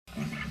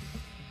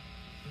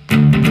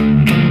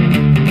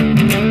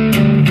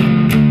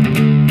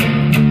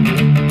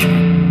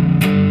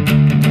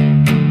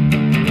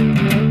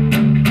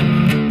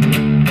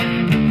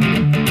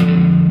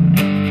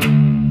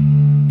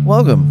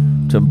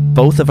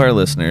both of our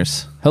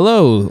listeners.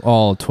 Hello,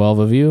 all 12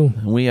 of you.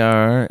 We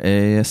are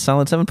a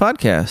Solid 7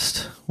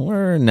 podcast.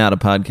 We're not a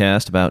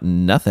podcast about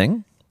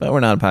nothing, but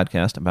we're not a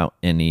podcast about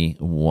any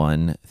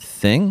one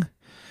thing.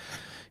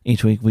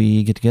 Each week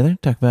we get together,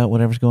 talk about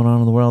whatever's going on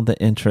in the world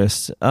that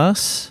interests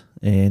us,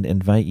 and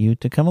invite you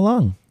to come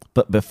along.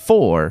 But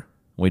before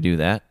we do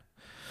that,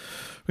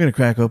 we're going to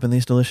crack open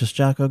these delicious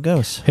Jocko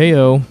Ghosts.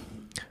 Heyo.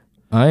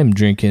 I'm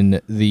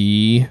drinking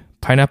the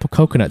pineapple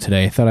coconut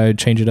today. Thought I would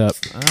change it up.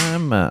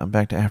 I'm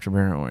back to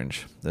Afterburner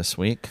Orange this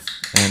week,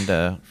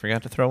 and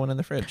forgot to throw one in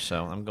the fridge,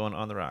 so I'm going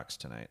on the rocks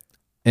tonight.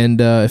 And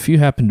if you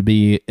happen to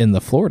be in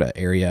the Florida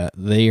area,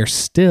 they are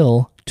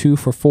still 2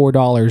 for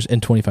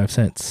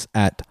 $4.25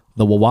 at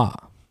the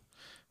Wawa.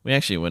 We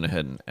actually went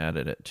ahead and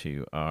added it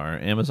to our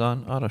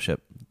Amazon auto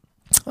ship.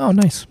 Oh,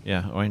 nice.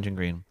 Yeah, orange and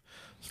green.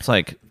 It's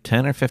like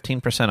 10 or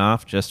 15%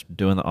 off just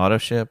doing the auto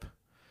ship.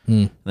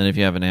 Then if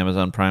you have an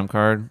Amazon Prime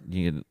card,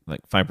 you get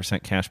like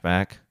 5% cash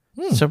back.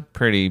 It's a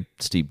pretty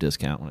steep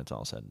discount when it's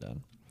all said and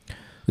done.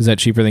 Is that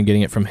cheaper than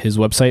getting it from his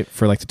website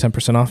for like the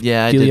 10% off?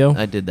 Yeah,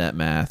 I did that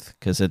math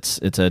because it's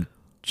a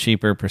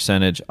cheaper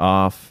percentage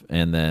off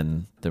and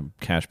then the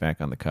cash back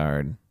on the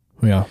card.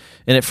 Yeah.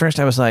 And at first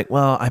I was like,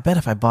 well, I bet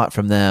if I bought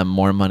from them,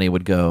 more money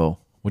would go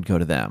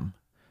to them.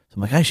 So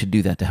I'm like, I should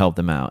do that to help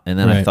them out. And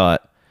then I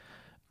thought,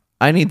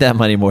 I need that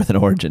money more than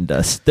Origin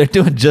does. They're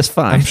doing just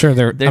fine. I'm sure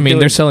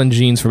they're selling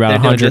jeans for about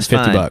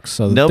 $150.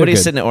 So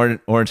nobody's sitting at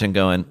Origin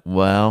going,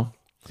 well,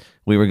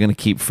 we were going to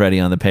keep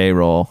Freddie on the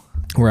payroll.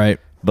 Right.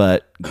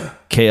 But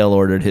Kale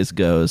ordered his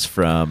goes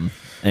from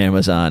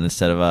Amazon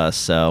instead of us.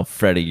 So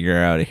Freddie,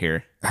 you're out of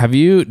here.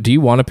 Do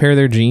you want a pair of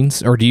their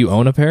jeans, or do you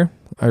own a pair?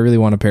 I really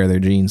want a pair of their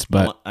jeans,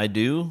 but I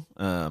do.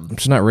 I'm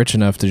just not rich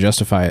enough to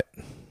justify it.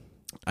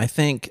 I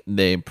think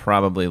they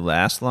probably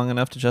last long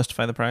enough to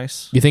justify the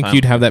price. You think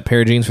you'd have that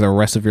pair of jeans for the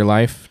rest of your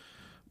life?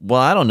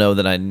 Well, I don't know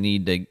that I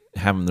need to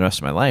have them the rest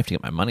of my life to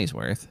get my money's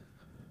worth.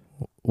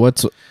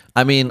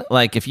 I mean,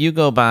 like if you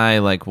go buy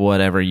like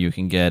whatever you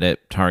can get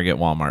at Target,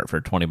 Walmart for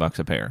 $20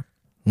 a pair,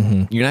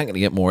 you're not going to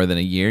get more than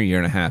a year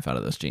and a half out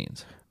of those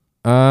jeans.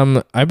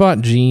 I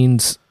bought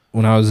jeans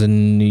when I was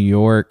in New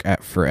York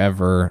at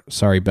Forever.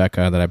 Sorry,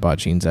 Becca, that I bought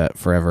jeans at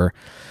Forever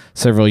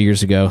several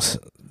years ago.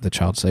 The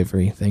child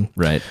slavery thing.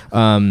 Right.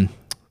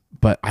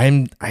 But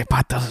I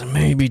bought those in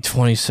maybe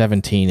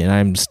 2017, and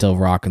I'm still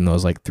rocking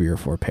those like 3 or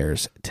 4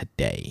 pairs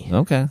today.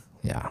 Okay.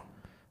 Yeah.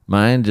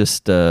 Mine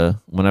just,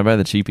 when I buy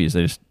the cheapies,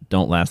 they just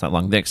don't last that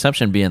long. The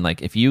exception being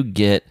like if you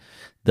get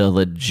the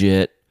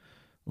legit,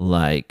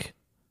 like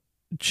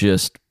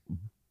just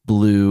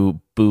blue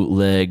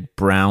bootleg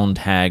brown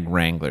tag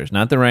Wranglers,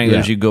 not the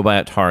Wranglers you go buy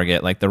at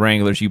Target, like the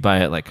Wranglers you buy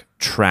at like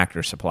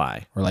Tractor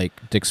Supply. Or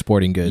like Dick's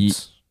Sporting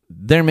Goods.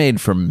 They're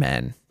made for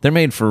men. They're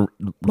made for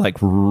like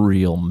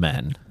real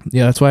men.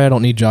 Yeah, that's why I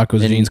don't need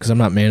Jocko's jeans, because I'm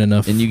not man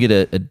enough. And you get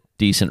a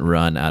decent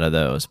run out of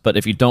those. But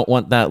if you don't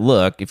want that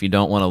look, if you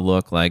don't want to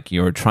look like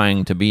you're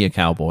trying to be a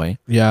cowboy.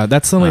 Yeah,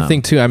 that's the only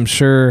thing too. I'm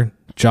sure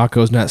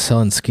Jocko's not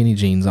selling skinny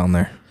jeans on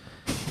there.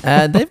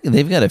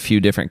 They've got a few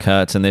different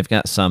cuts, and they've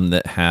got some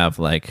that have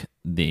like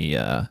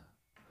the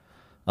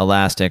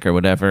elastic or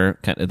whatever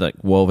kind of like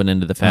woven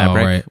into the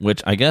fabric,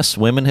 which I guess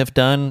women have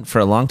done for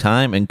a long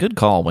time. And good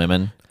call,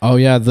 women. Oh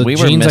yeah, the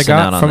jeans I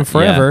got from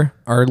Forever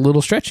are a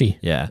little stretchy.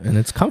 Yeah, and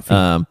it's comfy.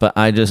 But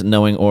I just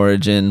knowing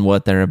Origin,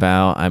 what they're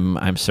about,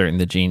 I'm certain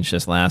the jeans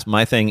just last.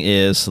 My thing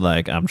is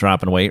like I'm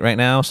dropping weight right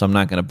now, so I'm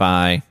not going to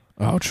buy.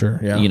 Oh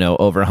sure, yeah.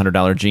 Over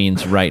 $100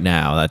 jeans right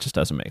now. That just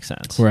doesn't make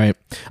sense. Right.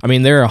 I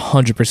mean, they're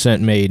 100%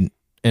 made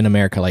in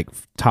America, like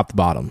top to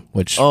bottom,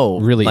 which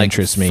really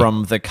interests me.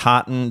 From the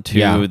cotton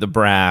to the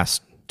brass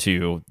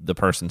to the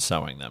person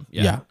sewing them.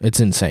 Yeah, it's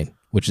insane,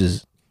 which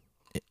is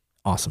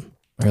awesome.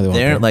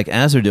 They're like,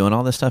 as they're doing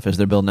all this stuff, as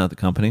they're building out the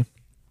company,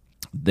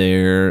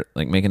 they're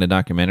like making a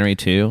documentary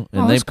too,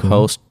 and they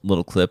post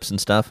little clips and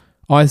stuff.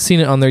 Oh, I've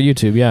seen it on their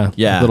YouTube.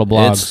 Yeah, little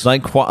blogs. It's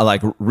like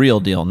real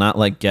deal, not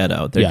like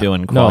ghetto. They're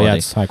doing quality. No, yeah,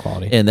 it's high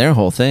quality. And their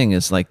whole thing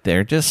is like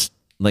they're just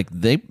like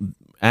they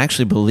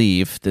actually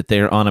believe that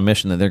they're on a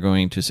mission that they're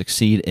going to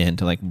succeed in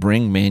to like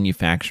bring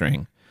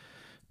manufacturing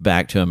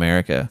back to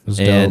America.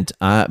 And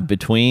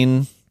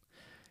between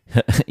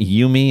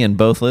you, me, and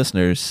both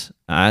listeners,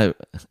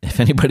 if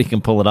anybody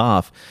can pull it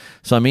off.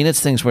 So I mean, it's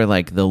things where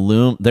like the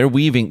loom, they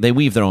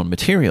weave their own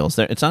materials.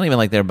 It's not even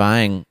like they're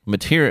buying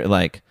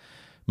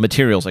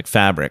materials like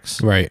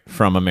fabrics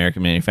from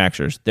American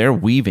manufacturers. They're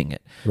weaving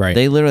it. Right.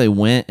 They literally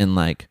went and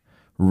like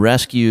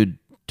rescued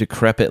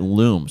decrepit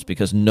looms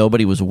because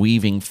nobody was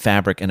weaving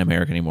fabric in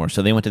America anymore.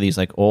 So they went to these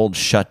like old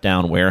shut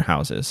down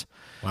warehouses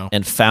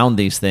and found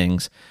these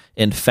things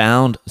and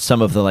found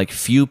some of the like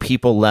few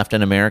people left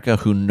in America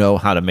who know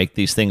how to make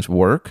these things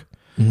work.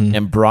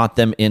 And brought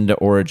them into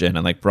Origin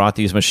and like brought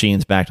these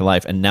machines back to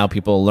life, and now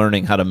people are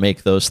learning how to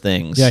make those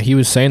things. Yeah, he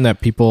was saying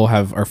that people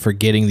are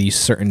forgetting these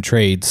certain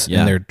trades,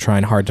 and they're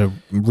trying hard to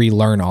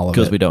relearn all of it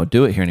because we don't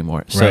do it here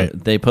anymore. So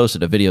they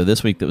posted a video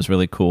this week that was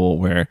really cool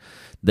where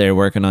they're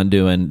working on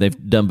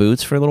they've done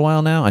boots for a little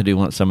while now. I do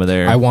want some of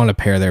their. I want a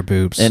pair of their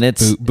boobs, and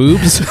it's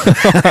boobs.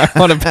 I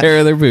want a pair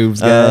of their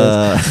boobs,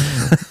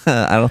 guys.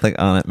 I don't think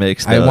Onnit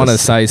makes I those. want a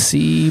size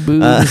C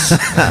boots.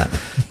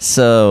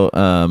 So,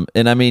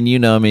 and I mean, you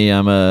know me,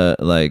 I'm a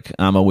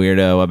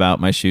weirdo about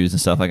my shoes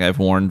and stuff. Like I've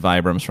worn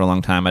Vibrams for a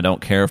long time. I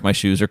don't care if my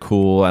shoes are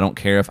cool. I don't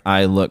care if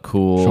I look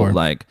cool. Sure.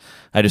 Like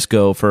I just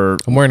go for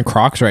I'm wearing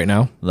Crocs right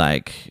now.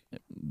 like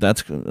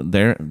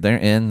they're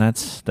in.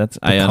 That's as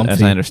I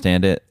comfy.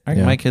 understand it.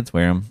 Yeah. My kids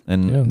wear them,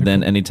 and Yeah, they're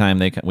then anytime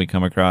we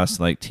come across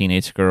like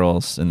teenage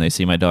girls and they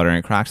see my daughter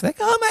in Crocs, they're like,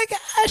 oh my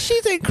gosh,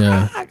 she's in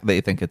Crocs. Yeah.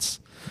 They think it's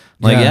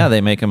like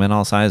they make them in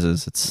all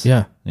sizes. It's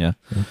Yeah.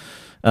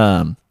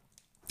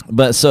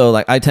 But so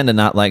like I tend to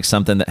not like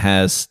something that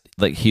has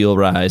like heel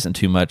rise and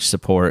too much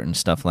support and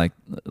stuff like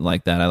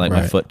that. I like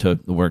my Right. foot to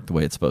work the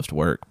way it's supposed to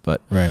work,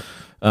 but Right.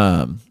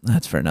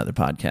 that's for another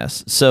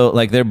podcast. So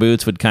like their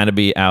boots would kind of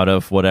be out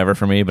of whatever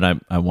for me, but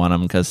I want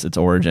them because it's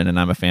Origin and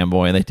I'm a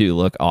fanboy and they do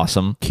look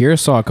awesome. Kira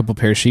saw a couple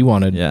pairs she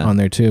wanted on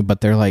there too,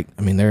 but they're like,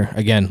 I mean, they're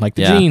again like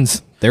the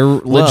jeans. They're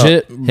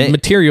legit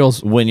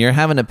materials. When you're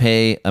having to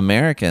pay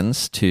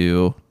Americans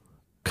to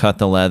cut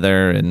the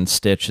leather and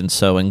stitch and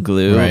sew and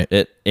glue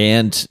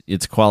and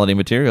it's quality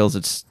materials,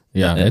 it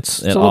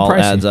all pricey.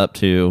 adds up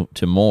to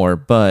more.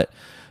 But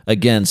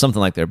again, something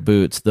like their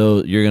boots,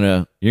 though, you're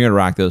gonna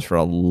rock those for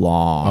a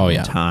long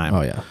time.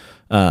 Oh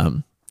yeah.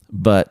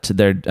 But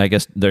I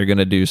guess they're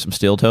gonna do some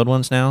steel-toed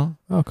ones now.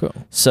 Oh, cool.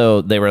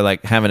 So they were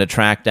like having to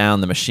track down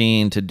the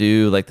machine to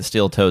do like the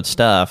steel-toed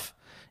stuff,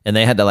 and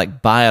they had to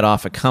like buy it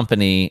off a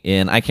company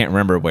in I can't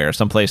remember where,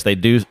 someplace they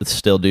do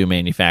still do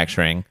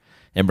manufacturing,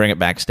 and bring it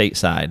back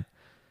stateside.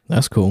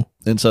 That's cool.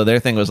 And so their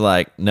thing was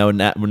like, no,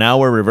 now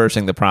we're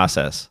reversing the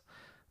process.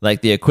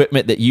 Like the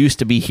equipment that used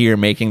to be here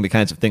making the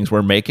kinds of things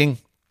we're making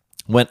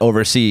went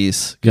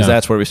overseas because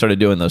that's where we started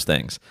doing those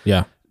things.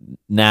 Yeah.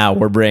 Now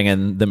we're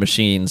bringing the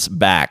machines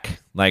back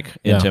like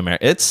into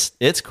America.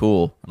 It's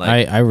cool.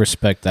 Like, I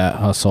respect that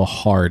hustle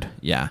hard.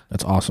 Yeah.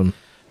 That's awesome.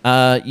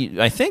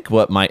 I think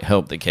what might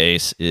help the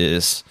case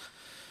is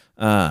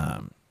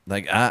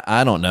like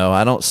I don't know.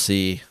 I don't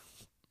see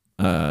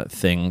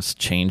things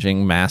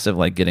changing massive,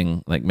 like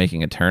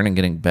making a turn and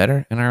getting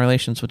better in our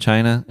relations with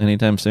China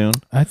anytime soon.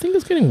 I think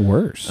it's getting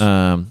worse.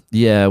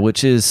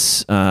 Which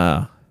is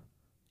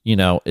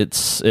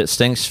it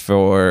stinks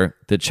for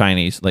the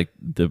Chinese, like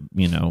the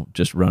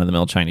just run of the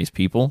mill Chinese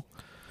people.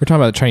 We're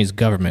talking about the Chinese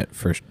government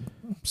for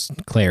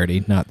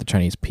clarity, not the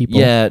Chinese people.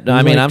 Yeah, no,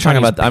 I mean, like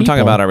I'm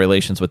talking about our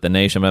relations with the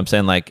nation, but I'm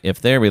saying like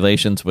if their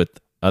relations with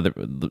other,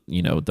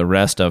 the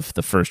rest of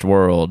the first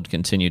world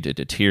continue to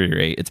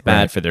deteriorate, it's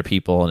bad for their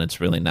people, and it's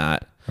really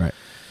not. Right.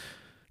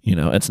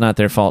 It's not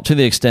their fault to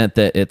the extent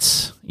that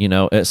it's,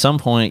 at some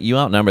point you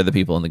outnumber the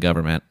people in the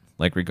government,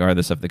 like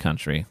regardless of the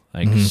country.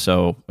 Like,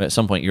 so at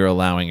some point you're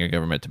allowing your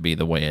government to be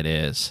the way it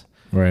is.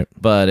 Right.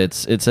 But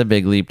it's a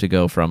big leap to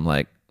go from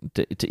like,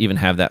 to even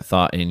have that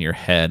thought in your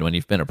head when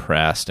you've been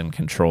oppressed and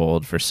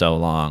controlled for so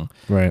long.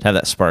 Right. To have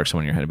that spark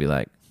somewhere in your head to be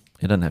like,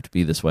 it doesn't have to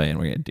be this way and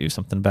we're going to do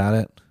something about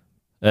it.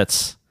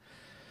 That's,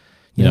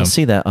 you don't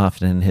see that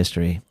often in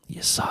history.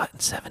 You saw it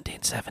in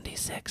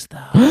 1776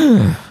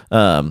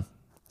 though.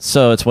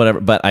 So it's whatever.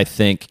 But I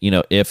think,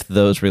 if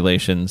those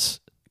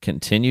relations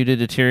continue to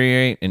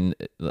deteriorate and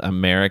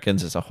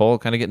Americans as a whole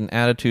kind of get an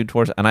attitude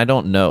towards it, and I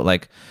don't know,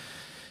 like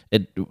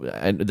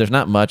there's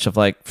not much of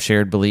like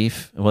shared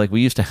belief. Like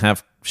we used to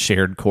have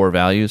shared core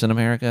values in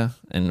America,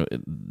 and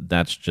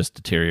that's just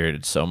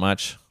deteriorated so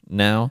much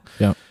now.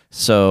 Yeah.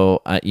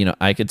 So,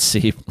 I could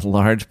see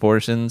large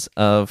portions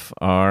of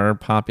our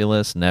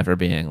populace never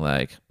being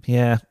like,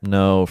 yeah,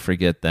 no,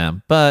 forget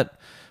them. But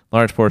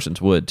large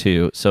portions would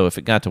too. So if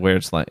it got to where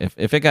it's like,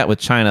 if it got with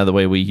China the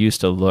way we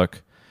used to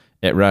look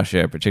at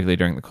Russia, particularly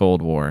during the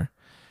Cold War,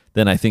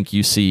 then I think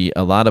you see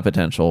a lot of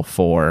potential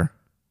for,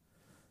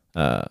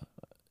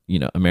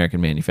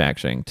 American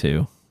manufacturing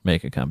to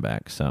make a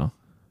comeback. So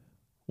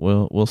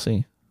we'll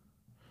see.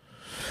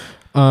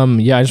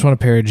 I just want a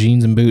pair of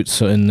jeans and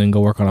boots and then go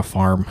work on a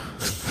farm.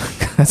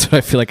 That's what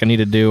I feel like I need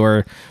to do,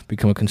 or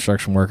become a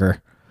construction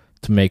worker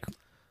to make,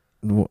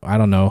 I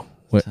don't know.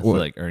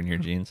 Like earn your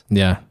jeans.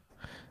 Yeah.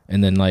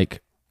 And then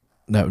like,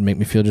 that would make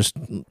me feel just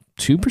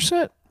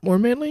 2% more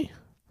manly.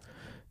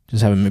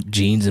 Just having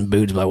jeans and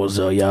boots, like, what's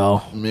up,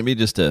 y'all? Maybe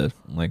just a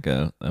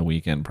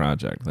weekend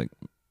project. Like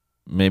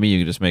maybe you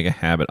could just make a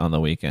habit on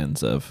the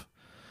weekends of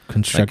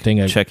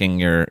constructing checking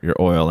your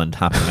oil and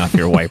topping off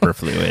your wiper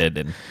fluid,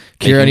 and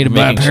Kira, I need to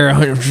buy a pair of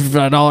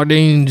 $155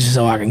 jeans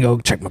so I can go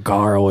check my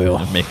car oil.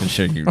 Making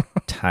sure your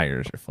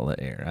tires are full of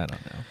air. I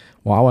don't know.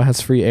 Wawa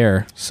has free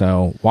air.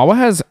 So Wawa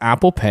has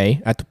Apple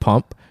Pay at the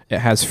pump. It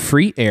has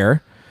free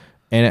air,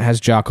 and it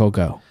has Jocko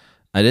Go.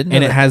 I didn't know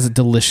and it has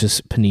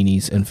delicious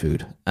paninis and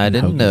food. I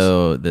didn't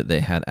know that they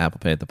had Apple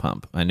Pay at the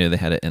pump. I knew they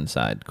had it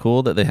inside.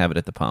 Cool that they have it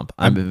at the pump.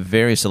 I'm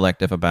very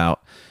selective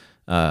about.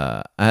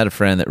 I had a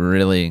friend that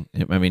really,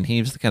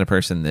 he was the kind of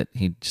person that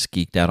he just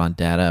geeked out on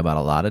data about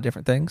a lot of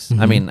different things.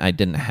 Mm-hmm. I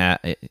didn't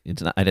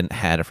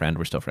had a friend.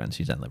 We're still friends.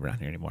 He doesn't live around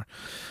here anymore.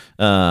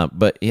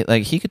 But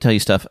he could tell you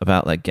stuff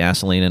about like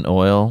gasoline and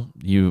oil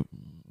you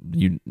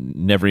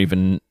never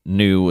even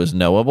knew was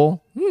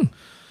knowable.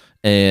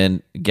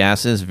 And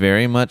gas is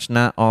very much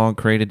not all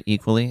created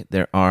equally.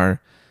 There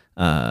are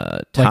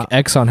like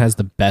Exxon has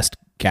the best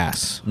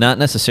gas. Not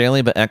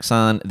necessarily, but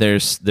Exxon,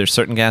 there's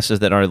certain gases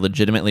that are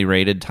legitimately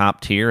rated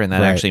top tier, and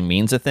that actually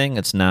means a thing.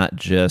 It's not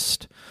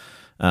just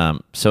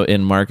so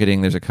in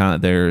marketing.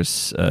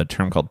 There's a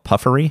term called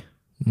puffery.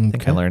 I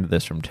think I learned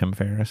this from Tim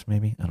Ferriss,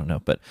 maybe. I don't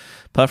know, but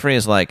puffery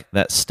is like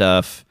that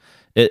stuff.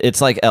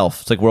 It's like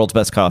Elf. It's like world's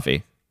best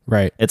coffee.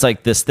 Right. It's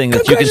like this thing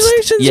that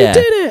Congratulations, you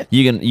did it.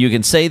 You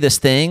can say this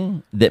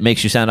thing that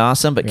makes you sound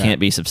awesome, but can't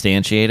be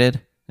substantiated.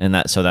 And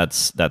that's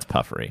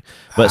puffery.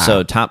 But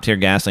so top tier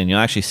gasoline, you'll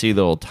actually see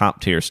little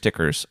top tier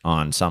stickers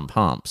on some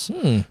pumps.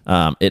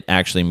 It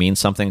actually means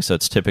something. So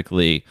it's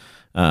typically,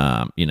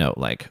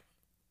 like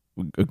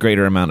a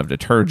greater amount of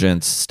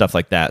detergents, stuff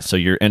like that. So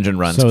your engine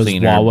runs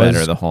cleaner,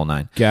 better, the whole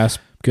nine. Gas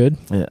good?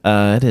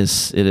 It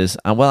is.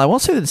 Well, I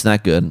won't say that it's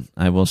not good.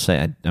 I will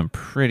say I'm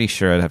pretty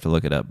sure I'd have to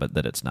look it up, but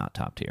that it's not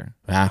top tier.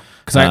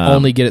 Because I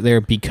only get it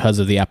there because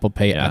of the Apple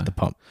Pay at the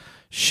pump.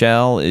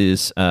 Shell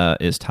is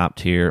top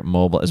tier.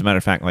 Mobil, as a matter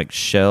of fact, like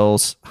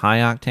Shell's high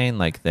octane,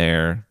 like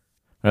their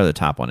whatever the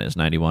top one is,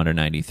 91 or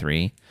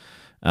 93,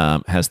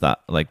 has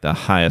the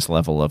highest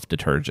level of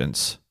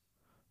detergents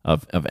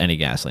of any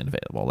gasoline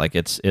available. Like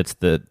it's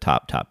the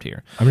top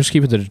tier. I'm just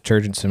keeping the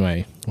detergents in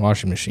my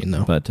washing machine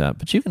though.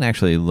 But you can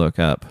actually look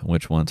up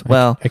which ones.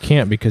 Well, I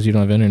can't because you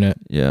don't have internet.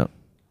 Yeah.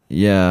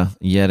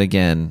 Yet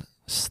again.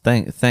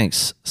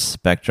 Thanks,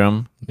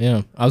 Spectrum.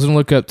 Yeah, I was gonna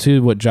look up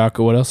too what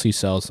else he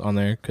sells on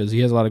there because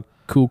he has a lot of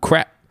cool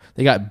crap.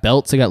 They got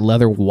belts, they got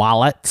leather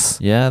wallets.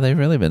 Yeah, they've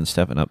really been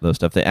stepping up those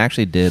stuff. They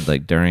actually did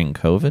like during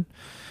COVID.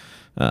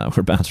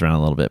 We're bouncing around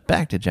a little bit.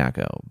 Back to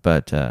Jocko,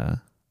 but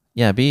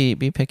yeah, be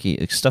picky.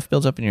 If stuff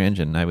builds up in your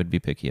engine, I would be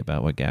picky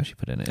about what gas you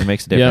put in it. It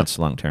makes a difference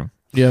long term.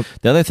 Yep.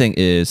 The other thing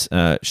is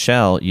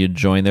Shell. You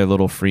join their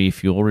little free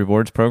fuel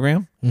rewards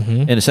program,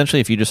 and essentially,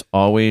 if you just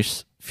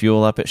always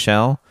fuel up at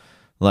Shell.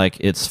 Like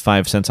it's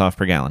 5 cents off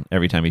per gallon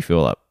every time you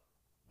fuel up.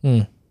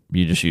 You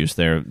just use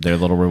their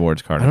little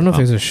rewards card. I don't know if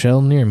there's a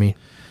Shell near me.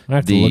 I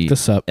have to look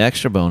this up.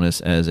 Extra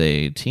bonus as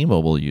a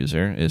T-Mobile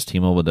user is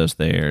T-Mobile does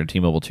their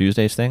T-Mobile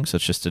Tuesdays thing. So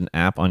it's just an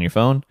app on your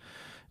phone,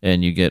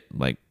 and you get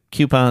like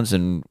coupons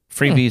and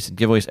freebies and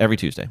giveaways every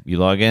Tuesday. You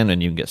log in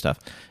and you can get stuff.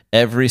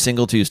 Every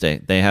single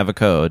Tuesday, they have a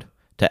code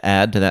to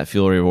add to that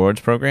fuel rewards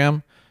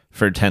program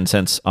for 10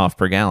 cents off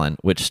per gallon,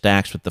 which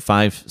stacks with the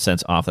 5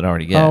 cents off that I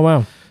already get. Oh,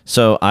 wow.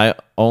 So I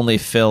only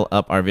fill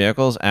up our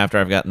vehicles after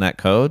I've gotten that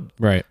code.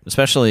 Right.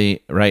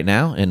 Especially right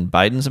now in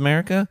Biden's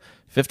America,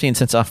 15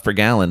 cents off per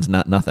gallon's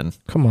not nothing.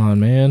 Come on,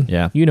 man.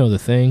 Yeah. You know the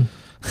thing.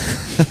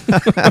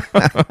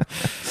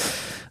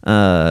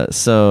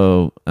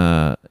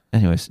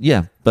 Anyways,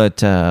 yeah.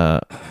 But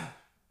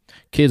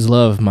kids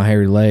love my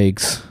hairy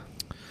legs.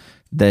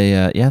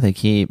 They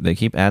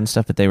keep adding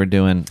stuff that they were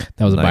doing.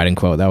 That was a Biden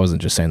quote. That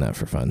wasn't just saying that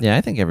for fun. Yeah,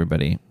 I think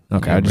everybody.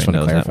 Okay, I just want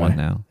to clarify that one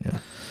now.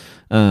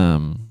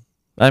 Yeah.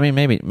 I mean,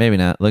 maybe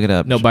not. Look it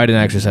up. No, Biden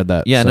actually said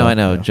that. Yeah, so, no, I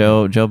know. Yeah.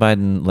 Joe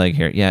Biden leg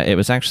hair. Yeah, it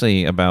was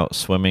actually about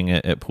swimming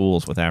at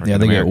pools with African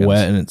Americans. Yeah, they get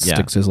wet and it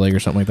sticks his leg or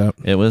something like that.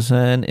 It was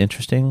an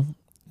interesting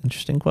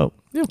quote,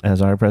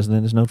 as our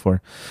president is known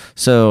for.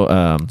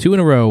 So 2 in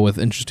a row with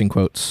interesting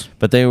quotes.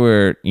 But they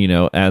were,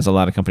 as a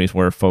lot of companies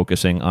were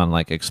focusing on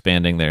like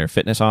expanding their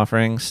fitness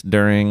offerings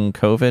during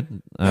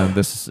COVID.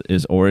 This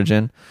is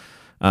Origin.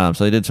 So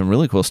they did some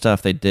really cool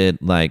stuff. They did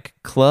like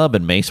club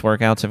and mace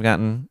workouts have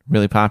gotten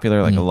really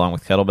popular, like along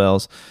with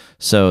kettlebells.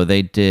 So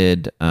they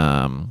did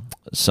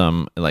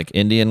some like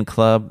Indian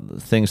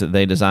club things that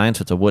they designed.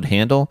 So it's a wood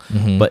handle,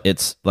 but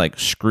it's like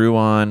screw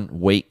on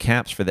weight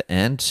caps for the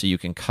end. So you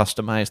can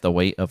customize the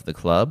weight of the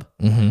club.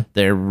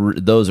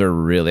 Those are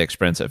really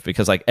expensive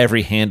because like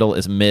every handle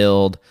is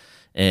milled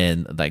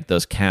and like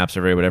those caps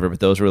are very whatever,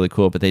 but those are really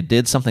cool. But they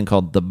did something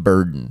called the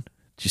Burden.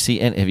 Did you see?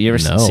 Have you ever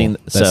seen?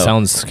 That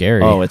sounds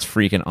scary. Oh, it's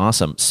freaking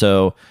awesome.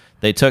 So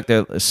they took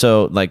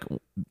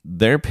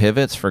their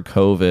pivots for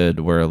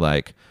COVID were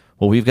like,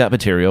 well, we've got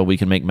material, we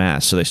can make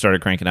masks. So they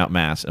started cranking out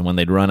masks, and when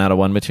they'd run out of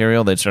one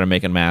material, they'd start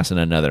making masks in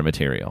another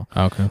material.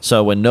 Okay.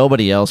 So when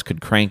nobody else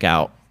could crank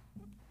out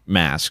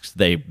masks,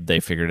 they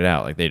figured it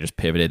out. Like they just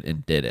pivoted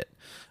and did it.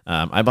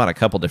 I bought a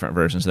couple different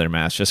versions of their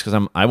masks just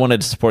because I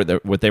wanted to support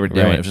what they were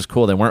doing. Right. It was just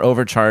cool. They weren't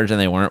overcharged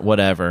and they weren't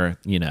whatever,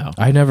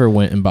 I never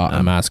went and bought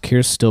a mask.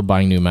 Here's still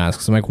buying new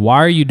masks. I'm like, why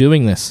are you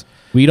doing this?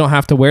 We don't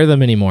have to wear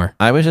them anymore.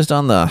 I was just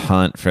on the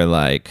hunt for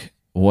like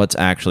what's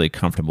actually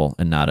comfortable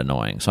and not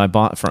annoying. So I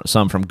bought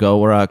some from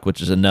GoRuck,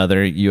 which is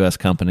another U.S.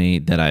 company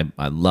that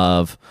I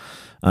love.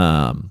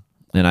 And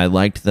I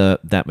liked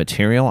that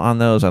material on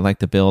those. I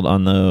liked the build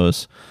on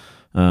those.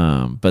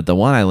 But the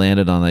one I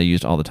landed on that I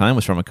used all the time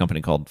was from a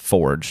company called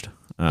Forged,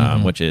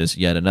 which is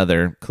yet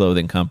another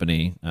clothing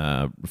company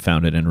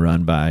founded and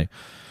run by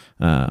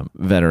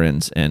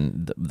veterans.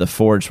 And the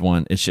Forged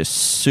one is just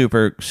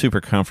super, super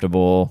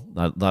comfortable.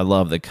 I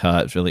love the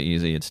cut. It's really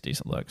easy. It's a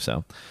decent look.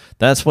 So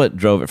that's what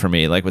drove it for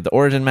me. Like with the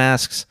Origin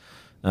masks,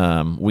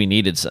 we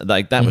needed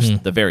that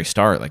was the very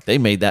start. Like they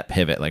made that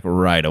pivot like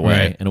right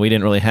away, and we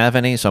didn't really have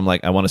any. So I'm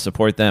like, I want to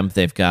support them.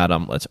 They've got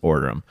them. Let's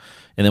order them.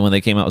 And then when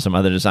they came out with some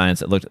other designs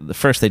that looked, the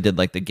first they did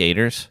like the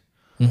gaiters,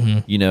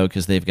 you know,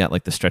 because they've got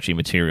like the stretchy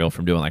material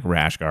from doing like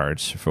rash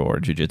guards for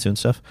jiu-jitsu and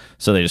stuff.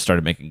 So they just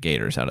started making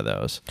gaiters out of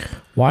those.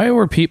 Why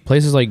were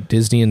places like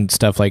Disney and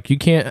stuff like, you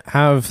can't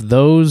have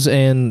those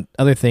and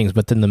other things,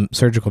 but then the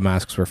surgical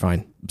masks were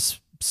fine?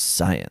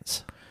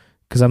 Science.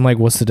 Because I'm like,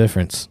 what's the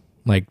difference?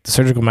 Like, the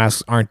surgical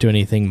masks aren't doing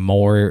anything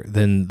more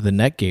than the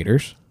neck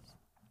gaiters.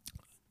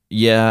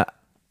 Yeah,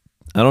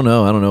 I don't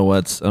know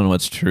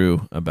what's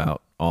true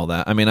about all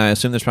that. I mean, I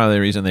assume there's probably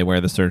a reason they wear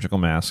the surgical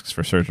masks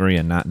for surgery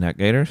and not neck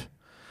gaiters.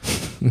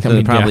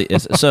 It probably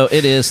is. So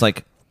it is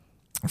like,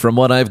 from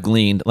what I've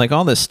gleaned, like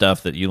all this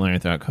stuff that you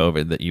learned throughout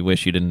COVID that you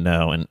wish you didn't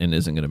know and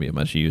isn't going to be of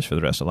much use for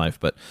the rest of life.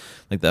 But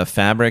like the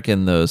fabric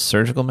in those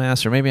surgical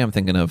masks, or maybe I'm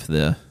thinking of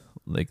the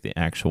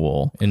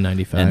actual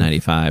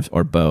N95s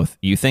or both.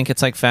 You think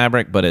it's like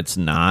fabric, but it's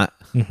not.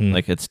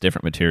 Like it's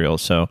different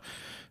materials. So,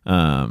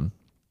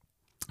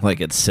 like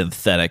it's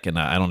synthetic, and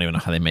I don't even know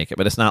how they make it,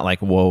 but it's not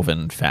like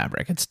woven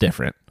fabric. It's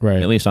different,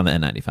 right? At least on the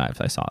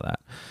N95s, I saw that.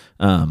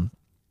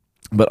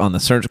 But on the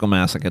surgical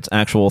mask, like it's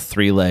actual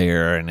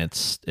 3-layer, and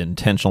it's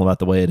intentional about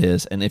the way it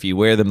is. And if you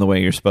wear them the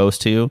way you're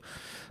supposed to,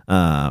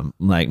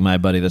 like my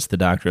buddy that's the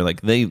doctor,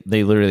 like they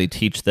literally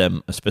teach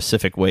them a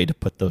specific way to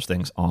put those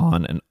things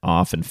on and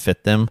off and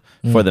fit them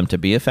for them to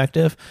be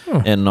effective.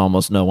 And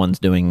almost no one's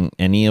doing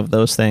any of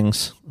those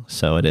things.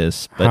 So it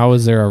is. But, how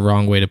is there a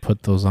wrong way to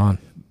put those on?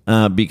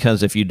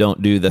 Because if you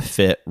don't do the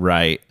fit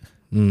right,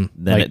 then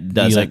like, it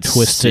doesn't you like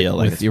twist seal it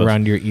like with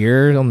around your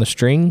ear on the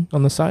string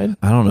on the side.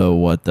 I don't know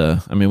what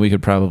I mean, we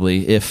could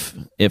probably, if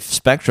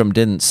Spectrum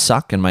didn't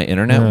suck and my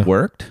internet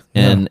worked,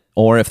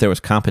 or if there was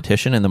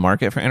competition in the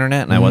market for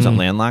internet and I wasn't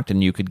landlocked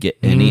and you could get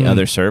any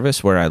other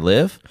service where I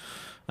live,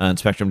 and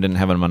Spectrum didn't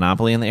have a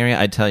monopoly in the area,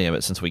 I'd tell you.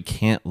 But since we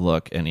can't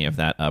look any of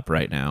that up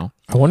right now,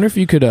 I wonder if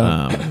you could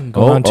hang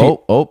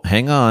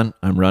on,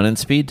 I'm running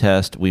speed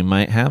test. We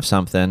might have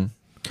something.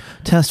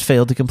 Test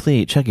failed to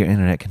complete. Check your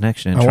internet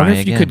connection and try again. I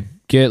wonder if you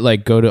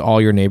could go to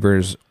all your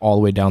neighbors all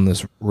the way down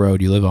this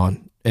road you live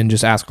on and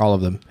just ask all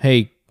of them,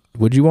 hey,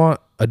 would you want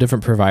a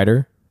different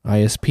provider,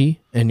 ISP,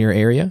 in your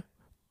area?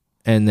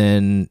 And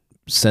then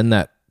send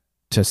that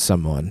to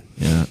someone.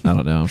 Yeah, I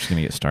don't know. I'm just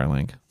going to get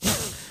Starlink.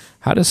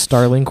 How does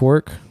Starlink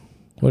work?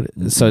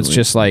 So it's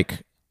just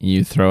like,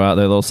 you throw out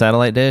their little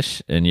satellite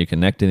dish and you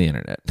connect to the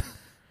internet.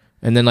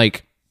 And then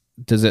like,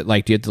 does it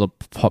like, do you have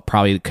to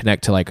probably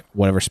connect to like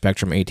whatever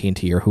Spectrum,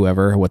 AT&T or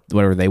whoever,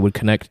 whatever they would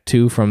connect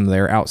to from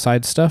their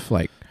outside stuff?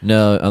 Like,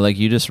 no, like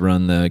you just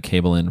run the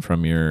cable in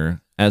from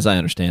your, as I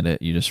understand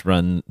it, you just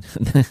run,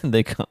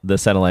 the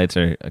satellites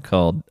are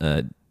called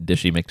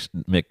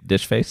Dishy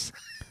Dish Face.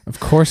 Of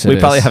course we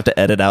probably have to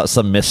edit out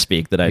some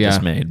misspeak that I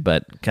just made,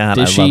 but God,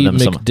 Dishy I love them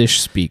so much.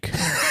 Dish speak.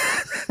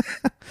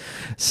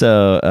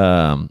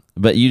 So,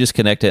 but you just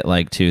connect it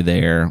like to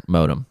their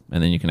modem,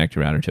 and then you connect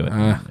your router to it,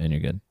 and you're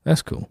good.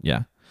 That's cool.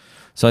 Yeah.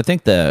 So I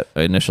think the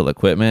initial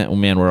equipment,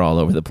 man, we're all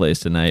over the place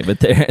tonight, but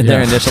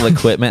their initial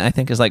equipment, I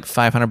think, is like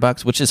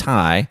 $500, which is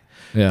high,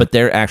 but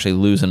they're actually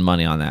losing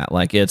money on that.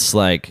 Like it's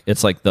like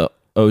the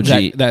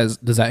OG. Does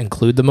that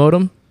include the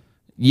modem?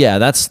 Yeah,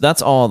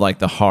 that's all like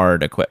the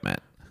hard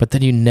equipment. But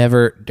then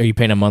are you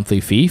paying a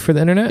monthly fee for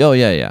the internet? Oh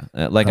yeah.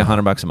 Like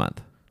 $100 a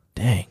month.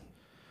 Dang.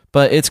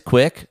 But it's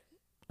quick.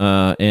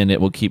 And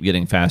it will keep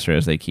getting faster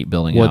as they keep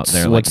building out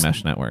their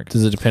mesh network.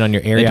 Does it depend on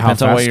your area? It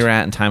depends on where you're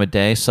at and time of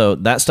day. So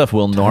that stuff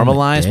will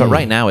normalize, but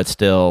right now it's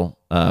still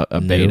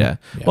a beta.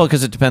 Yeah. Well,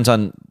 because it depends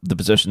on the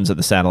positions of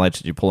the satellites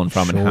that you're pulling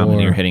from and how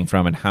many you're hitting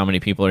from and how many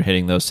people are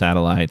hitting those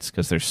satellites,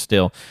 because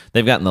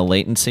they've gotten the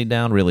latency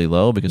down really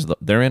low because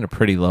they're in a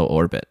pretty low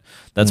orbit.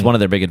 That's one of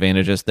their big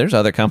advantages. There's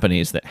other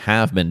companies that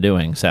have been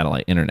doing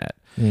satellite internet.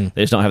 They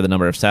just don't have the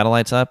number of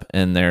satellites up,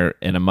 and they're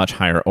in a much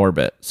higher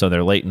orbit, so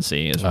their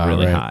latency is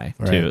really high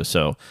too.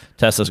 So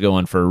Tesla's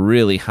going for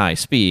really high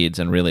speeds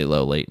and really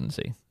low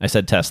latency. I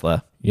said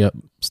Tesla. Yep.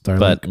 Starlink.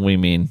 But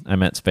I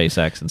meant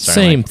SpaceX and Starlink.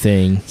 Same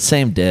thing.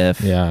 Same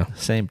diff. Yeah.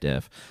 Same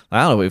diff.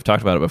 I don't know. We've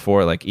talked about it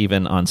before. Like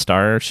even on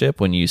Starship,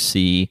 when you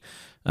see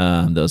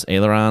those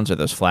ailerons or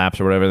those flaps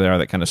or whatever they are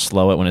that kind of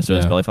slow it when it's doing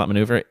its belly flap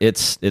maneuver,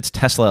 it's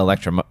Tesla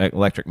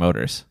electric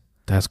motors.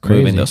 That's crazy.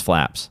 Moving those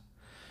flaps.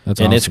 That's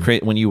and awesome. it's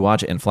crazy when you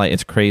watch it in flight.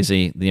 It's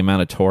crazy the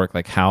amount of torque,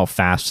 like how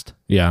fast,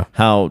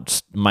 how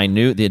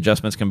minute the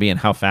adjustments can be, and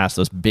how fast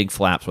those big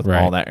flaps with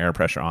all that air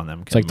pressure on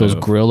them. It's like move. Those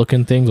grill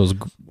looking things, those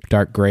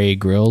dark gray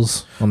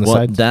grills on the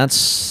side.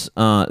 That's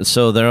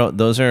so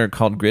those are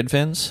called grid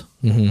fins.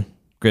 Mm-hmm.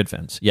 Grid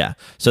fins, yeah.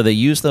 So they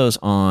use those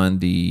on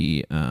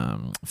the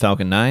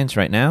Falcon 9s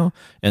right now,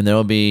 and there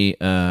will be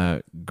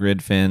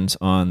grid fins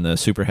on the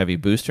Super Heavy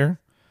booster.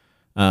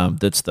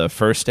 That's the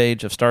first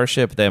stage of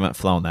Starship. They haven't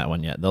flown that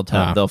one yet.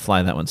 They'll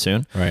fly that one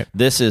soon. Right.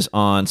 This is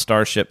on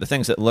Starship. The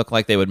things that look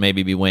like they would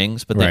maybe be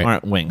wings, but they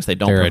aren't wings. They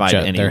don't provide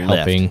any lift.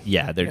 Helping.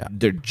 Yeah,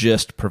 they're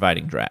just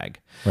providing drag.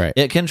 Right.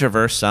 It can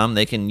traverse some.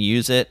 They can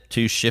use it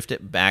to shift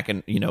it back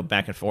and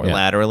forth Yeah.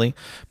 laterally.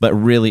 But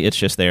really, it's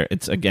just there.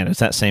 It's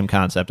that same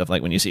concept of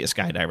like when you see a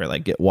skydiver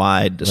like get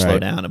wide to slow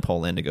Right. down and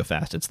pull in to go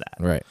fast. It's that.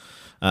 Right.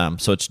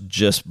 So it's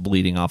just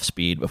bleeding off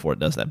speed before it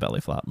does that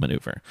belly flop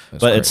maneuver.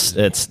 That's but crazy.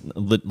 it's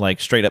like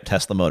straight up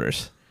Tesla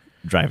motors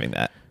driving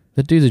that.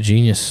 That dude's a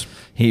genius.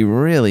 He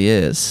really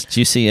is. Do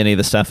you see any of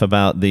the stuff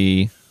about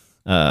the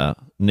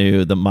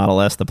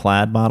Model S, the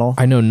Plaid model?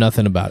 I know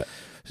nothing about it.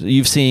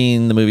 You've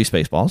seen the movie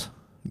Spaceballs.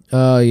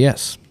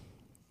 Yes.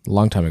 A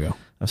long time ago.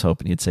 I was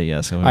hoping you'd say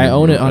yes. I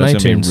own it on I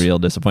was gonna iTunes. be real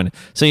disappointed.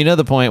 So you know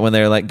the point when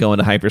they're like going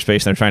to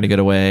hyperspace and they're trying to get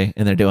away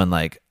and they're doing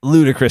like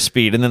ludicrous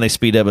speed and then they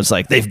speed up. It's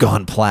like they've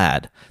gone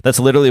Plaid. That's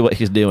literally what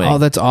he's doing. Oh,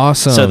 that's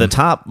awesome. So the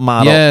top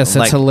model, Yes,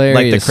 that's like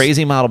hilarious. the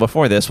crazy model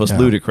before this was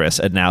ludicrous,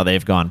 and now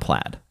they've gone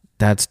Plaid.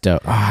 That's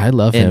dope. Oh, I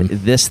love And him.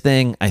 this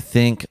thing, I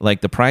think,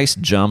 like the price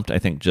jumped. I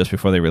think just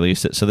before they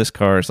released it. So this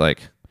car is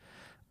like,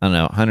 I don't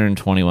know,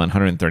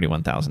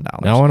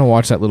 $131,000. Now I want to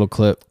watch that little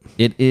clip.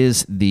 It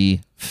is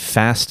the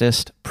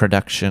fastest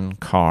production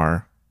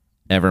car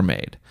ever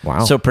made.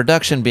 Wow. So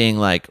production being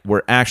like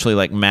we're actually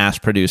like mass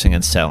producing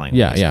and selling.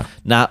 Yeah, these. yeah.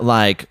 Not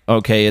like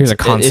okay, Here's it's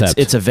a concept.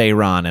 It's a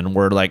Veyron and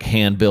we're like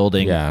hand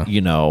building. Yeah.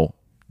 You know,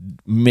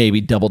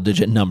 maybe double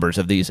digit numbers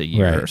of these a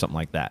year Right. or something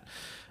like that.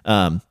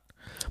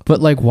 But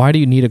like, why do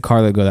you need a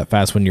car that go that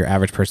fast when your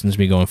average person's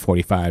be going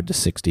 45 to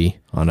 60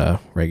 on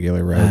a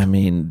regular road? I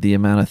mean, the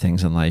amount of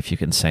things in life you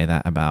can say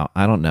that about.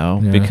 I don't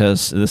know Yeah.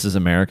 because this is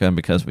America and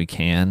because we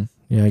can.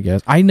 Yeah, I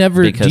guess. I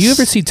never. Because- do you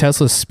ever see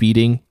Teslas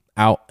speeding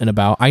out and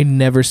about? I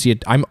never see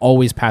it. I'm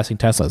always passing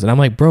Teslas, and I'm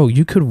like, bro,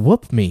 you could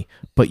whoop me,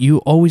 but you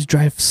always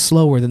drive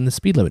slower than the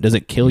speed limit. Does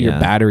it kill your Yeah.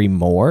 battery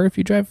more if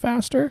you drive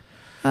faster?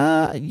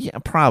 Yeah,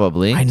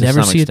 probably. I to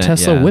never some see extent, a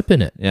Tesla yeah.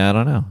 whipping it. Yeah, I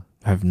don't know.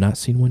 I've not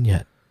seen one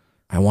yet.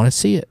 I want to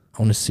see it.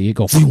 I want to see it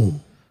go.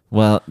 Boom.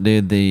 Well,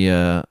 dude,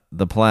 the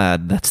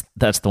Plaid,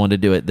 that's the one to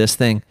do it. This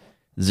thing,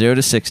 0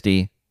 to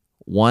 60,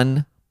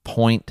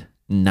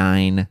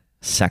 1.9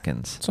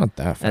 seconds. It's not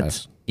that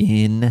That's fast.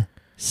 insane.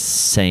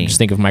 Just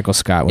think of Michael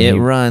Scott when It he beat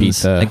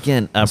runs the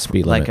again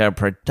speed like limit. a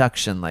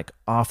production, like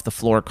off the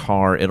floor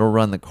car. It'll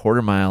run the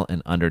quarter mile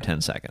in under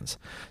 10 seconds.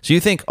 So you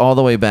think all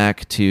the way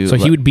back to So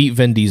he would beat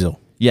Vin Diesel.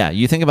 yeah,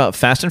 you think about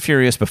Fast and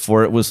Furious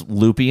before it was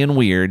loopy and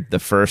weird, the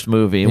first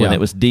movie when Yeah. it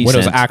was decent.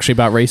 When it was actually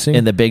about racing.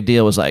 and the big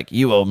deal was like,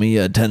 you owe me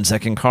a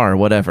 10-second car or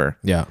whatever.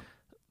 yeah.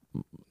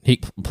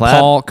 Plaid-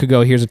 Paul could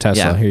go, here's a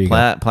Tesla. Yeah, Here you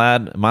go.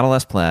 Plaid, Model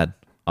S Plaid,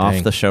 off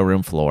Dang. the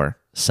showroom floor,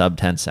 sub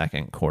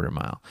 10-second quarter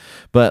mile.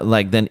 But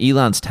like then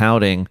Elon's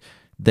touting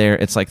there,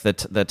 it's like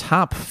the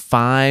top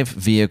 5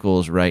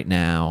 vehicles right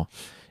now.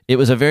 It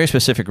was a very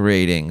specific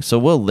rating, so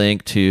we'll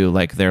link to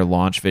like their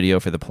launch video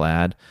for the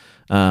Plaid.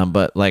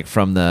 But like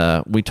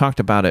we talked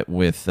about it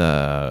with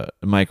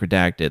Mike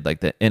Redacted,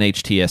 like the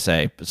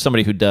NHTSA,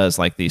 somebody who does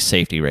like these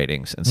safety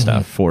ratings and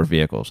stuff for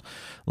vehicles.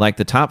 Like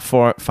the top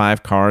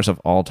 5 cars of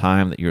all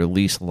time that you're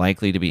least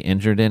likely to be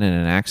injured in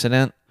an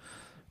accident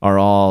are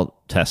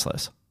all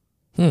Teslas.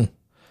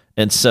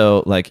 And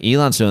so like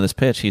Elon's doing this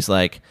pitch. He's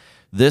like,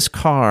 this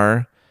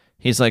car,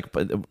 he's like,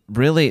 but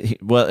really,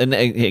 well, and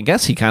I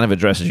guess he kind of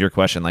addresses your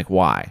question, like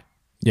why?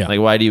 Yeah. Like,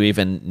 why do you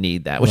even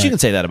need that? Which you Right. can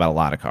say that about a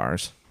lot of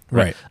cars.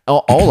 Right.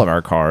 All of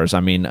our cars. I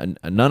mean,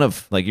 none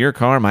of like your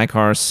car, my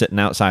car's sitting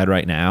outside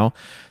right now.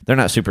 They're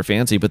not super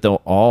fancy, but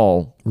they'll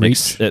all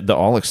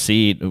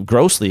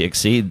grossly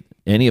exceed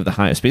any of the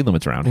highest speed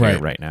limits around here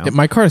right now.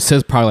 My car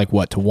says probably like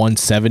what to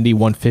 170,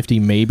 150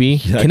 maybe.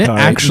 That Can it car-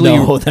 actually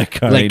no, that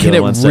car like ain't can it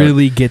doing 170.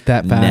 really get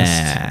that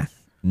fast?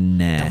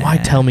 Nah. Why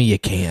tell me you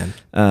can?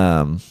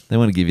 They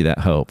want to give you that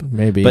hope.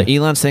 Maybe. But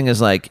Elon's thing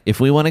is like, if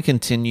we want to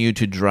continue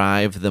to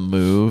drive the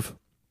move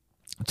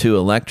to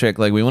electric,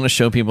 like we want to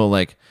show people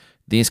like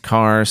these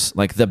cars,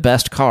 like the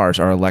best cars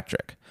are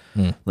electric.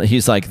 Like,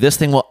 he's like, this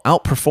thing will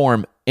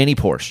outperform any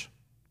Porsche.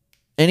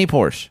 Any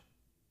Porsche.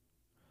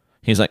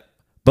 He's like,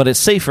 but it's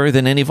safer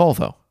than any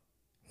Volvo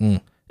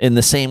in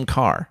the same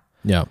car.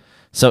 Yeah.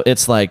 So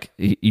it's like,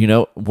 you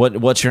know,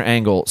 what's your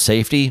angle?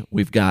 Safety,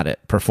 we've got it.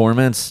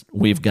 Performance,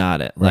 we've got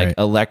it. Like Right.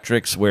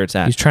 electric's where it's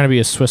at. He's trying to be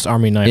a Swiss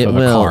Army knife It of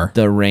will. a car.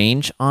 The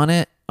range on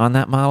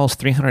that model is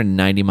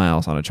 390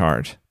 miles on a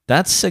charge.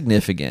 That's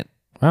significant.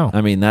 Wow.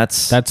 I mean,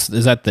 Is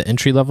that the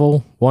entry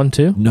level one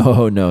too?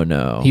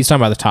 no. He's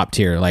talking about the top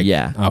tier. Like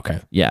Yeah. Okay.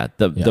 Yeah,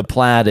 the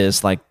Plaid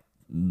is like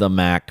the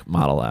Mac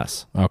Model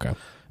S Okay.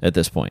 at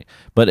this point.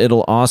 But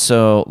it'll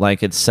also,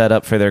 like, it's set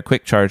up for their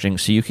quick charging,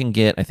 so you can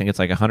get, I think it's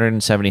like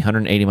 170,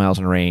 180 miles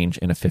in range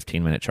in a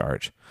 15-minute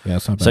charge. Yeah,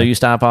 that's not bad. So you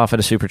stop off at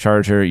a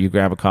supercharger, you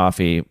grab a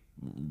coffee,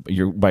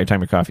 by the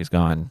time your coffee's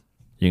gone,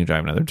 you can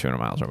drive another 200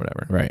 miles or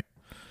whatever. Right.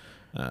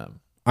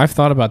 I've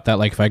thought about that.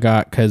 Like if I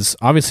because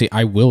obviously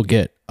I will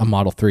get a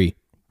Model 3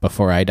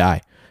 before I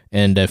die.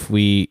 And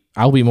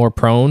I'll be more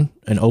prone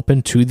and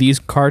open to these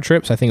car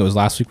trips. I think it was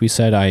last week we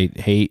said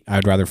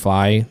I'd rather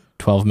fly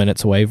 12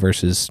 minutes away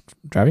versus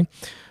driving.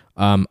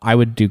 I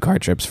would do car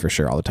trips for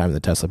sure all the time in the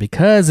Tesla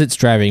because it's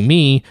driving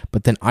me,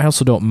 but then I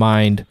also don't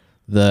mind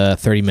the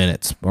 30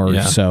 minutes or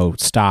so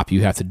stop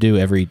you have to do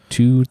every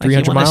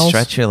 200-300 you miles.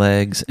 Stretch your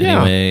legs,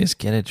 anyways.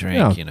 Get a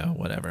drink,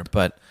 whatever.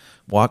 But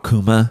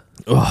Wakuma,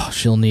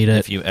 she'll need it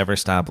if you ever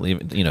stop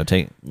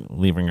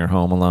leaving her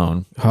home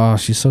alone. Oh,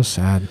 she's so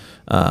sad.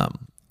 And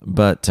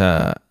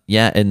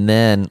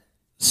then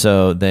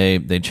so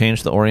they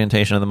changed the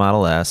orientation of the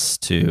Model S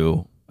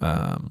to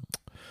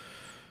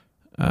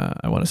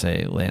I want to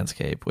say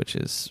landscape, which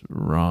is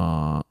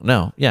wrong.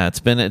 No, yeah,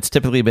 it's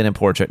typically been in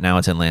portrait. Now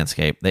it's in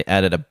landscape. They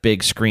added a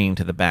big screen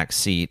to the back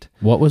seat.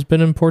 What was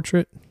been in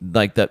portrait?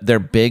 Like their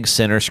big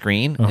center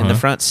screen in the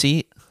front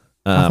seat.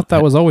 I thought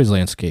that was always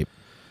landscape.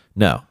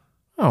 No.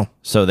 Oh.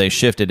 So they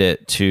shifted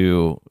it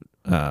to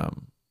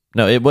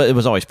no, it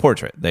was always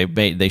portrait.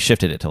 They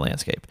shifted it to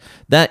landscape.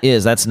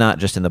 That's not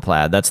just in the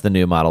Plaid. That's the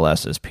new Model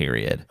S's,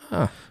 period.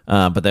 Huh.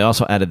 But they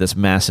also added this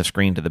massive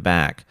screen to the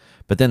back.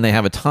 But then they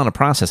have a ton of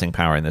processing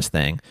power in this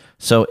thing.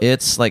 So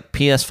it's like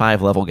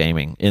PS5 level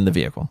gaming in the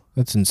vehicle.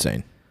 That's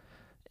insane.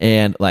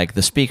 And like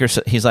the speakers,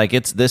 he's like,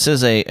 this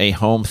is a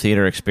home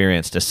theater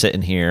experience to sit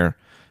in here.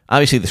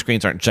 Obviously, the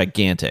screens aren't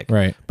gigantic.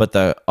 Right. But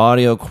the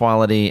audio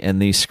quality and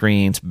these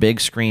screens,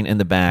 big screen in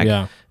the back.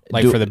 Yeah.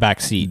 Like for the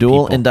back seat.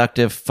 Dual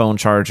inductive phone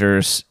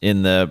chargers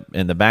in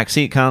the back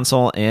seat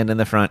console and in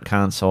the front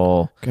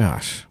console.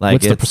 Gosh.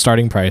 Like what's the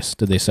starting price,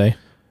 did they say?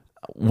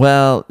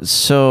 Well,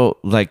 so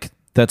like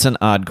that's an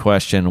odd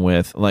question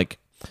with like,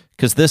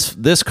 because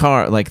this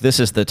car, like this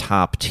is the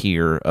top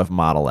tier of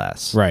Model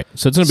S. Right.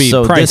 So it's going to be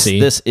pricey.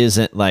 This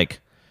isn't like,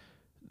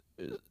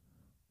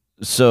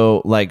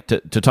 so like to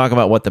talk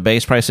about what the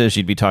base price is,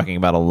 you'd be talking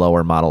about a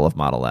lower model of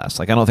Model S.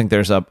 Like I don't think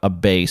there's a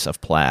base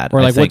of Plaid.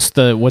 Or like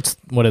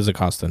what is it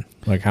costing?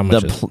 Like how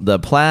much the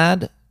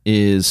Plaid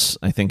is,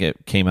 I think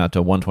it came out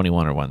to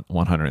 121 or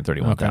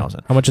 131,000.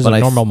 Okay. How much is a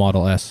normal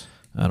Model S?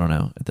 I don't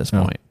know at this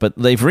point, but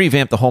they've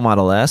revamped the whole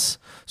Model S.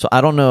 So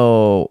I don't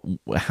know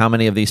how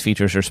many of these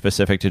features are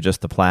specific to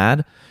just the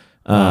Plaid.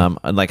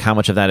 Like how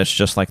much of that is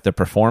just like the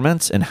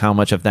performance and how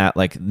much of that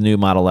like new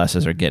Model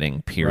S's are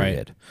getting,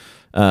 period.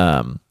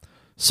 Right.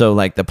 So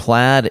like the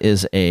Plaid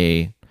is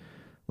a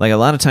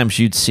lot of times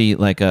you'd see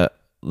like a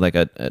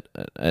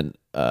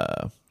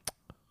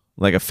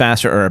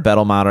faster or a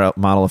better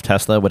model of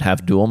Tesla would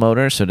have dual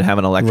motors. So to have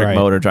an electric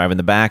motor driving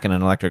the back and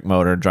an electric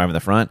motor driving the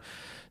front,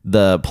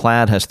 the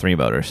Plaid has 3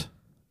 motors.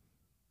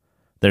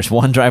 There's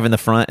one driving the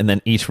front, and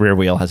then each rear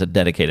wheel has a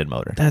dedicated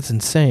motor. That's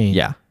insane.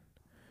 Yeah.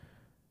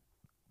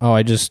 Oh,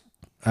 I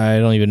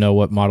don't even know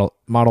what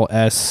Model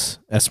S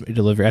estimated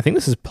delivery. I think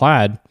this is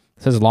Plaid.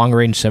 It says long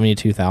range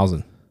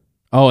 72,000.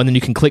 Oh, and then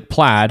you can click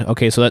Plaid.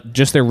 Okay, so that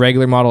just their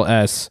regular Model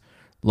S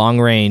long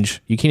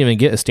range. You can't even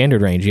get a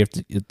standard range.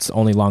 It's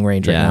only long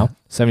range right now.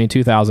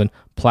 72,000.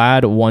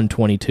 Plaid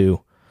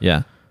 122.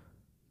 Yeah.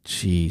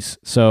 Jeez.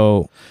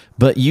 So,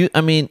 but you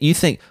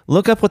think,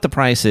 look up what the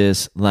price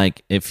is.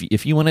 Like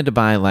if you wanted to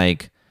buy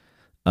like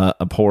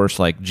a Porsche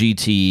like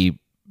GT2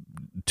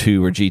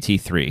 or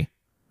GT3.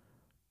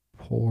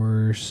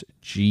 Porsche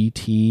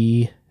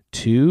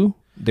GT2?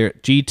 Their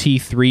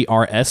GT3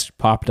 RS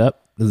popped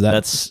up.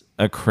 That's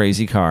a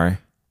crazy car.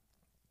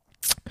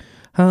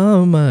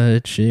 How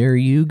much are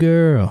you,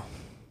 girl?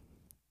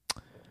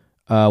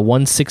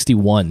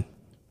 161.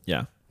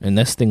 Yeah. And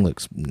this thing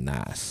looks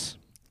nice.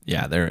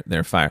 Yeah,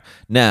 they're fire.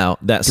 Now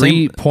that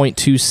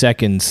 3.2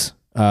 seconds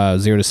 0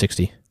 to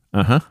 60.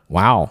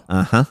 Wow.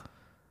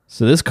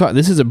 So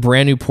this is a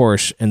brand new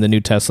Porsche, and the new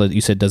Tesla you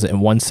said does it in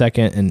 1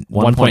 second and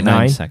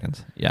 1.9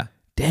 seconds. Yeah.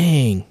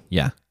 Dang.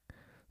 Yeah.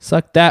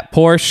 Suck that,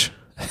 Porsche.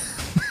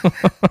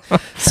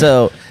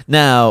 So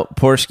now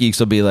Porsche geeks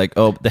will be like,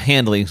 oh, the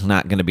handling's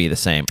not going to be the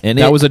same. And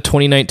that was a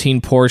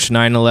 2019 Porsche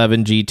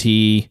 911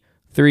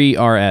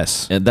 GT3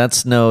 RS. And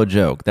that's no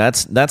joke.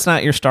 That's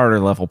not your starter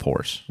level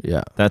Porsche.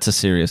 Yeah. That's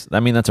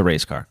that's a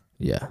race car.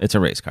 Yeah. It's a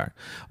race car.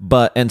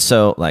 And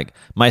so like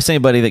my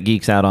same buddy that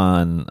geeks out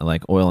on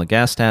like oil and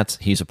gas stats,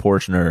 he's a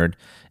Porsche nerd.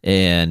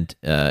 And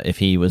if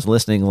he was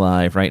listening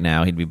live right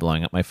now, he'd be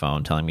blowing up my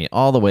phone telling me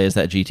all the ways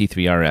that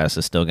GT3 RS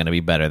is still going to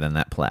be better than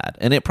that Plaid.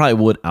 And it probably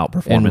would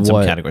outperform in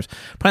some categories.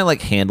 Probably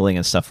like handling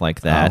and stuff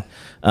like that.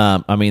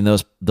 Oh. I mean,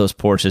 those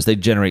Porsches, they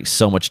generate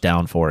so much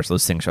downforce.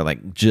 Those things are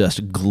like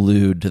just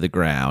glued to the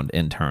ground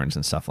in turns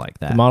and stuff like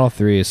that. The Model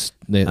 3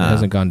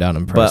 hasn't gone down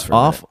in price.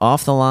 But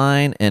off the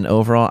line and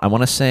overall, I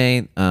want to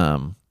say,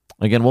 again,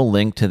 we'll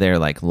link to their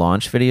like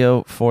launch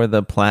video for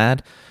the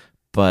Plaid.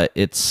 But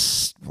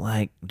it's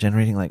like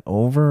generating like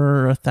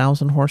over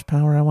 1,000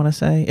 horsepower. I want to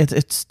say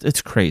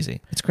it's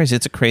crazy. It's crazy.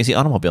 It's a crazy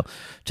automobile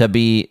to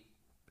be,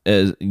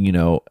 to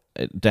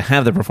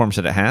have the performance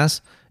that it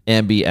has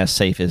and be as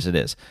safe as it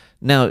is.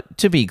 Now,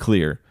 to be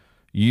clear,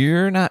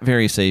 you're not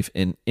very safe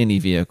in any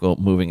vehicle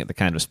moving at the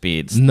kind of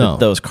speeds that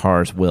those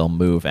cars will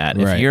move at.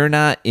 Right. If you're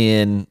not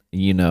in,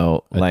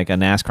 like a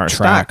NASCAR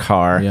stock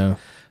car. Yeah.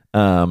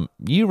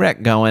 You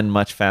wreck going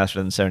much faster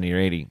than 70 or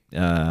 80.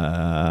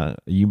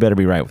 You better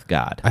be right with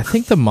God. I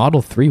think the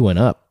Model 3 went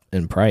up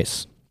in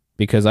price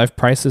because I've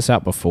priced this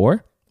out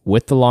before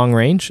with the long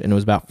range and it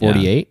was about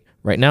 48. Yeah.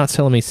 Right now it's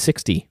telling me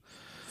 60.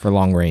 for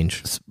long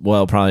range.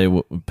 Well,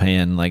 probably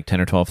paying like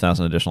 $10,000 or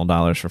 $12,000 additional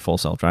dollars for full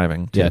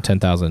self-driving. Too. Yeah,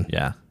 10,000.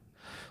 Yeah.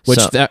 Which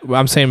So,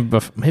 I'm saying,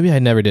 maybe I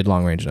never did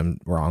long range.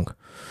 I'm wrong.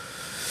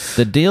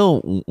 the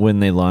deal when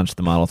they launched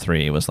the Model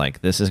 3 was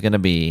like, this is going to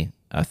be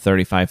a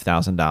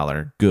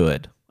 $35,000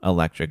 good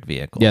electric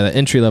vehicle. Yeah, the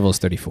entry level is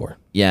 34.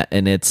 Yeah,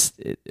 and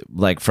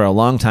like for a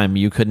long time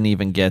you couldn't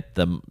even get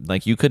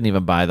you couldn't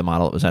even buy the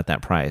model that was at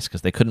that price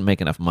because they couldn't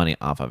make enough money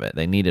off of it.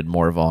 They needed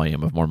more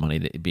volume of more money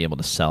to be able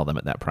to sell them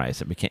at that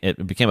price.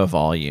 It became a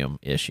volume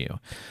issue.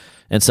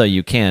 And so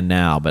you can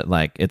now, but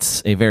like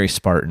it's a very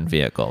Spartan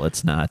vehicle.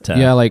 It's not.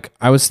 Yeah, like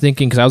I was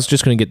thinking, because I was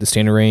just going to get the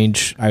standard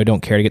range. I don't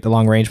care to get the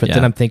long range, but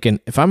then I'm thinking,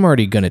 if I'm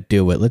already going to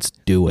do it, let's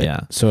do it. Yeah.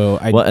 So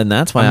and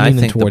that's why I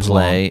think the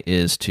play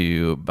is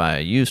to buy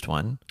a used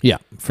one. Yeah,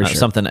 for sure.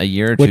 Something a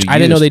year or two. Which I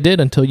didn't know they did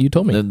until you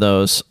told me.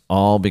 Those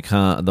all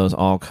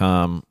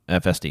come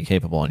FSD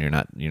capable, and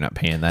you're not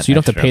paying that. So you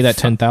don't have to pay that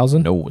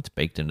 $10,000? No, it's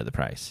baked into the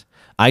price.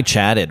 I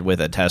chatted with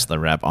a Tesla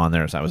rep on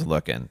there as I was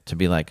looking to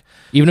be like,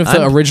 even if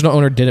the original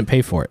owner didn't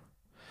pay for it.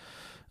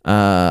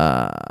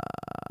 That's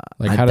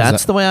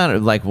the way I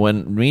like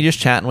when me just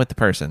chatting with the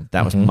person.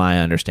 That was my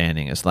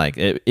understanding. Is like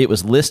it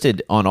was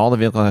listed on all the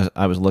vehicles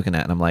I was looking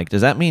at, and I'm like,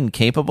 does that mean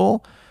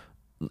capable?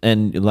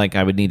 And like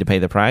I would need to pay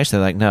the price.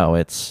 They're like, no,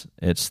 it's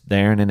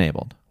there and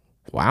enabled.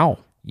 Wow.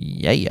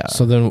 Yeah.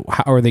 So then,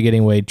 how are they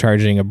getting away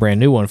charging a brand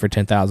new one for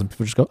 $10,000?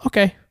 People just go,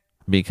 okay.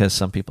 Because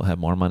some people have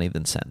more money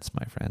than sense,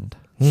 my friend.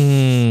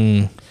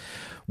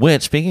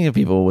 Which, speaking of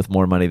people with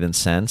more money than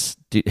sense,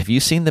 have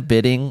you seen the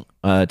bidding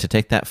to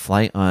take that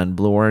flight on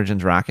Blue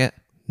Origin's rocket?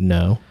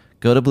 No.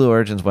 Go to Blue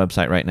Origin's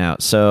website right now.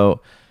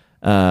 So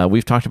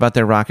we've talked about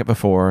their rocket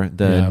before,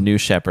 the New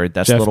Shepard.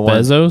 That's Jeff the little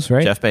Bezos, one.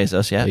 right? Jeff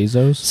Bezos, yeah.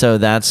 Bezos. So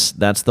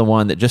that's the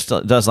one that just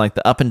does like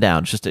the up and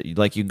down. Just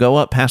like you go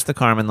up past the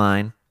Kármán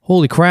line.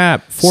 Holy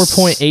crap!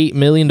 $4.8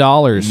 million.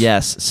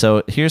 Yes.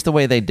 So here's the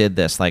way they did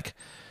this. Like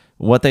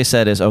what they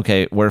said is,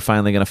 okay, we're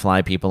finally going to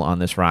fly people on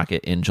this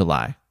rocket in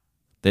July.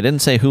 They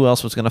didn't say who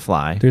else was going to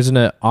fly. There's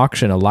a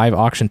live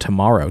auction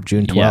tomorrow,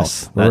 June 12th.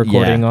 Yes, We're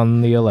recording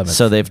on the 11th.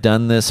 So they've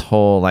done this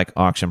whole like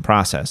auction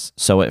process.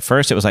 So at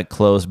first it was like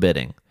closed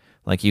bidding.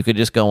 Like you could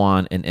just go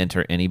on and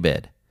enter any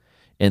bid.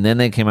 And then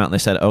they came out and they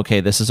said, okay,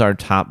 this is our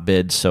top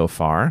bid so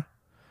far.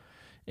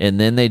 And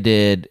then they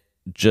did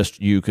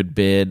you could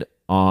bid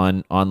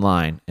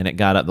online, and it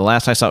got up. The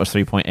last I saw it was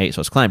 3.8, so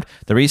it's climbed.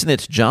 The reason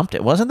it's jumped,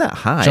 it wasn't that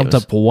high. Jumped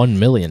up 1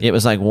 million. It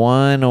was like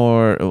 1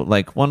 or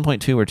like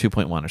 1.2 or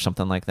 2.1 or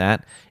something like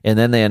that. And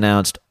then they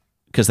announced,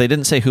 because they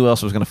didn't say who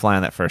else was going to fly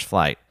on that first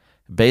flight.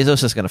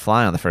 Bezos is going to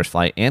fly on the first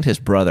flight, and his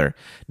brother.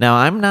 Now,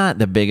 I'm not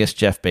the biggest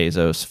Jeff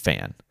Bezos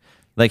fan.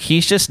 Like,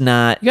 he's just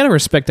not. You got to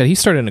respect that he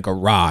started in a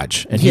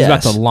garage, and he's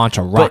about to launch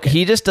a rocket. But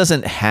he just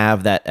doesn't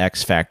have that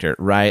X factor,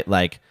 right?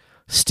 Like,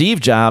 Steve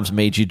Jobs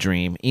made you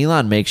dream.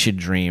 Elon makes you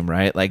dream,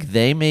 right? Like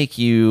they make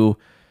you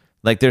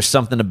like there's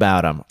something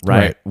about them,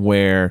 right?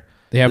 Where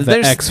they have the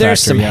X factor.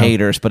 There's some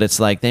haters, but it's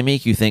like they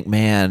make you think,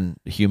 man,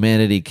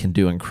 humanity can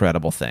do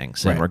incredible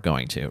things, and we're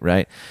going to,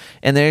 right?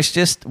 And there's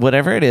just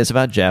whatever it is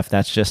about Jeff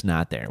that's just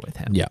not there with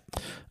him. Yeah.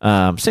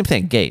 Same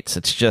thing. Gates.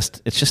 It's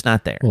just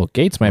not there. Well,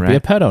 Gates might be a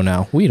pedo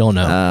now. We don't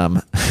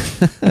know.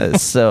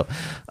 So,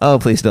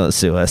 please don't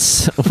sue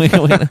us.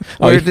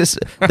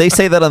 They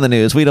say that on the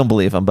news. We don't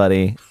believe them,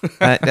 buddy.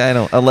 I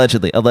don't.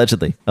 Allegedly. Yeah.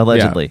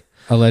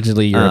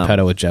 Allegedly, you're a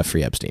pedo with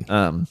Jeffrey Epstein.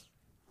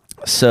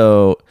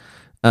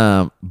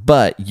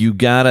 But you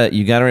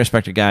gotta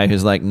respect a guy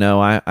who's like,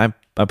 no, I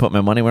put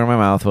my money where my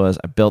mouth was.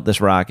 I built this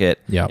rocket.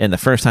 Yeah. And the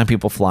first time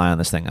people fly on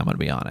this thing, I'm gonna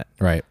be on it.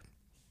 Right.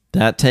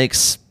 That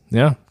takes.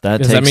 Yeah,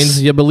 that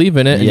means you believe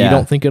in it and you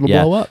don't think it'll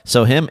blow up.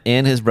 So him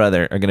and his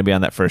brother are going to be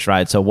on that first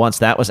ride. So once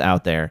that was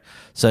out there,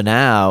 so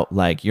now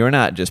like you're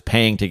not just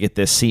paying to get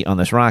this seat on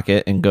this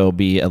rocket and go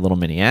be a little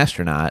mini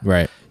astronaut.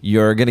 Right.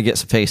 You're going to get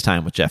some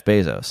FaceTime with Jeff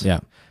Bezos.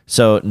 Yeah.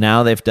 So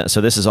now they've done. So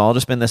this has all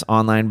just been this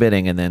online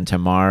bidding, and then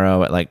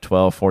tomorrow at like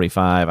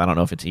 12:45. I don't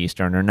know if it's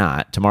Eastern or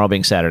not. Tomorrow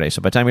being Saturday.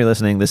 So by the time you're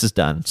listening, this is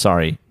done.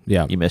 Sorry.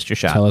 Yeah. You missed your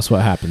shot. Tell us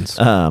what happens.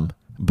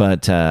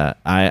 But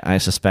I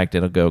suspect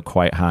it'll go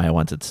quite high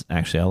once it's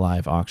actually a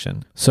live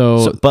auction.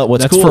 So but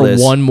what's that's cool for is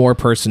one more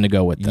person to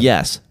go with them.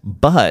 Yes,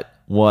 but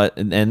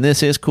and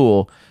this is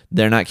cool.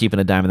 They're not keeping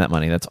a dime of that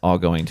money. That's all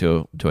going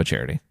to a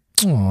charity.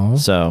 Aww.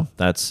 So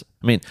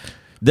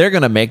they're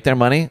going to make their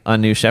money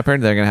on New Shepard.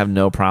 They're going to have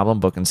no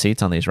problem booking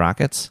seats on these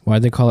rockets.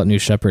 Why'd they call it New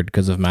Shepard?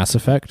 Because of Mass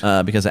Effect?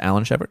 Because of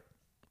Alan Shepard.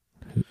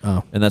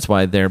 Oh. And that's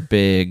why their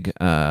big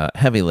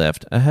heavy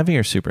lift, a heavy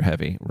or super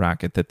heavy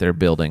rocket that they're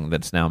building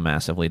that's now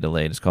massively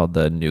delayed is called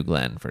the New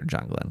Glenn for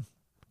John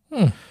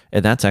Glenn.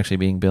 And that's actually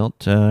being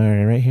built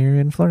right here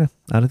in Florida,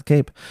 out of the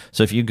Cape.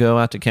 So if you go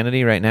out to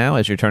Kennedy right now,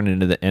 as you're turning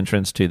into the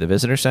entrance to the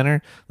visitor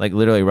center, like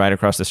literally right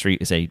across the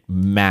street is a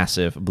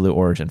massive Blue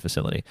Origin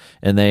facility.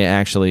 And they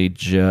actually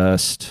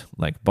just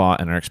like bought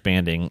and are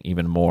expanding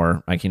even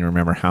more. I can't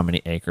remember how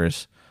many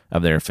acres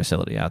of their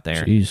facility out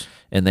there. Jeez.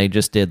 And they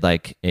just did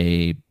like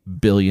a $1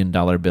 billion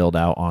build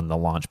out on the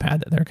launch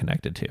pad that they're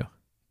connected to.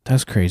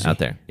 That's crazy. Out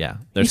there. Yeah.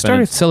 He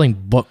started selling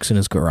books in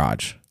his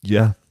garage.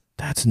 Yeah.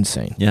 That's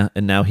insane. Yeah,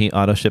 and now he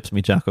auto ships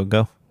me Jocko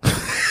Go.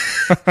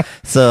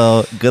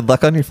 So good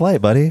luck on your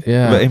flight, buddy.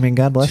 Yeah. I mean,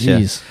 God bless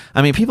you.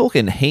 I mean, people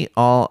can hate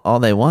all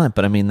they want,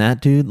 but I mean,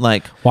 that dude,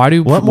 like,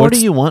 what more do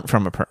you want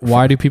from a person?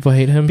 Why do people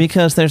hate him?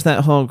 Because there's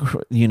that whole,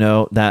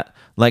 that,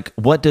 like,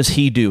 what does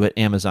he do at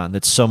Amazon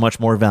that's so much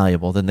more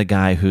valuable than the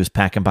guy who's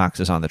packing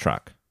boxes on the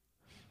truck?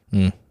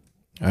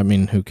 I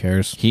mean, who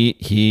cares?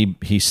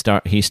 He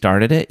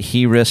started it.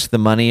 He risked the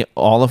money,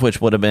 all of which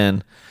would have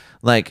been,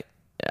 like,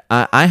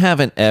 I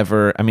haven't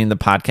ever, I mean, the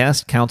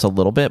podcast counts a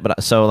little bit,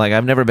 but so like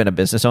I've never been a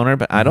business owner,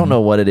 but I don't know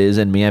what it is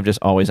in me. I've just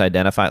always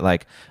identified,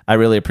 like, I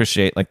really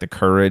appreciate like the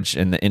courage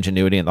and the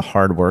ingenuity and the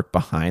hard work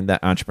behind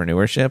that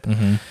entrepreneurship.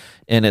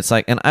 And it's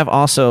like, and I've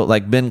also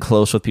like been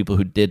close with people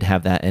who did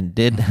have that and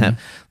did have,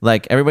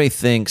 like, everybody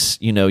thinks,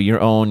 you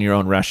own your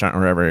own restaurant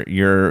or whatever,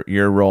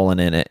 you're rolling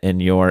in it and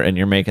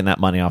you're making that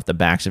money off the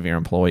backs of your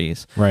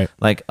employees. Right.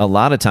 Like a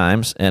lot of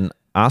times, and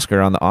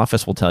Oscar on The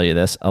Office will tell you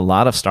this, a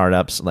lot of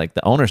startups, like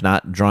the owner's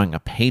not drawing a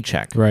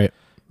paycheck right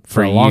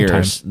for a long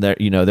years. time.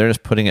 They're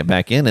just putting it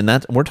back in,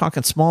 and we're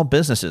talking small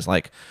businesses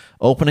like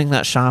opening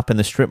that shop in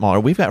the strip mall. Or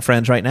we've got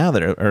friends right now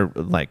that are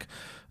like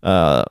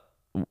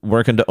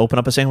working to open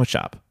up a sandwich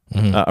shop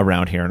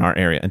around here in our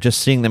area, and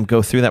just seeing them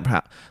go through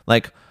that,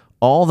 like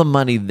all the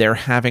money they're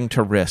having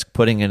to risk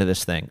putting into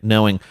this thing,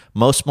 knowing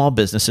most small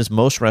businesses,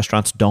 most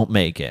restaurants don't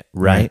make it,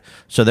 right?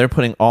 So they're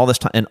putting all this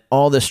time and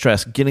all this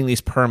stress, getting these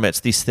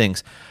permits, these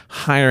things,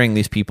 hiring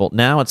these people.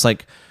 Now it's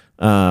like,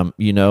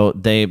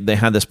 they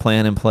had this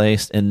plan in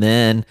place, and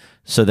then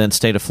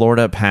state of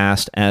Florida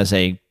passed as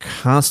a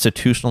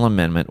constitutional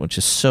amendment, which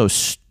is so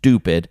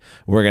stupid.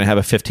 We're going to have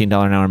a $15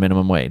 an hour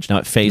minimum wage. Now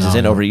it phases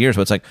in over years,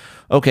 but it's like,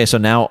 okay, so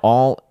now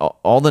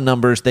all the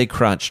numbers they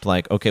crunched,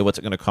 like, okay, what's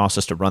it going to cost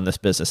us to run this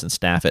business and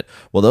staff it?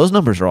 Well, those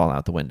numbers are all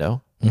out the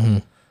window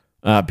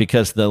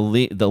because the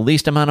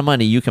least amount of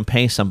money you can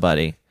pay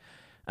somebody.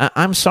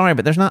 I'm sorry,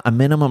 but there's not a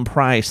minimum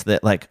price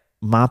that like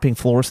mopping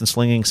floors and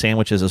slinging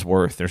sandwiches is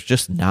worth. There's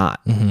just not.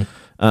 And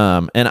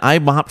I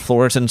mopped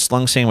floors and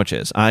slung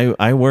sandwiches.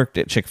 I worked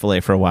at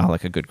Chick-fil-A for a while,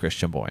 like a good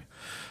Christian boy.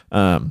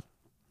 But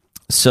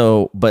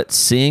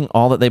seeing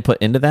all that they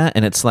put into that,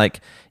 and it's like,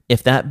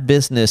 if that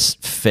business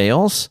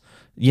fails,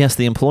 yes,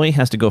 the employee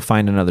has to go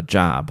find another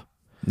job.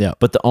 Yeah.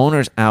 But the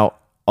owner's out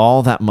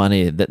all that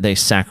money that they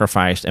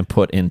sacrificed and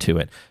put into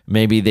it.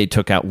 Maybe they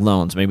took out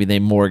loans. Maybe they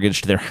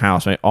mortgaged their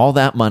house. Right? All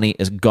that money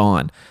is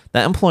gone.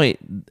 That employee,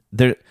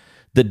 the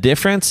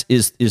difference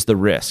is the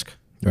risk.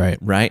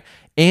 Right.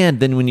 And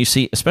then when you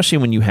see, especially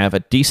when you have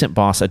a decent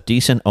boss, a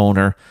decent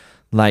owner,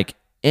 like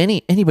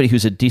anybody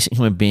who's a decent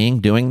human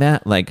being doing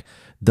that, like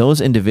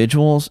those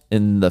individuals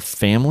and the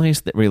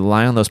families that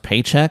rely on those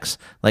paychecks,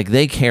 like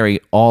they carry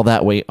all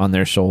that weight on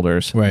their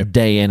shoulders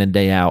day in and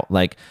day out.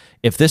 Like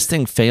if this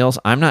thing fails,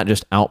 I'm not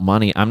just out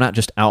money. I'm not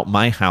just out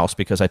my house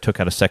because I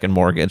took out a second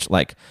mortgage.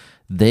 Like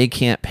they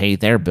can't pay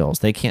their bills.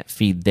 They can't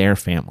feed their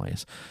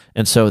families.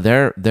 And so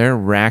they're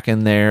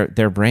racking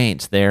their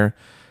brains. Why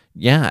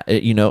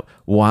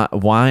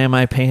am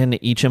I paying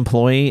each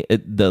employee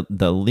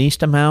the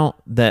least amount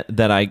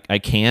that I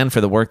can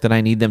for the work that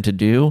I need them to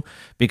do?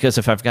 Because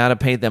if I've got to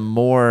pay them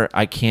more,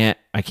 I can't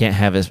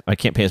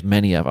pay as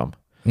many of them.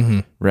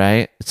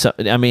 Right. So,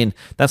 I mean,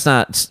 that's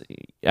not,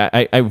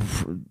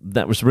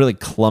 that was really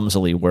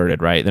clumsily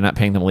worded, right? They're not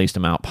paying them the least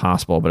amount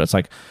possible, but it's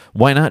like,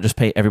 why not just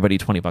pay everybody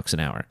 $20 an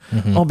hour?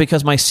 Oh,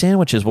 because my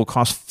sandwiches will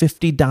cost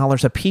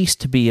 $50 a piece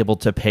to be able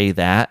to pay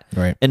that.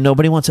 Right. And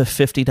nobody wants a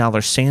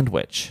 $50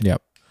 sandwich.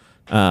 Yep.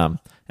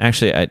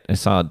 Actually, I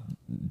saw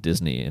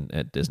Disney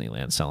at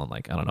Disneyland selling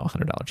like, I don't know,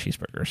 $100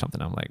 cheeseburger or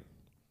something. I'm like,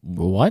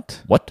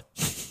 what?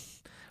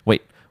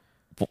 Wait,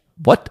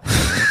 what?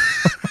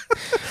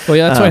 Well,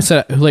 yeah, that's why I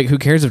said, like, who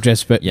cares if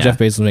Jeff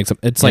Bezos makes them?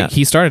 It's like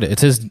he started it.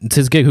 It's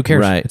his gig. Who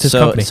cares? Right. It's his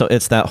company. So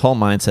it's that whole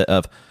mindset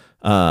of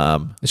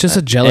it's just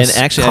a jealous.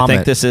 And actually, comment. I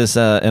think this is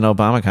an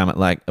Obama comment.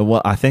 Like,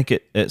 well, I think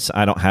it's.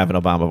 I don't have an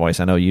Obama voice.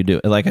 I know you do.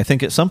 Like, I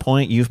think at some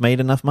point you've made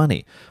enough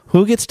money.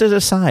 Who gets to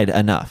decide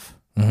enough?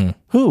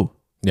 Who?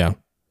 Yeah.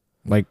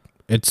 Like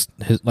it's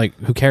his. Like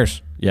who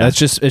cares? Yeah. It's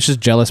just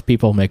jealous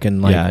people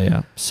making like.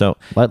 Yeah. So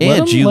let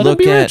him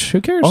be rich.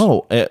 Who cares?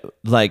 Oh,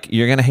 like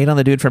you're gonna hate on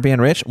the dude for being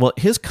rich? Well,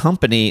 his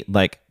company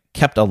like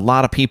kept a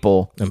lot of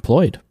people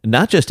employed.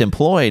 Not just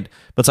employed,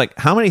 but it's like,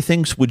 how many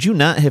things would you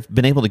not have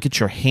been able to get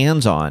your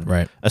hands on?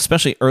 Right.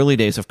 Especially early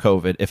days of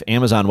COVID, if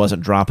Amazon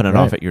wasn't dropping it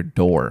off at your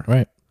door.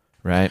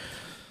 Right.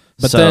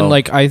 But then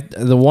like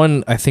the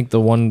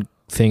one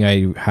thing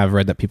I have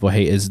read that people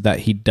hate is that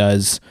he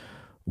does,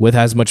 with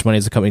as much money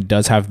as the company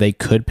does have, they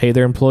could pay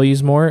their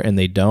employees more and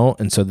they don't.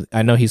 And so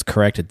I know he's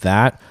corrected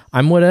that.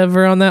 I'm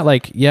whatever on that.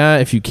 Like, yeah,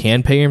 if you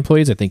can pay your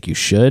employees, I think you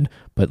should.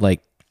 But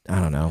like, I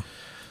don't know.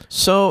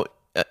 So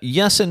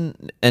yes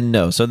and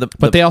no. So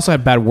but they also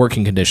had bad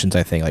working conditions.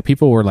 I think like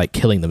people were like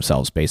killing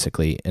themselves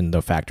basically in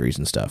the factories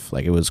and stuff.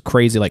 Like it was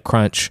crazy, like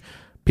crunch.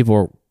 People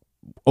were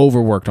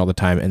overworked all the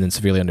time and then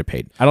severely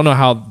underpaid. I don't know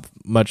how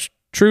much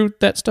true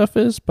that stuff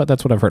is, but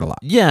that's what I've heard a lot.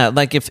 Yeah,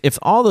 like if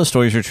all those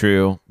stories are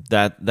true,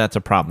 that's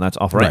a problem. That's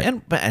awful, right?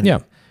 And yeah.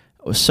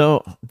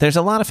 So there's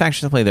a lot of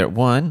factors to play there.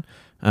 One,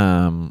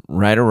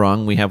 right or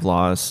wrong, we have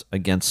laws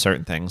against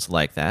certain things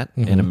like that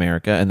in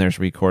America, and there's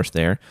recourse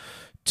there.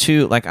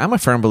 Two, like I'm a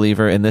firm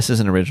believer, and this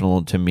isn't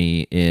original to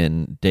me,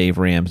 in Dave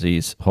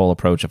Ramsey's whole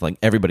approach of like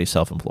everybody's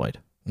self-employed.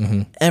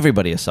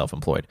 Everybody is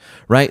self-employed,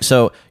 right?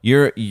 So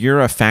you're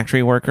a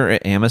factory worker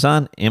at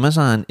Amazon.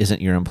 Amazon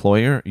isn't your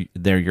employer;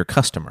 they're your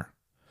customer.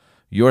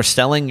 You're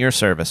selling your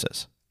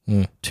services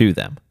to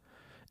them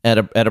at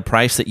a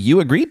price that you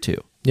agreed to.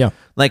 Yeah.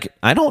 Like,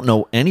 I don't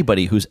know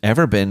anybody who's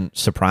ever been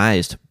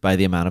surprised by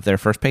the amount of their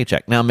first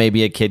paycheck. Now,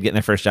 maybe a kid getting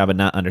their first job and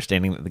not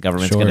understanding that the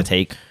government's going to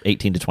take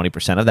 18 to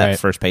 20% of that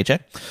first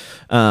paycheck.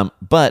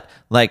 But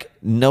like,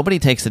 nobody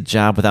takes a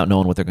job without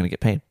knowing what they're going to get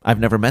paid. I've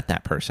never met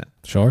that person.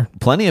 Sure.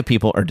 Plenty of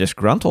people are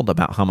disgruntled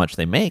about how much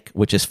they make,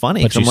 which is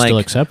funny. But you still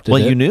accepted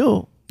well, it. you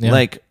knew. Yeah.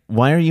 Like,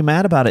 why are you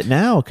mad about it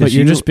now? But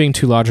you're just being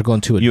too logical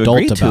and too adult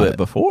agreed about to it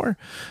before.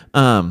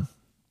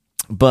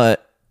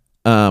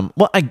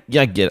 Well, I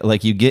get it.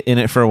 Like, you get in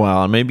it for a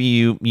while, and maybe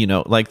you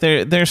know, like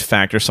there's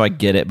factors, so I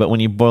get it. But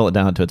when you boil it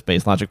down to its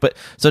base logic, but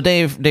so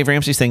Dave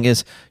Ramsey's thing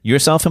is you're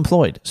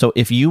self-employed. So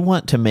if you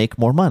want to make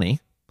more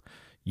money,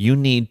 you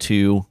need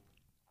to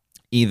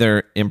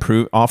either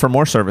offer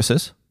more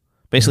services,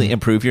 basically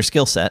improve your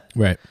skill set,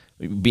 right?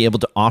 Be able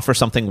to offer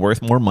something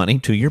worth more money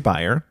to your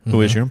buyer,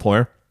 who is your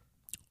employer,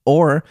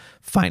 or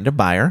find a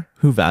buyer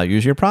who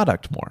values your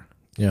product more.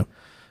 Yeah.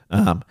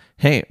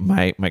 Hey,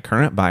 my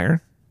current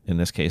buyer, in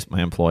this case,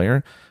 my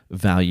employer,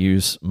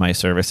 values my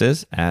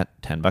services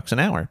at $10 an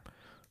hour.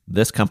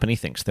 This company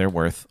thinks they're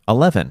worth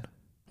 11.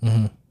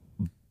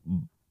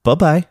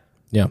 Bye-bye.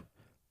 Yeah.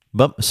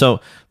 But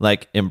so,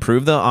 like,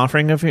 improve the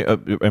offering of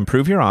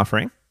improve your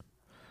offering,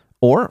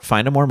 or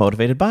find a more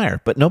motivated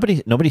buyer. But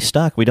nobody's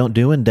stuck. We don't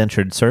do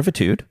indentured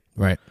servitude.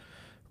 Right.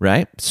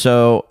 Right.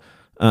 So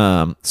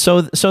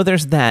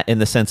there's that, in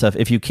the sense of,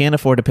 if you can't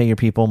afford to pay your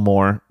people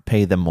more,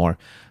 pay them more.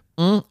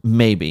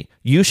 Maybe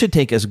you should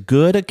take as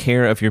good a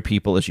care of your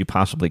people as you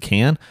possibly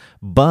can,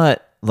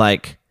 but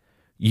like,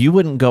 you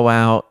wouldn't go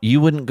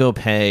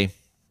pay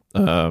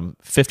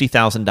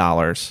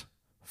 $50,000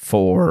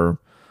 for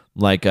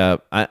like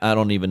I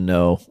don't even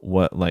know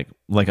what, like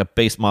a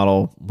base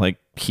model, like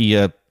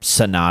Kia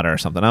Sonata or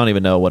something. I don't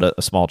even know what a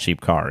small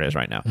cheap car is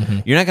right now.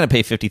 You're not going to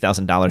pay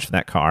 $50,000 for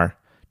that car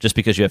just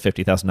because you have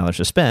 $50,000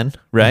 to spend,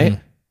 right?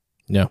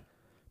 Yeah.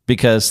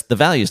 Because the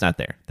value's not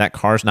there. That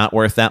car's not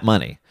worth that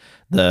money.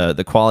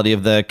 The quality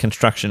of the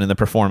construction and the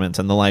performance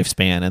and the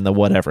lifespan and the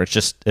whatever, it's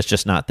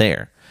just not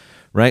there,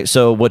 right?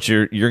 So what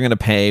you're going to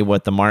pay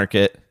what the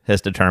market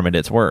has determined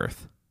it's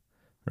worth,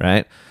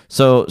 right?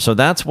 So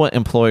that's what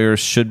employers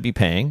should be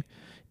paying,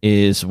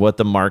 is what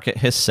the market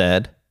has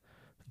said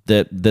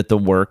that the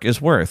work is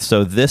worth.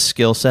 So this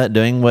skill set,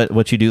 doing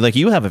what you do, like,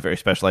 you have a very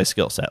specialized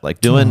skill set,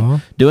 like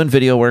doing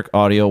video work,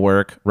 audio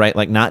work, right?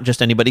 Like, not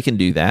just anybody can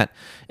do that,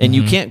 and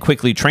you can't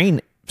quickly train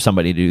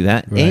somebody to do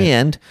that. Right.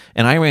 And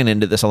I ran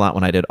into this a lot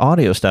when I did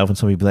audio stuff, and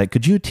somebody would be like,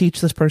 could you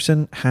teach this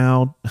person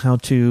how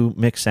to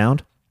mix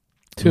sound?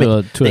 To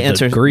a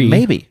degree.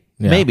 Maybe.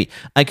 Yeah. Maybe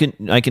I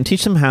can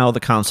teach them how the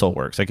console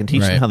works. I can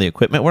teach them how the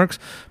equipment works,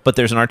 but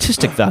there's an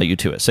artistic value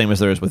to it, same as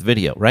there is with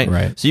video,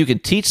 right? So you can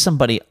teach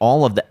somebody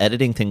all of the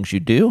editing things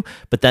you do,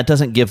 but that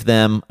doesn't give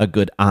them a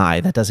good eye.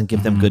 That doesn't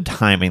give them good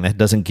timing. That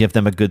doesn't give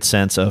them a good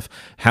sense of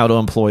how to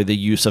employ the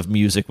use of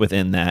music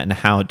within that, and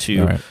how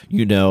to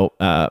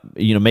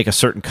make a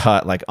certain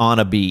cut, like on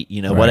a beat,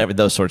 whatever,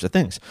 those sorts of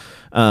things.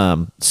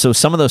 So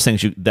some of those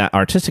things, that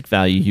artistic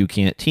value, you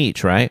can't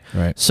teach, right?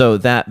 So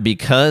that,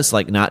 because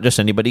like not just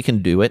anybody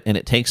can do it, and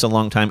it takes a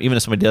long time, even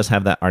if somebody does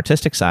have that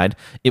artistic side,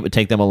 it would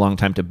take them a long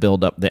time to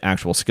build up the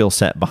actual skill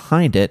set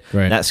behind it.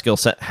 That skill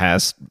set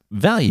has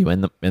value in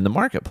the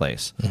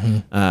marketplace,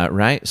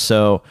 right?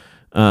 So,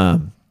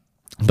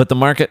 but the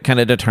market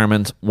kind of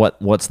determines what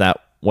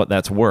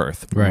that's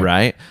worth,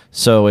 right?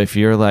 So if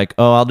you're like,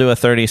 oh, I'll do a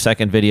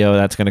 30-second video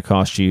that's going to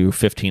cost you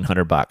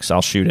 $1,500.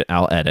 I'll shoot it,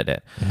 I'll edit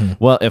it.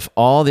 Well, if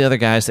all the other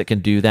guys that can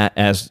do that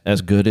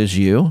as good as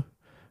you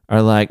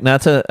are like,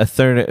 that's a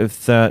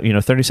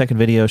 30-second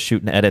video,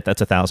 shoot and edit,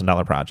 that's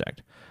 $1,000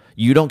 project.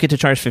 You don't get to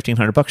charge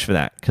 $1,500 for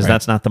that, because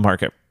that's not the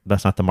market.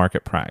 That's not the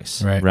market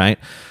price, right?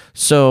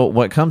 So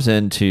what comes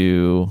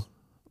into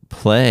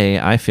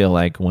play, I feel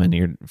like, when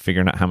you're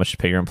figuring out how much to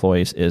pay your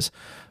employees is,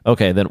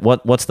 okay, then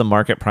what's the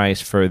market price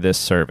for this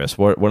service?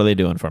 What are they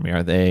doing for me?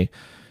 Are they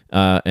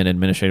an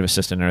administrative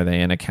assistant? Are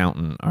they an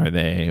accountant? Are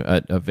they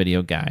a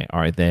video guy?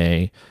 Are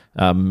they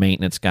a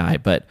maintenance guy?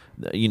 But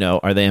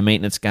are they a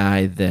maintenance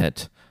guy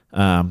that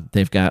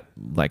they've got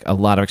like a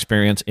lot of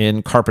experience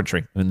in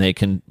carpentry, and they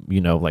can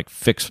like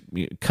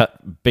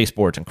cut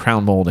baseboards and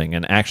crown molding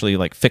and actually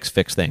like fix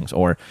things?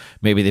 Or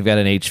maybe they've got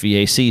an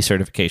HVAC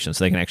certification,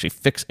 so they can actually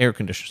fix air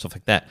conditioners, stuff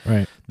like that.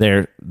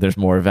 There's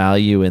more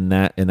value in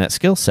that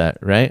skill set,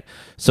 right?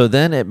 So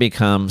then it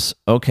becomes,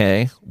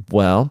 okay,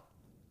 well,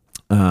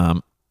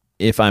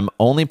 if I'm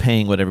only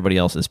paying what everybody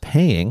else is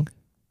paying,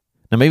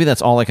 now maybe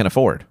that's all I can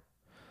afford,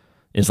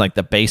 is like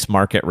the base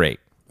market rate,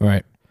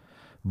 right?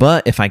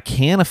 But if I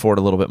can afford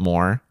a little bit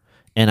more,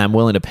 and I'm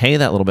willing to pay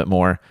that little bit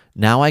more,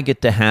 Now I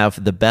get to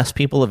have the best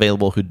people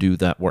available who do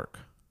that work.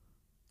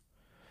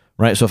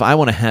 Right? So if I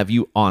want to have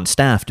you on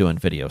staff doing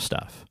video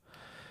stuff,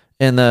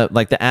 and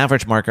the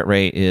average market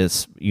rate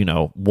is,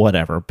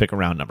 whatever, pick a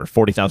round number,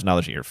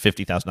 $40,000 a year,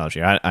 $50,000 a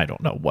year. I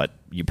don't know what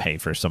you pay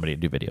for somebody to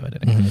do video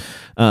editing.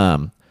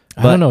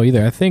 I don't know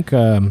either. I think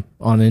on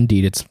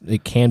Indeed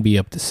it can be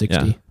up to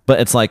 60. Yeah. But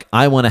it's like,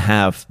 I want to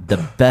have the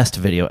best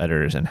video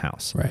editors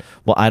in-house. Right.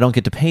 Well, I don't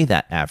get to pay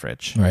that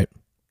average. Right.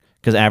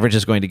 Because average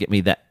is going to get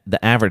me the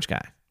average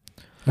guy.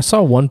 I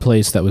saw one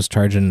place that was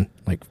charging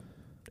like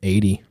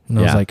 80. And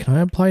I was like, can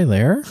I apply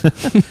there?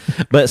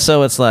 But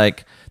so it's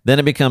like, then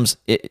it becomes...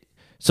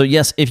 So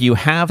yes, if you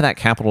have that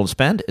capital to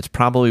spend, it's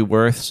probably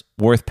worth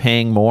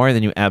paying more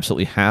than you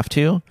absolutely have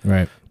to.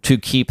 Right. To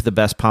keep the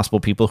best possible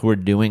people who are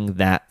doing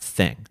that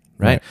thing.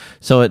 Right?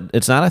 So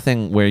it's not a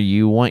thing where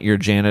you want your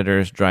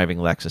janitors driving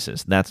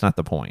Lexuses. That's not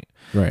the point.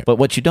 Right. But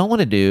what you don't want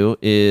to do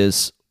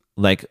is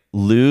like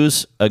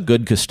lose a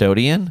good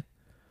custodian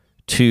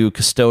to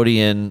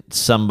custodian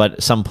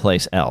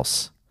someplace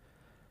else.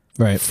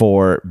 Right.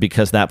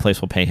 Because that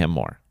place will pay him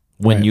more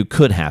when you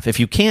could have. If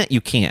you can't,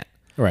 you can't.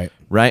 Right.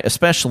 Right?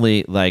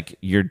 Especially like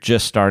you're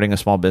just starting a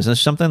small business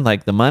or something,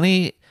 like the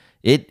money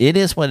it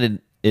is what it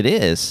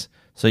is.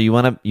 So you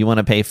want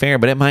to pay fair,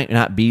 but it might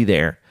not be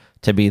there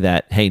to be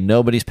that, hey,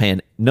 nobody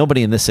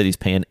in this city's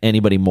paying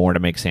anybody more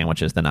to make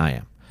sandwiches than I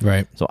am.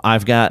 Right. So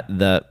I've got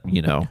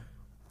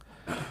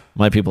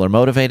my people are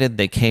motivated,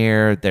 they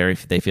care,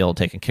 they feel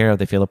taken care of,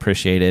 they feel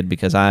appreciated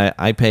because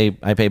I pay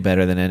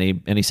better than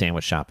any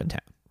sandwich shop in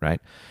town,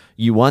 right?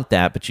 You want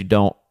that, but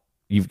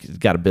you've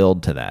got to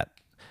build to that.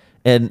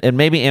 And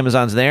maybe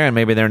Amazon's there and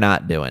maybe they're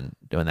not doing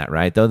that,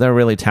 right? Though they're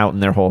really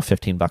touting their whole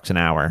 $15 an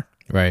hour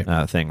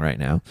thing right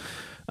now.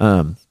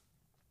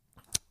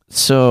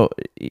 So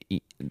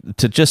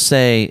to just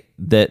say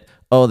that,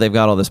 they've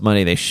got all this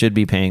money, they should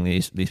be paying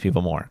these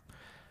people more.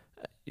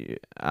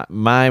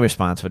 My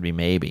response would be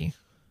maybe,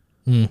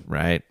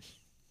 right?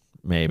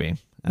 Maybe.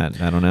 I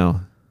don't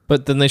know.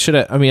 But then they should,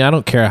 I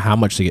don't care how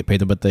much they get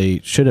paid, but they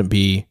shouldn't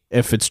be,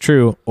 if it's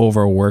true,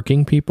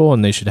 overworking people,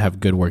 and they should have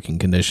good working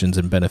conditions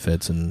and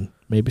benefits and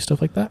maybe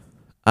stuff like that.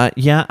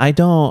 Yeah, I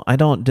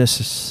don't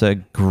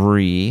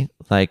disagree.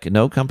 Like,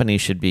 no company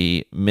should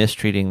be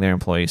mistreating their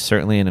employees,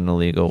 certainly in an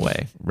illegal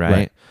way,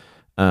 right?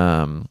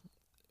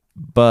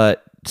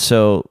 But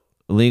so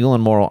legal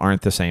and moral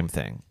aren't the same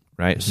thing,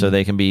 right? Mm-hmm. So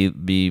they can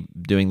be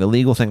doing the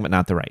legal thing, but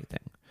not the right thing.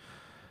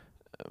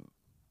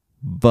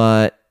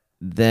 But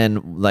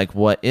then, like,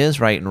 what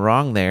is right and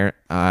wrong there?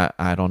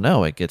 I don't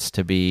know. It gets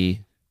to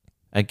be,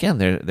 again,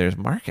 there's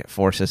market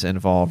forces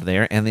involved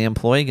there, and the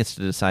employee gets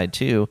to decide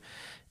too.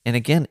 And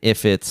again,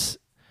 if it's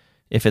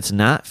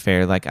not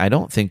fair, like, I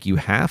don't think you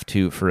have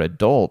to for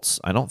adults.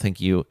 I don't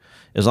think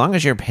as long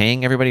as you're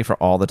paying everybody for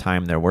all the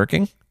time they're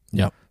working.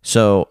 Yeah.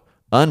 So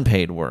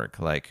unpaid work,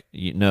 like,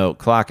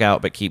 clock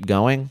out but keep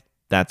going.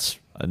 That's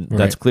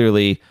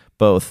clearly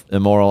both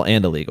immoral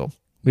and illegal.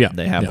 Yeah.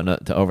 They happen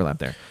to overlap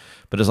there.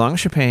 But as long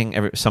as you're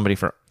paying somebody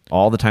for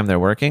all the time they're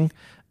working,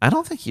 I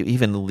don't think you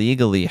even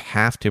legally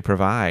have to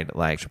provide,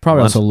 like... Should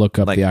probably also look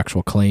up the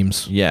actual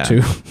claims,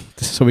 too,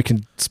 so we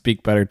can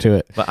speak better to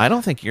it. But I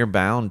don't think you're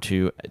bound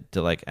to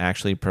like,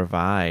 actually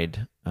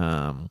provide,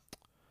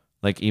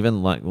 like,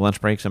 even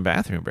lunch breaks and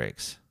bathroom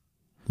breaks.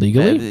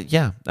 Legally?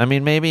 Yeah. I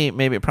mean,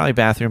 maybe probably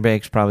bathroom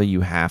breaks, probably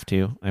you have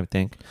to, I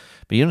think.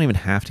 But you don't even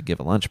have to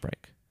give a lunch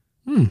break.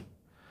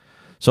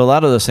 So a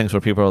lot of those things where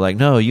people are like,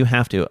 no, you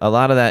have to. A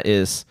lot of that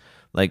is,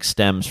 like,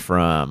 stems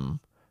from...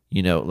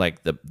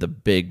 like the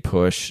big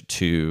push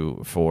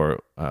for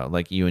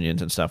like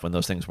unions and stuff when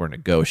those things were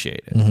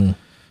negotiated. Mm-hmm.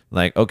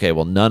 Like, okay,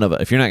 well,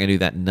 if you're not going to do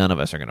that, none of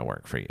us are going to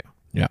work for you.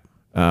 Yeah.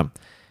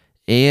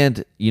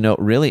 And,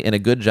 really in a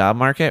good job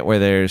market where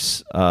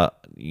there's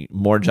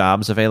more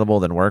jobs available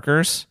than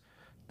workers,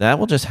 that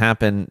will just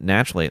happen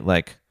naturally.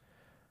 Like,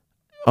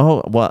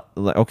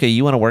 okay,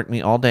 you want to work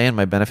me all day and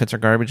my benefits are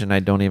garbage and I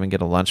don't even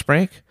get a lunch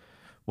break?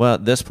 Well,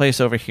 this place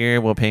over here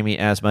will pay me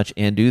as much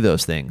and do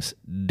those things.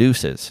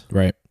 Deuces.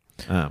 Right.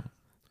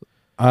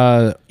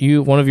 One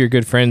of your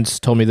good friends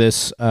told me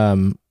this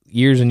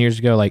years and years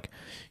ago, like,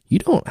 you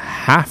don't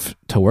have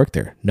to work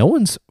there. No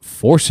one's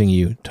forcing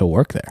you to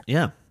work there.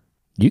 Yeah.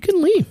 You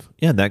can leave.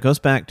 Yeah, that goes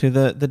back to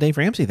the Dave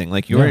Ramsey thing.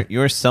 Like,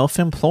 you're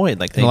self-employed.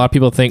 Like, a lot of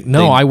people think,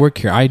 I work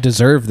here. I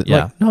deserve that.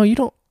 Yeah. Like, no, you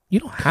don't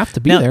have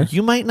to be now, there.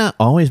 You might not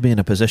always be in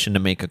a position to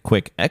make a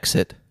quick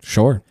exit.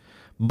 Sure.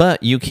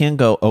 But you can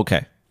go,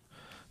 okay,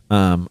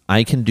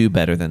 I can do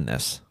better than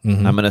this.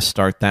 Mm-hmm. I'm going to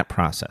start that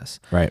process.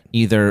 Right.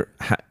 Either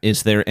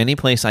is there any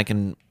place I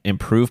can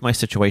improve my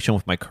situation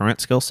with my current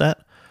skill set?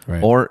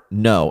 Right. Or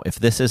no, if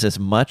this is as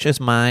much as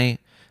my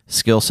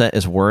skill set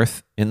is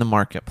worth in the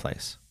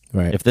marketplace,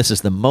 right. If this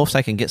is the most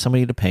I can get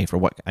somebody to pay for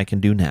what I can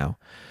do now,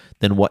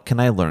 then what can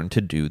I learn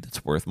to do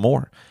that's worth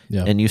more?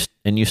 Yeah. And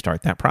you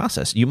start that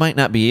process. You might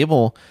not be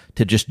able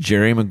to just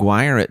Jerry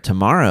Maguire it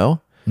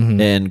tomorrow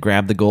and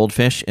grab the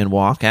goldfish and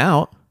walk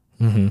out.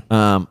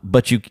 Mm-hmm.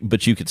 But you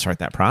could start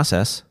that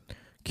process.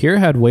 Kira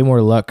had way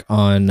more luck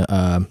on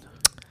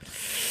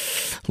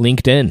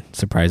LinkedIn,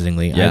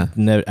 surprisingly. Yeah.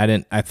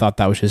 I thought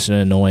that was just an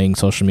annoying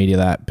social media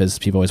that business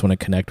people always want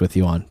to connect with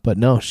you on. But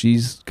no,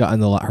 she's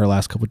gotten her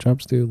last couple of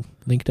jobs through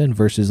LinkedIn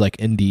versus like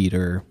Indeed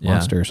or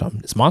Monster or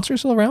something. Is Monster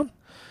still around?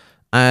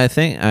 I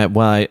think,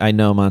 I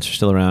know Monster's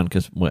still around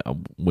because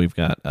we've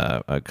got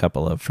a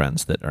couple of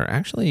friends that are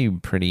actually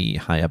pretty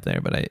high up there.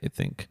 But I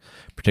think,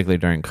 particularly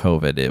during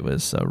COVID, it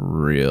was a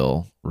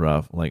real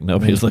rough. Like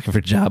nobody was looking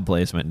for job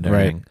placement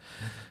during.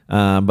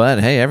 Right. But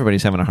hey,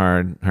 everybody's having a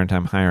hard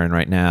time hiring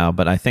right now.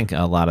 But I think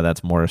a lot of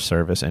that's more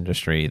service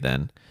industry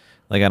than,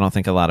 like, I don't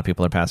think a lot of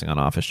people are passing on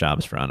office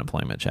jobs for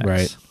unemployment checks.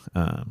 Right.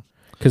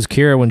 Because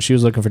Kira, when she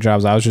was looking for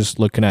jobs, I was just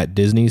looking at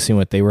Disney, seeing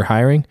what they were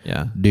hiring.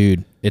 Yeah.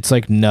 Dude, it's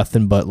like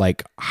nothing but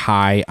like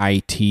high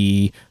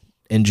IT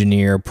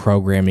engineer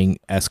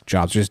programming-esque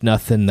jobs. There's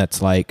nothing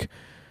that's like,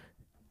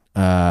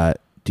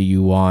 do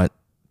you want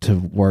to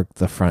work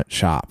the front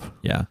shop?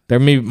 Yeah. There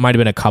might have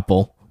been a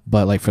couple,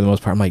 but like for the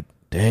most part, I'm like,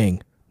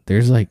 dang,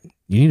 there's like,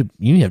 you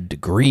need to have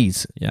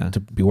degrees to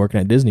be working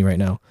at Disney right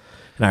now.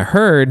 And I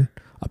heard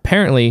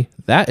apparently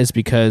that is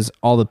because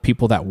all the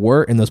people that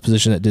were in those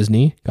positions at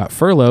Disney got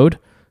furloughed,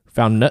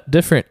 found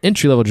different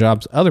entry-level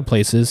jobs other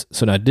places.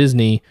 So now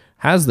Disney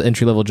has the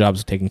entry-level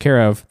jobs taken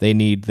care of. They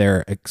need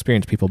their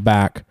experienced people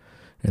back,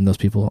 and those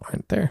people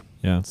aren't there.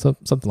 Yeah. So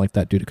something like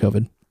that due to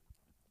COVID.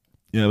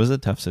 Yeah, it was a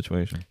tough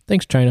situation.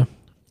 Thanks, China.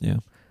 Yeah.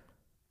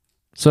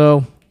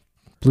 So,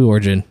 Blue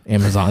Origin,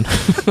 Amazon.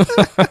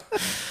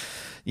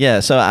 Yeah,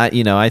 so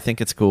I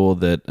think it's cool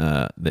that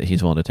that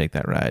he's willing to take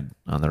that ride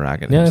on the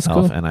rocket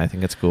himself, cool. And I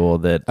think it's cool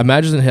that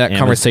imagine that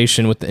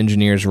conversation with the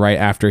engineers right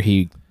after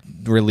he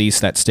released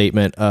that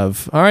statement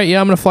of, all right,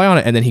 yeah, I'm going to fly on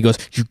it. And then he goes,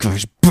 you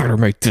guys better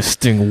make this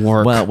thing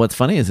work. Well, what's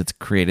funny is it's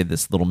created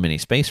this little mini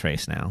space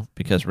race now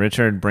because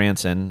Richard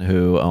Branson,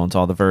 who owns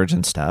all the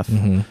Virgin stuff,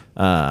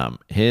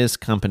 his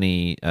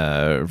company,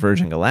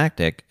 Virgin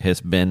Galactic,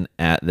 has been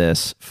at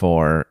this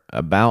for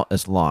about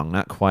as long,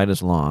 not quite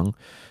as long,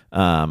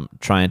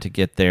 trying to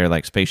get their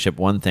like Spaceship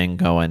One thing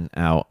going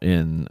out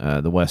in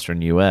the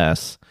Western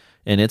U.S.,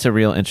 and it's a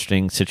real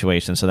interesting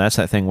situation. So that's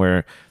that thing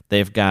where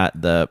they've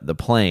got the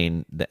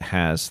plane that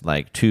has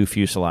like two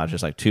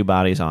fuselages, like two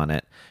bodies on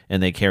it,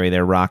 and they carry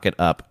their rocket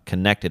up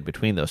connected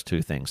between those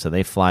two things. So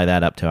they fly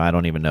that up to, I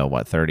don't even know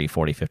what, 30,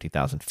 40,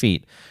 50,000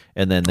 feet.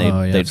 And then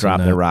they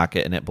drop their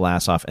rocket and it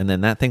blasts off. And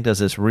then that thing does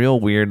this real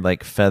weird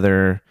like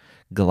feather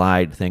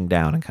glide thing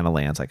down and kind of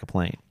lands like a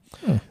plane.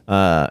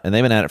 And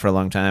they've been at it for a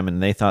long time,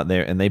 and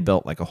they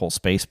built like a whole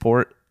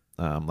spaceport,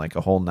 like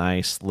a whole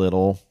nice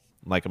little,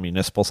 like a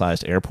municipal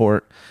sized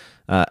airport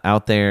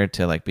out there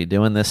to like be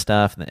doing this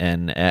stuff.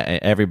 And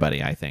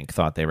everybody, I think,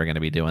 thought they were going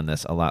to be doing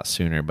this a lot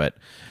sooner, but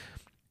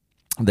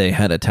they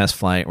had a test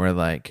flight where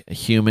like a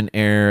human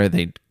error,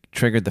 they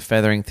triggered the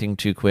feathering thing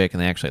too quick,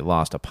 and they actually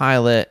lost a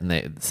pilot, and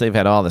they've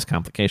had all this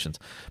complications.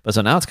 But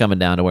so now it's coming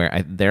down to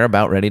where they're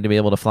about ready to be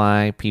able to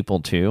fly people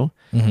too.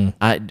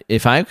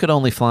 If I could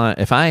only fly,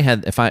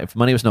 if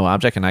money was no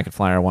object and I could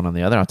fly one on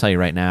the other, I'll tell you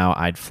right now,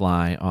 I'd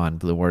fly on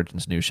Blue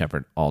Origin's New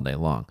Shepard all day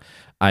long.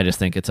 I just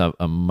think it's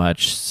a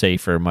much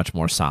safer, much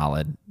more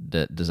solid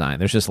design.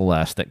 There's just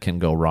less that can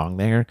go wrong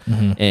there,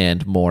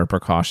 and more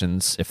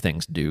precautions if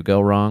things do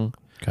go wrong.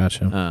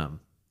 Gotcha.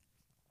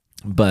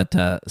 But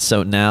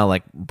so now,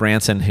 like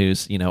Branson,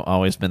 who's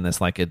always been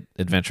this like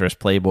adventurous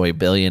playboy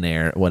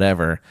billionaire,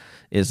 whatever,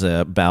 is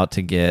about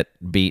to get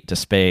beat to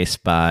space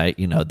by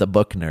the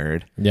book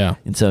nerd. Yeah.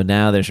 And so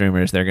now there's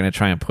rumors they're going to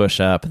try and push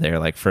up their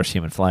like first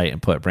human flight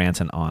and put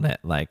Branson on it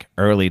like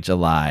early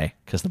July,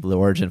 because the Blue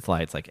Origin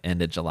flight's like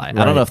end of July. Right.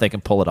 I don't know if they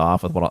can pull it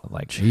off with what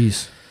like.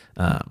 Jeez.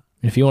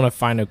 If you want to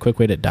find a quick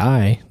way to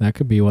die, that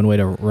could be one way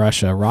to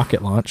rush a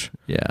rocket launch.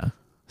 Yeah.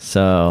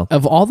 So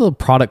of all the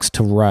products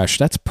to rush,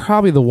 that's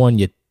probably the one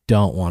you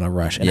don't want to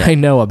rush. And I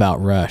know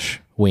about Rush.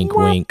 Wink,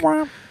 wink.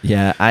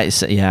 Yeah, I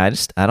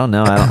don't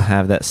know. I don't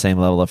have that same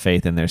level of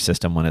faith in their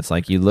system when it's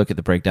like you look at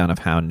the breakdown of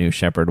how New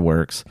Shepard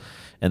works,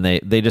 and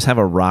they just have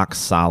a rock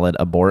solid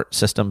abort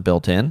system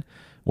built in,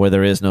 where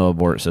there is no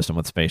abort system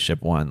with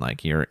Spaceship One.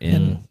 Like you're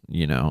in,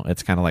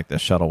 it's kind of like the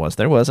shuttle was.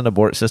 There was an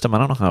abort system. I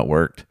don't know how it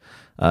worked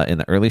in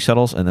the early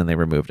shuttles, and then they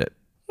removed it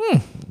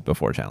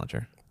before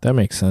Challenger. That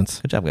makes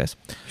sense. Good job, guys.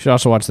 You should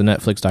also watch the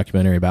Netflix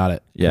documentary about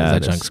it. Yeah,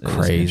 that junk's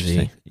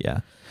crazy. Yeah.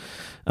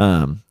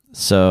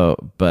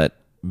 So, but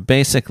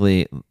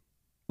basically,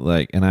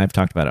 like, and I've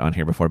talked about it on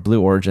here before,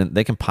 Blue Origin,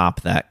 they can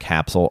pop that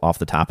capsule off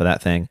the top of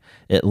that thing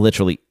at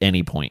literally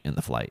any point in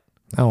the flight.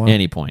 Oh, wow.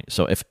 Any point.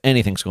 So if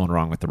anything's going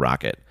wrong with the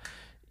rocket,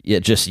 it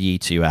just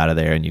yeets you out of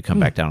there, and you come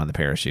back down on the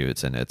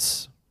parachutes, and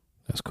that's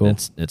cool.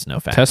 It's no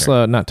factor.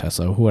 Tesla, not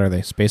Tesla. Who are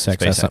they?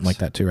 SpaceX has something like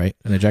that too, right?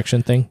 An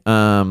ejection thing.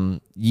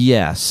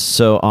 Yes.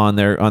 So on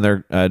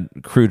their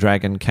Crew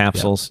Dragon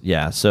capsules,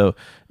 yeah. So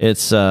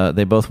it's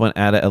they both went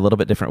at it a little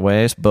bit different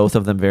ways. Both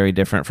of them very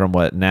different from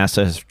what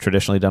NASA has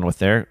traditionally done with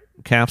their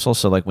capsules.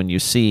 So like when you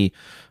see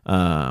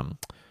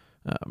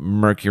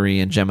Mercury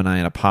and Gemini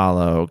and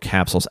Apollo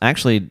capsules,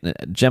 actually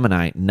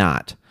Gemini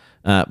not.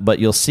 But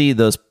you'll see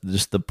those,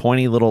 just the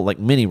pointy little like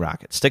mini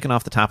rocket sticking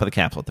off the top of the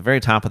capsule at the very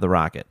top of the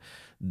rocket.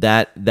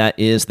 that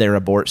is their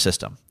abort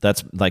system.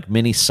 That's like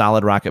mini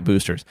solid rocket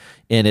boosters,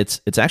 and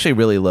it's actually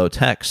really low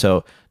tech.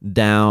 So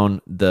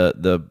down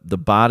the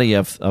body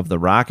of the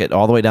rocket,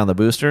 all the way down the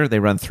booster, they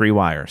run 3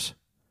 wires.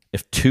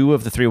 If 2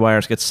 of the 3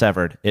 wires get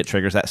severed, it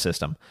triggers that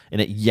system,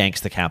 and it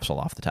yanks the capsule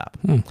off the top.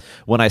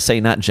 When I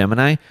say not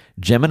Gemini,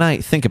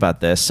 think about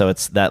this. So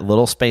it's that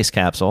little space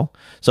capsule.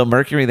 So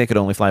Mercury, they could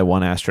only fly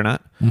 1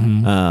 astronaut.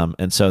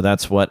 And so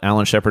that's what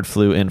Alan Shepard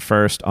flew in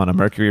first on a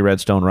Mercury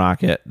Redstone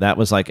rocket. That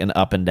was like an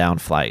up and down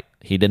flight.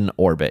 He didn't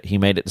orbit. He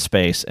made it to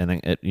space, and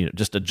then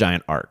just a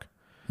giant arc.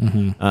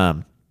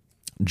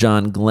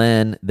 John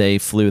Glenn, they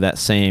flew that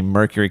same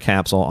Mercury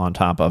capsule on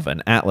top of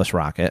an Atlas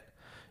rocket,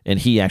 and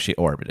he actually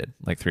orbited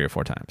like 3 or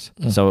 4 times.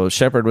 So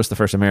Shepard was the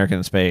first American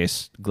in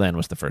space. Glenn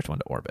was the first one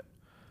to orbit,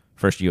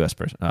 first U.S.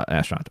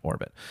 astronaut to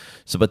orbit.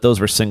 So, but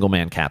those were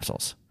single-man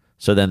capsules.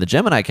 So then the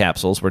Gemini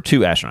capsules were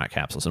 2 astronaut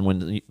capsules, and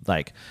when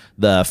like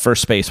the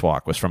first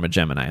spacewalk was from a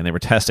Gemini, and they were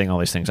testing all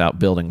these things out,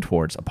 building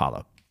towards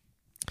Apollo.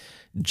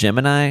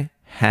 Gemini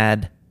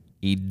had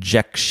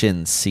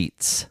ejection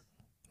seats,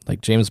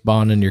 like James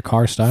Bond in your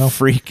car style.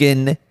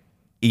 Freaking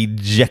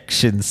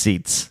ejection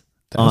seats.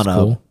 That's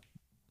cool.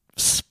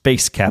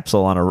 Space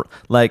capsule on a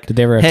like. Did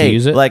they ever have to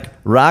use it? Like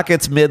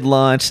rockets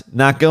mid-launch,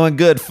 not going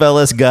good,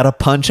 fellas. Gotta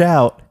punch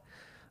out.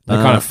 Like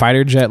on a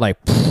fighter jet, like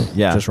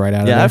just right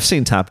out of there. Yeah, I've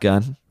seen Top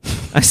Gun.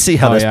 I see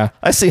how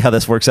I see how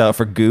this works out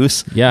for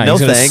Goose. Yeah, no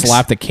he's gonna thanks.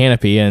 slap the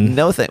canopy and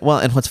no thanks. Well,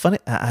 and what's funny,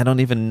 I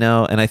don't even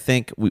know, and I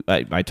think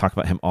I talk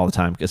about him all the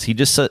time because he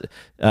just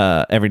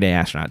everyday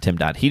astronaut Tim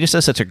Dodd. He just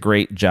does such a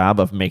great job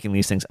of making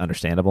these things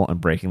understandable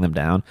and breaking them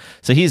down.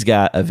 So he's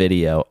got a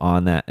video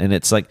on that, and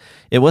it's like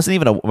it wasn't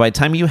even by the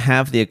time you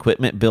have the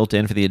equipment built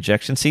in for the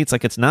ejection seats,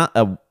 like it's not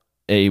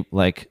a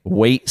like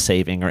weight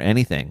saving or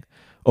anything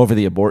over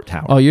the abort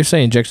tower. Oh, you're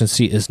saying ejection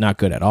seat is not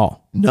good at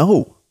all?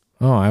 No.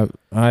 Oh,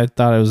 I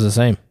thought it was the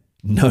same.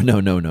 No.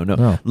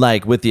 Oh.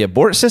 Like with the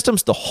abort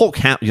systems, the whole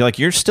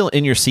you're still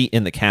in your seat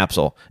in the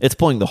capsule. It's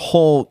pulling the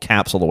whole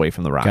capsule away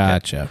from the rocket.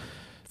 Gotcha.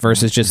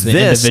 Versus just the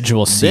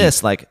individual seat.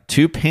 This, like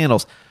 2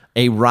 panels,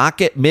 a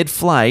rocket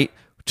mid-flight,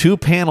 2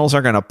 panels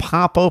are going to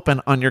pop open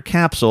on your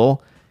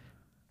capsule,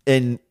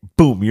 and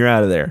boom, you're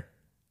out of there.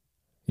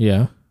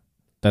 Yeah,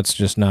 that's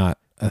just not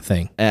a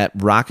thing. At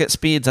rocket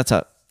speeds,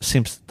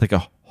 seems like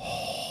a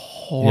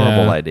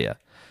horrible idea.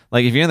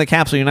 Like if you're in the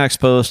capsule, you're not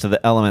exposed to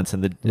the elements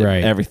and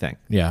everything.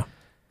 Yeah.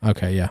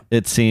 Okay. Yeah.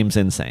 It seems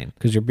insane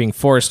because you're being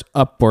forced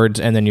upwards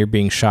and then you're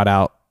being shot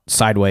out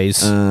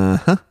sideways.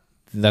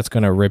 That's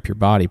gonna rip your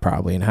body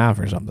probably in half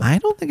or something. I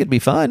don't think it'd be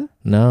fun.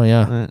 No.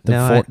 Yeah.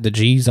 The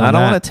G's on that. I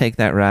don't want to take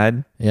that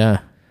ride. Yeah.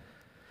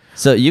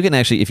 So you can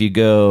actually, if you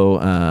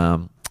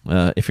go,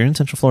 if you're in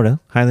Central Florida,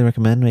 highly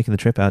recommend making the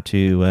trip out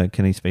to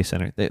Kennedy Space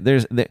Center.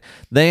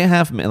 They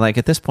have, like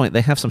at this point,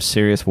 they have some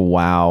serious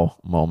wow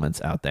moments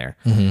out there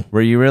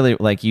where you really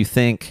like. You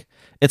think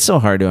it's so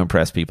hard to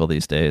impress people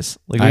these days.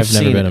 Like I've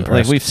never been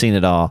impressed. Like we've seen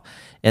it all,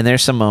 and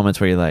there's some moments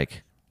where you're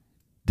like,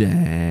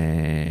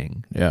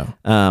 dang. Yeah.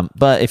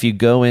 But if you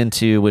go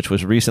into, which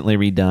was recently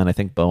redone, I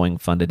think Boeing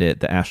funded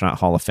it, the Astronaut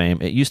Hall of Fame.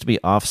 It used to be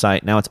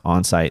off-site, now it's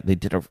on-site. They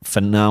did a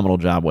phenomenal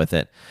job with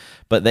it.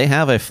 But they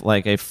have a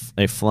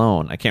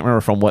flown, I can't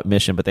remember from what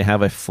mission, but they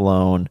have a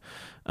flown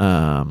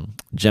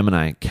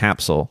Gemini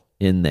capsule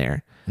in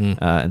there.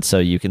 And so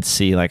you can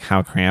see like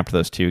how cramped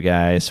those 2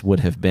 guys would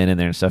have been in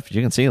there and stuff.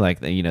 You can see like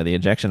the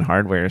ejection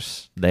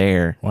hardware's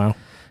there. Wow.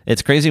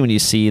 It's crazy when you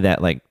see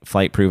that like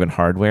flight proven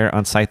hardware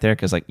on site there,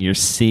 because like you're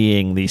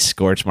seeing these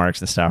scorch marks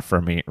and stuff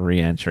from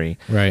re-entry.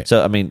 Right.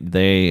 So I mean,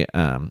 they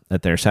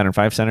at their Saturn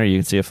V Center, you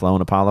can see a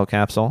flown Apollo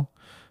capsule.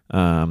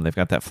 They've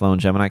got that flown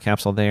Gemini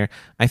capsule there.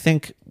 I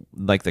think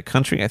like the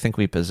country, I think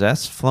we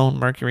possess flown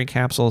Mercury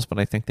capsules, but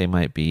I think they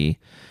might be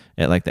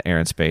at like the Air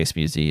and Space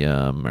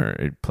Museum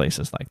or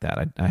places like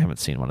that. I haven't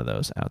seen one of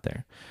those out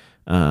there.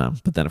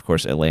 But then of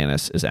course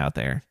Atlantis is out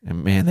there,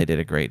 and man, they did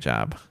a great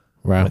job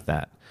with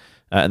that.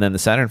 And then the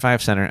Saturn V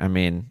Center, I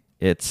mean,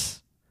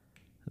 there's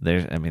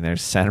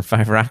Saturn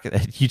V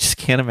rocket. You just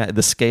can't imagine.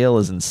 The scale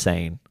is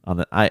insane on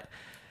the.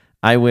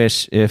 I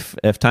wish if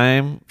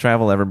time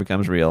travel ever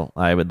becomes real,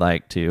 I would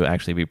like to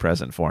actually be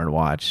present for and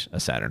watch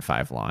a Saturn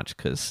V launch,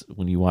 because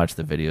when you watch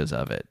the videos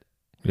of it,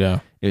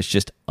 it was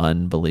just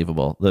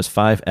unbelievable. Those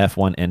 5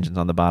 F1 engines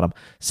on the bottom,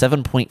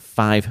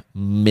 7.5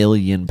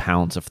 million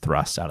pounds of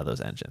thrust out of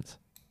those engines.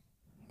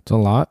 It's a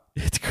lot.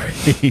 It's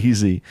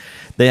crazy.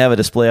 They have a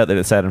display out there at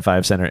the Saturn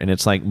V Center, and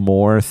it's like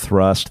more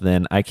thrust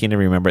than, I can't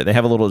even remember. They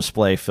have a little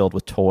display filled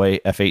with toy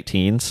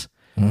F-18s.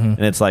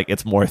 And it's like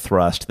it's more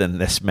thrust than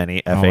this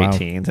many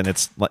F-18s, and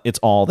it's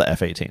all the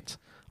F-18s,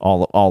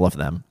 all of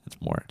them. It's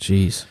more.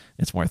 Jeez,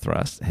 it's more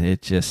thrust, and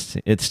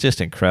it's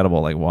just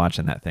incredible. Like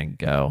watching that thing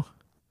go.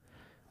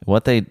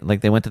 What they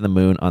went to the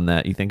moon on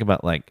that. You think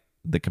about like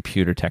the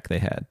computer tech they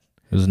had.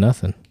 It was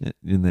nothing.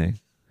 Here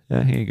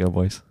you go,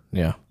 boys.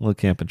 Yeah, a little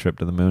camping trip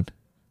to the moon.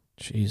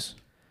 Jeez.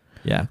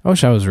 Yeah. I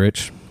wish I was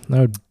rich.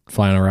 I would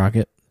fly on a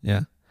rocket.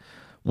 Yeah.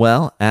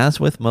 Well, as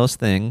with most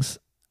things,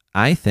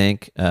 I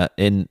think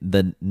in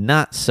the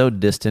not so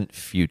distant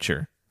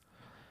future,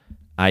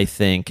 I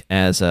think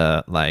as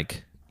a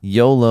like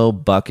YOLO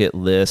bucket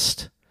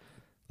list,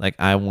 like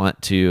I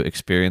want to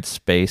experience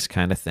space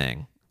kind of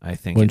thing. I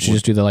think. Wouldn't you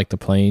just do the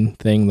plane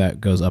thing that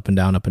goes up and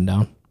down, up and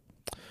down?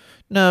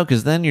 No,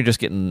 because then you're just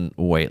getting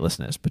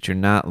weightlessness, but you're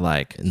not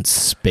like in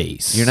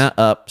space. You're not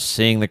up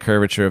seeing the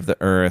curvature of the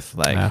Earth,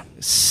 like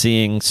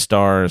seeing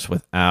stars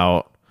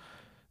without,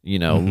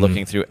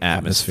 looking through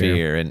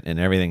atmosphere and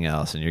everything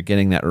else, and you're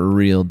getting that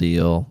real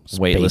deal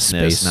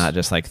weightlessness, not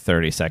just like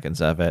 30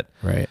 seconds of it.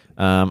 Right.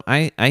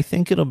 I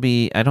think it'll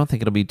be. I don't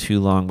think it'll be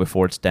too long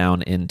before it's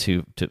down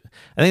into. I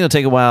think it'll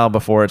take a while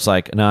before it's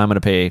like, no, I'm going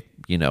to pay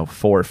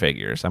 4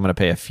 figures. I'm going to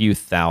pay a few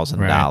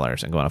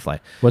 $1,000s and go on a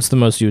flight. What's the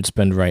most you would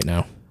spend right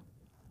now?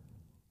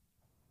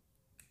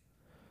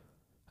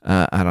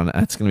 I don't know.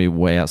 It's going to be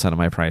way outside of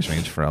my price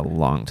range for a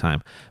long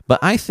time. But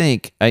I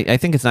think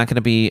it's not going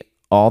to be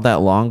all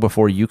that long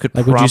before you could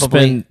probably... Would you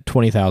spend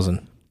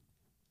 $20,000?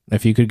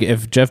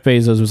 If Jeff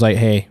Bezos was like,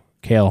 hey,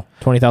 Kale,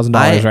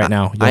 $20,000 right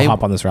now, you'll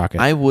hop on this rocket.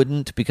 I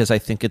wouldn't, because I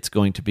think it's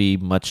going to be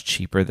much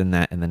cheaper than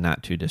that in the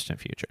not too distant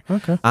future.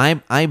 Okay.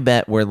 I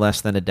bet we're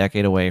less than a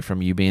decade away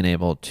from you being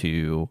able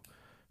to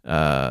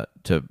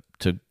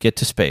get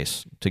to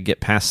space, to get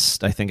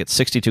past, I think it's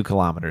 62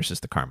 kilometers is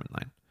the Kármán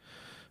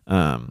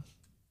line.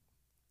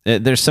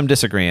 There's some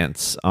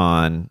disagreements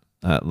on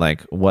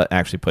like what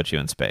actually puts you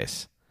in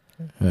space.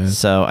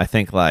 So I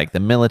think like the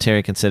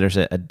military considers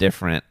it a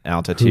different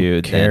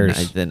altitude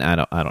than I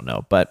don't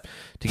know. But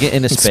to get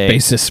into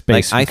space, space is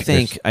space.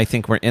 Like I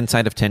think we're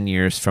inside of 10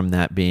 years from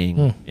that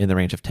being in the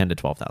range of $10,000 to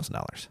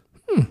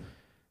 $12,000.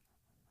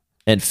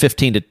 And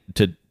 15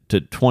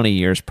 to 20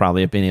 years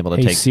probably of being able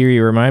to take. Siri,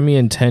 remind me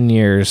in 10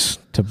 years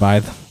to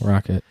buy the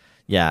rocket.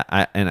 Yeah,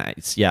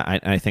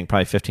 I think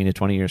probably 15 to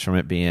 20 years from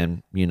it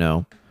being,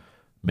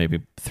 maybe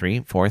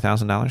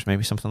 $3,000-$4,000,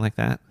 maybe something like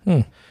that.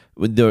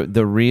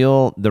 The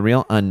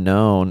real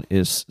unknown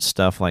is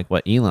stuff like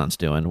what Elon's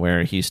doing,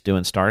 where he's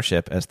doing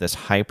Starship as this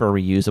hyper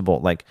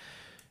reusable. Like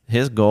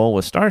his goal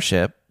with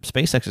Starship,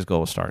 SpaceX's goal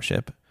with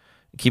Starship,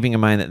 keeping in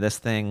mind that this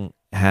thing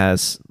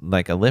has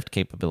like a lift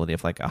capability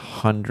of like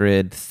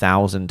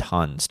 100,000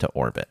 tons to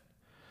orbit,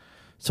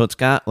 so it's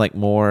got like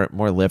more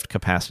lift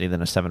capacity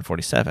than a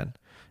 747.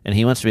 And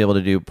he wants to be able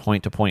to do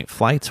point-to-point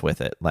flights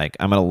with it. Like,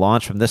 I'm going to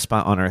launch from this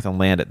spot on Earth and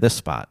land at this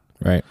spot.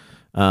 Right.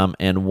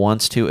 And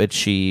wants to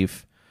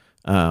achieve,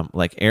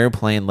 like,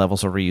 airplane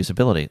levels of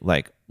reusability.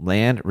 Like,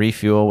 land,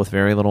 refuel with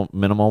very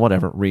minimal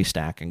whatever,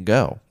 restack, and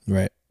go.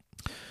 Right.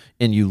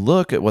 And you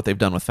look at what they've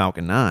done with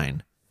Falcon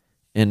 9,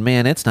 and,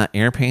 man, it's not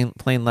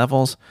airplane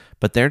levels,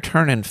 but they're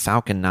turning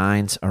Falcon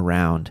 9s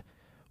around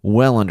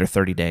well under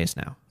 30 days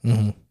now.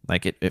 Mm-hmm.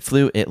 Like it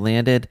flew, it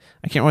landed.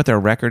 I can't remember what their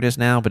record is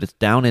now, but it's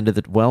down into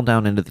the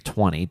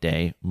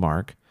 20-day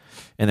mark,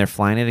 and they're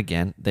flying it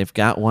again. They've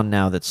got one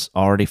now that's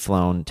already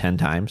flown 10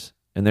 times,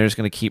 and they're just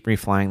going to keep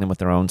reflying them with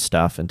their own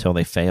stuff until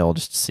they fail,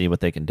 just to see what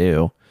they can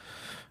do.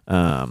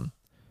 But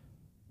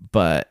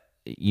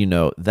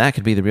that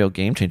could be the real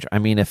game changer. I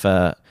mean, if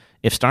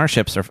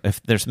starships are,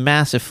 if there's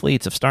massive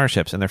fleets of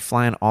starships and they're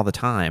flying all the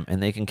time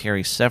and they can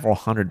carry several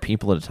hundred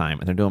people at a time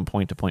and they're doing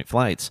point-to-point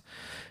flights,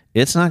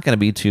 it's not going to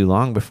be too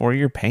long before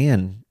you're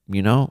paying,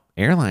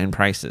 airline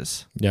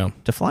prices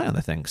to fly on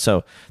the thing.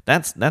 So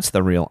that's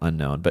the real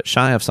unknown. But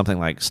shy of something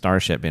like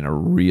Starship being a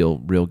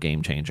real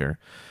game changer,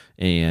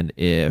 and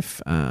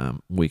if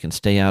we can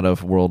stay out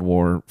of World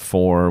War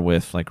IV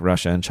with like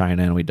Russia and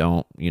China, and we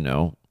don't,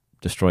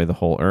 destroy the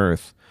whole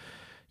Earth,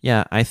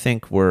 I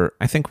think we're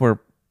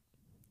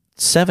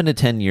 7 to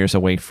 10 years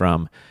away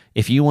from,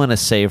 if you want to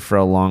save for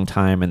a long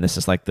time, and this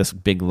is like this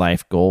big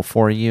life goal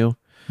for you.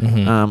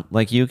 Mm-hmm.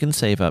 Like you can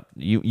save up,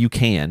 you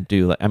can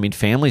do,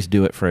 families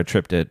do it for a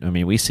trip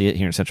we see it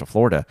here in Central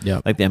Florida.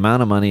 Yep. Like the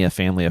amount of money a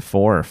family of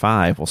 4 or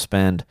 5 will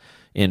spend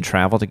in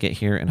travel to get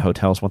here, and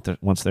hotels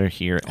once they're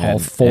here. All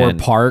 4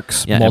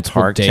 parks,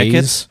 multiple park days.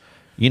 Tickets.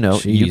 You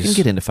Jeez. can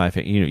get into 5.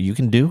 You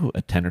can do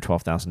a $10,000 or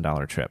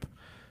 $12,000 trip.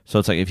 So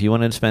it's like if you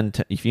wanted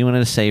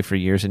to save for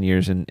years and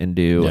years and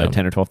do a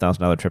 $10,000 or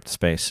 $12,000 trip to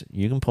space,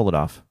 you can pull it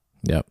off.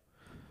 Yep.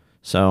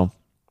 So.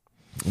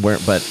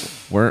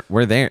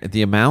 We're there.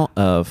 The amount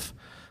of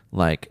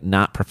like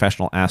not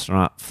professional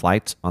astronaut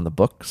flights on the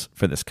books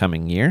for this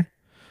coming year,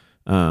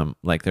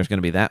 like there's going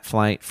to be that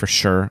flight for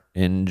sure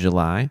in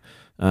July.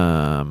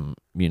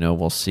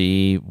 We'll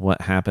see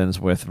what happens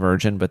with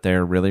Virgin, but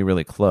they're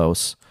really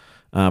close.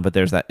 But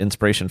there's that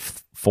Inspiration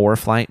 4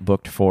 flight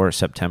booked for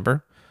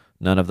September.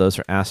 None of those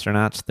are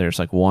astronauts. There's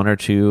like 1 or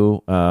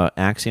 2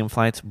 Axiom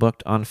flights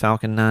booked on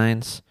Falcon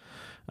 9s.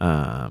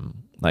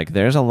 Like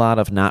there's a lot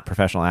of not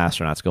professional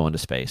astronauts going to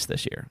space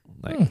this year.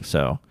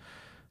 So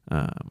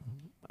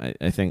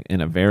I think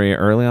in a very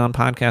early on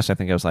podcast, I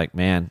think I was like,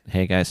 man,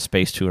 hey guys,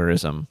 space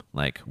tourism,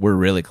 like we're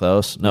really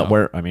close. No,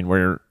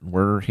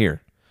 we're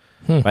here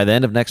by the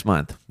end of next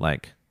month.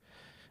 Like,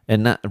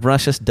 and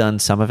Russia's done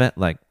some of it.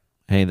 Like,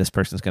 hey, this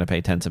person's going to pay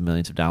tens of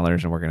millions of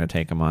dollars and we're going to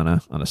take them on a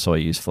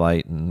Soyuz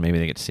flight and maybe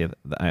they get to see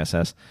the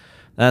ISS.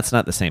 That's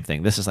not the same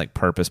thing. This is like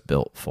purpose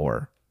built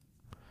for.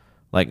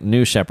 Like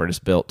New Shepard is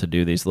built to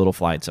do these little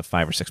flights of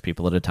 5 or 6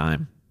 people at a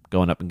time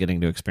going up and getting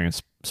to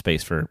experience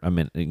space for a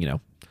minute,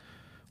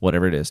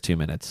 whatever it is, 2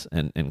 minutes,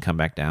 and come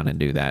back down and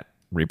do that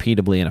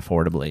repeatably and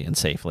affordably and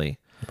safely.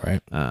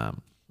 Right.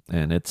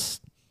 And it's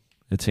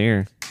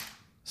here.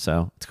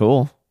 So it's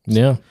cool.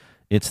 Yeah.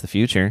 It's the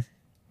future.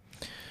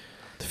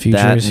 The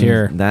future is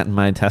here. That and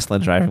my Tesla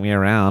driving me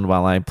around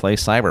while I play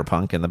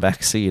Cyberpunk in the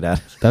back seat.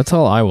 That's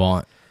all I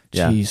want.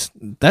 Yeah. Jeez.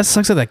 That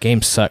sucks that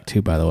game sucked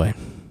too, by the way.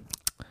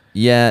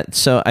 Yeah,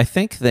 so I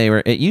think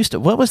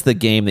what was the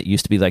game that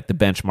used to be like the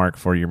benchmark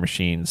for your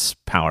machine's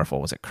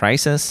powerful? Was it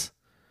Crysis?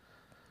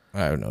 I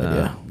have no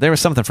idea. There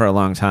was something for a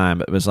long time,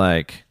 but it was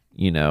like,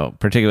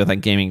 particularly with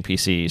like gaming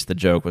PCs, the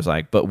joke was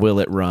like, but will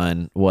it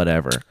run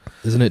whatever?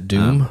 Isn't it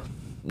Doom?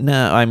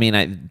 No, I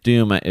mean,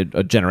 Doom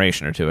a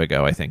generation or two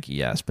ago, I think,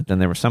 yes. But then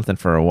there was something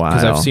for a while.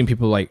 Because I've seen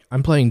people like,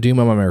 I'm playing Doom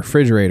on my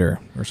refrigerator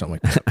or something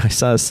like that. I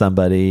saw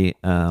somebody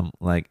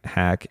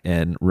hack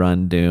and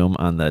run Doom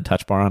on the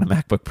touch bar on a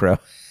MacBook Pro.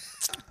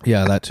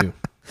 Yeah, that too.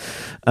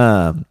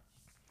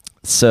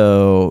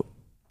 So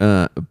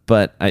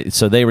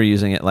they were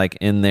using it like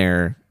in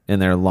their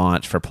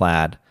launch for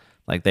Plaid.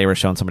 Like they were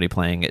showing somebody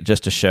playing it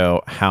just to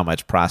show how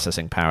much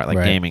processing power,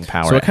 like gaming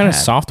power. So what kind of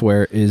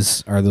software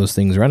are those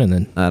things running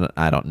then?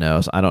 I don't know.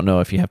 So I don't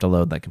know if you have to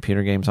load like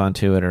computer games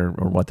onto it or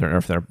what they're, or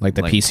if they're like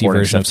the PC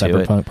version of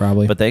Cyberpunk,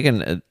 probably. But they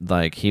can,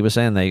 like he was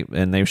saying,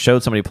 they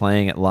showed somebody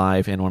playing it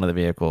live in one of the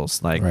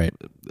vehicles, like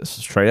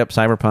straight up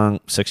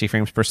Cyberpunk, 60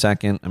 frames per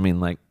second. I mean,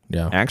 like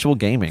actual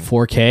gaming.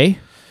 4K?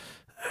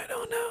 I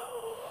don't know,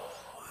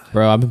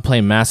 bro. I've been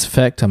playing Mass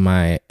Effect on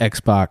my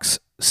Xbox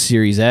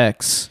Series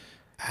X.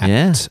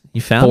 Yeah,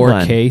 you found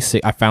 4K.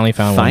 I finally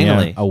found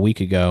one a week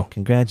ago.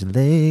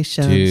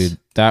 Congratulations, dude.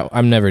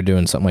 I'm never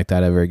doing something like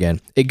that ever again.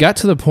 It got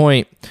to the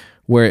point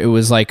where it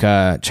was like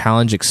a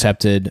challenge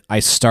accepted. I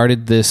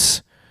started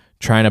this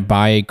trying to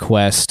buy a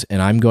Quest,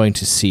 and I'm going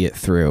to see it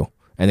through.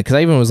 And because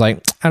I even was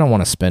like, I don't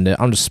want to spend it.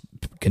 I'll just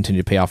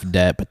continue to pay off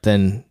debt. But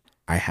then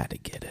I had to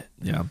get it.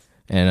 Yeah.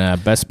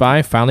 And Best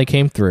Buy finally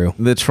came through.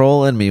 The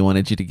troll in me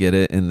wanted you to get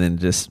it and then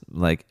just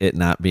like it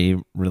not be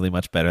really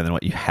much better than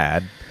what you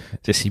had.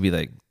 Just he'd be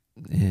like,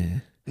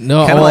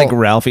 no, kind of like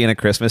Ralphie in A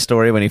Christmas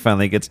Story when he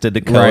finally gets to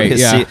decode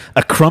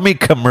a crummy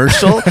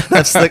commercial.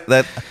 That's like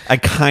that. I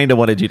kind of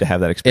wanted you to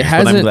have that experience,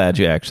 but I'm glad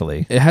you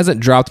actually. It hasn't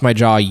dropped my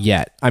jaw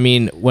yet. I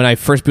mean, when I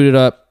first booted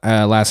up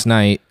last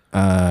night,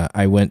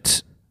 I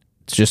went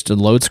just to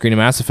load screen of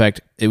Mass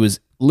Effect. It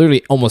was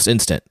literally almost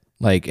instant.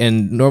 Like,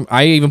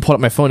 I even pulled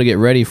up my phone to get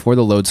ready for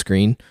the load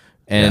screen,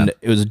 and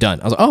it was done.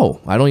 I was like, oh,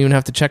 I don't even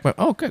have to check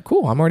okay,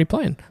 cool, I'm already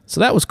playing.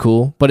 So that was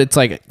cool, but it's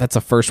like, that's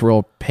a first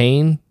world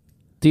pain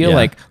deal. Yeah.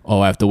 Like,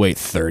 I have to wait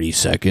 30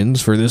 seconds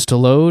for this to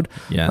load.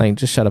 Yeah. Like,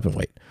 just shut up and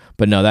wait.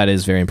 But no, that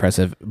is very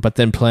impressive. But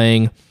then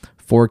playing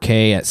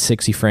 4K at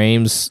 60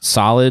 frames,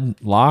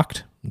 solid,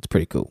 locked, it's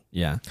pretty cool.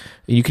 Yeah.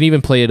 You can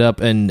even play it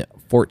up in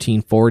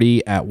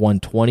 1440 at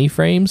 120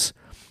 frames.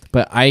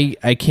 But I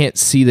can't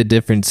see the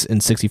difference in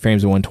 60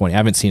 frames and 120. I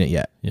haven't seen it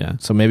yet. Yeah.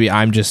 So maybe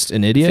I'm just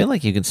an idiot. I feel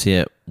like you can see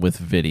it with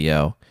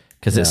video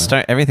because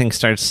everything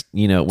starts.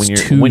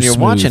 When you're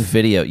watching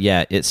video,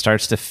 it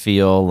starts to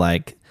feel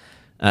like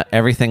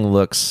everything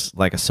looks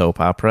like a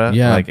soap opera.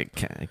 Yeah. Like it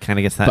kind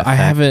of gets that. But I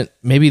haven't.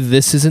 Maybe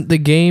this isn't the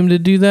game to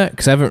do that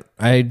because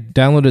I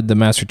downloaded the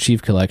Master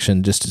Chief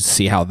Collection just to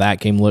see how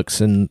that game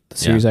looks in the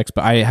Series X.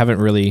 But I haven't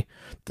really.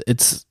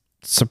 It's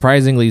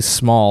surprisingly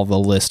small, the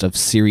list of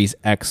Series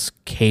X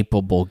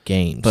capable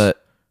games.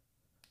 But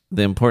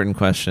the important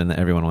question that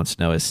everyone wants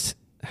to know is,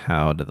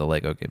 how do the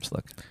Lego games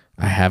look?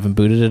 I haven't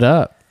booted it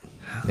up.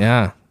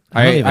 Yeah.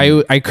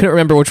 I couldn't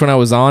remember which one I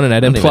was on, and I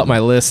didn't pull up my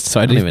list, so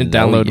I didn't even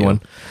download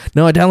one.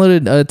 No, I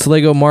downloaded it's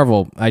Lego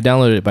Marvel. I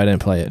downloaded it, but I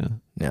didn't play it.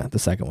 Yeah, the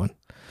second one.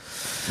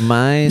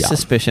 My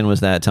suspicion was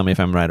that, tell me if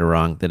I'm right or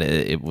wrong, that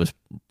it was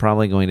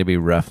probably going to be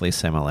roughly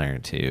similar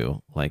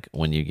to like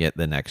when you get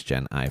the next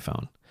gen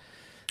iPhone.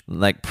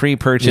 Like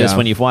pre-purchase,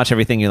 when you watch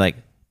everything, you're like,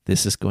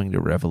 this is going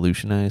to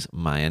revolutionize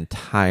my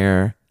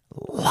entire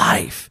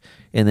life.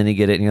 And then you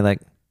get it and you're like,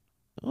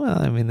 well,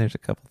 I mean, there's a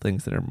couple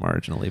things that are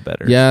marginally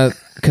better. Yeah,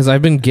 because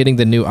I've been getting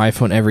the new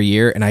iPhone every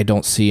year and I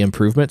don't see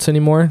improvements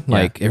anymore. Yeah.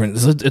 Like,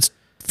 it's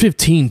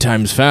 15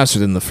 times faster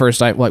than the first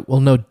iPhone. Like,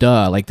 well, no,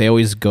 duh. Like, they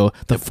always go,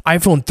 the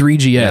iPhone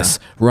 3GS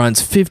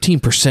runs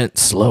 15%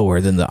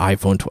 slower than the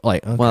iPhone 12.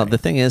 Like, okay. Well, the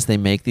thing is, they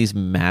make these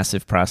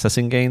massive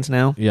processing gains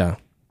now. Yeah.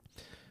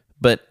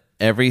 But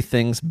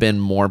everything's been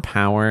more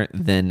power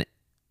than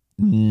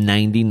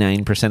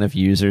 99% of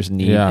users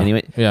need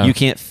anyway. Yeah. You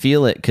can't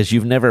feel it because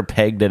you've never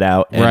pegged it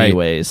out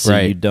anyways, so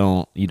you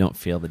don't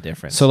feel the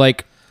difference. So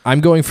like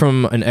I'm going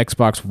from an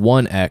Xbox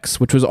One X,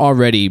 which was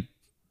already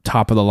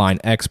top of the line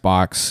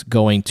Xbox,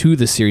 going to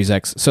the Series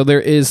X. So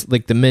there is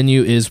like the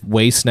menu is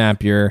way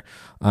snappier.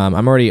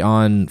 I'm already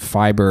on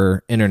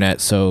fiber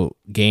internet, so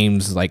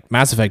games like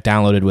Mass Effect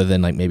downloaded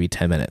within like maybe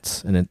 10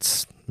 minutes, and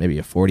it's maybe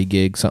a 40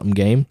 gig something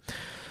game.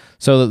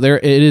 So there,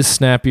 it is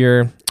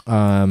snappier.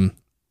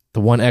 The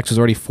One X was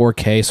already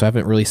 4K, so I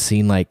haven't really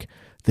seen like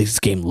this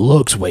game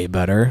looks way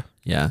better.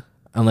 Yeah.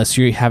 Unless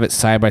you have it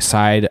side by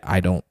side, I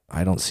don't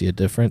see a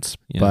difference.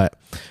 Yeah. But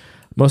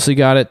Mostly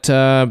got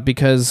it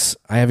because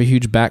I have a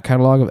huge back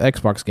catalog of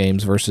Xbox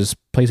games versus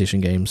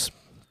PlayStation games.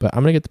 But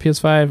I'm going to get the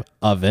PS5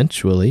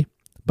 eventually.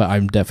 But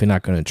I'm definitely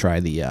not going to try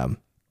the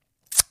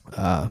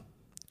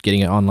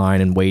getting it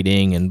online and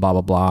waiting and blah,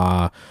 blah,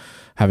 blah,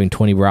 having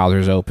 20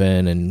 browsers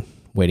open and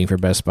waiting for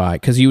Best Buy.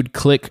 Because you would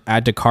click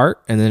add to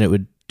cart and then it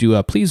would do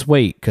a please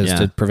wait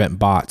to prevent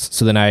bots.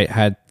 So then I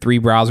had 3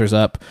 browsers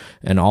up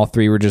and all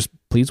 3 were just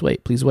please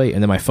wait.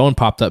 And then my phone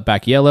popped up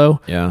back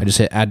yellow. Yeah. I just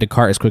hit add to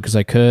cart as quick as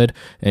I could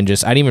and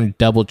just, I didn't even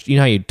you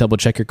know how you double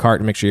check your cart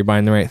to make sure you're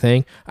buying the right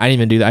thing? I didn't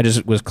even do that. I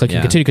just was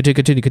clicking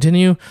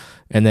continue.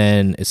 And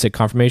then it said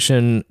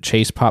confirmation,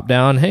 Chase popped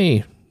down.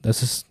 Hey,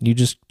 you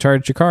just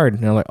charged your card.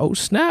 And I'm like, oh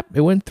snap,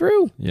 it went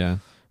through. Yeah.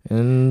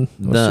 And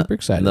I was super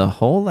excited. The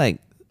whole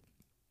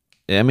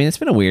it's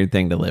been a weird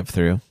thing to live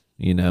through,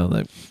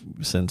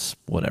 since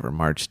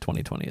March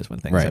 2020 is when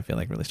things I feel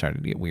like really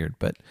started to get weird.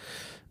 But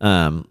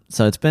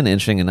so it's been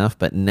interesting enough.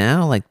 But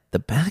now the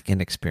back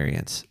end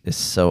experience is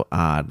so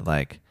odd.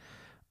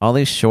 All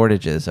these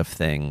shortages of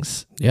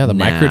things. Yeah, the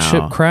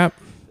microchip crap.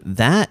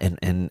 That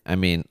and I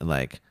mean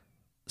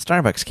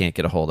Starbucks can't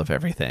get a hold of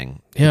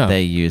everything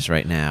they use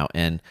right now.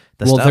 And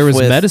there was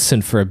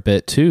medicine for a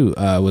bit too.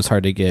 Was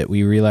hard to get.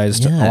 We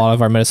realized a lot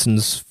of our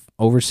medicines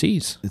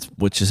overseas,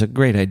 which is a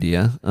great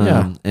idea.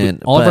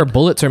 And all of our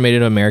bullets are made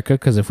in America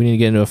because if we need to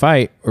get into a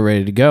fight, we're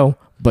ready to go.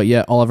 But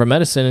yet all of our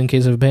medicine in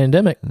case of a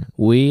pandemic,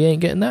 we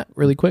ain't getting that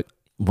really quick.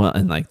 Well,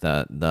 and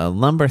the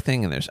lumber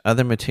thing, and there's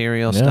other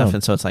material stuff,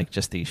 and so it's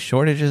just these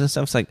shortages and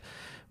stuff. It's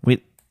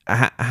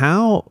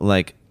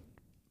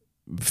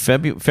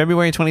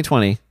February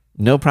 2020.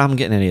 No problem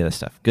getting any of this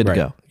stuff. Good to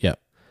go. Yeah.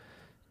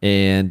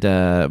 And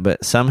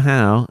but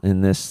somehow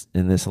in this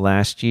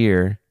last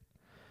year,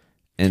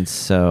 and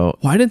so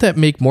why did that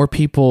make more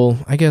people?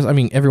 I guess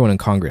everyone in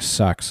Congress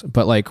sucks,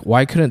 but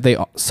why couldn't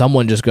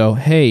someone just go,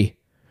 hey,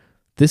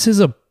 this is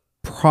a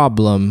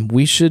problem.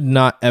 We should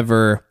not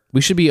ever. We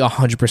should be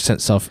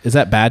 100% is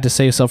that bad to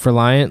say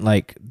self-reliant?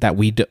 That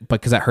we do,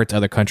 because that hurts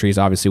other countries,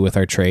 obviously, with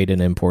our trade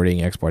and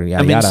importing, exporting,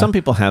 yada, yada. Some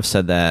people have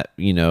said that,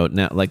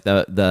 now,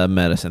 the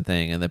medicine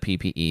thing and the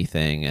PPE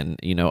thing. And,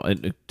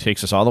 it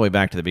takes us all the way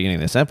back to the beginning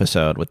of this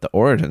episode with the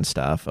origin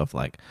stuff of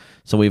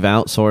so we've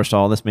outsourced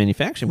all this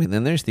manufacturing. But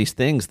then there's these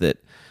things that,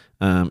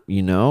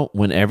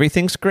 when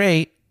everything's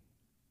great,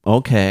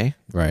 okay.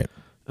 Right.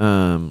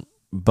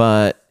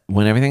 But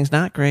when everything's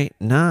not great,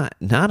 not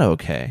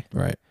okay.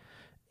 Right.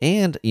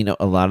 And,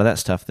 a lot of that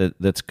stuff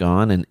that's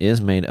gone and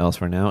is made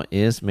elsewhere now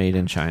is made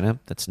in China.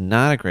 That's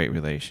not a great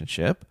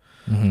relationship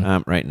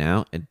right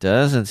now. It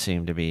doesn't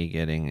seem to be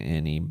getting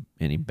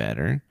any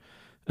better.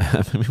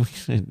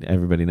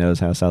 Everybody knows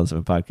how Solid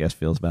 7 Podcast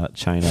feels about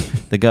China.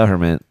 The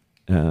government.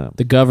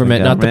 The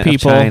government, not the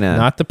people.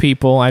 Not the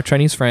people. I have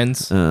Chinese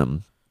friends.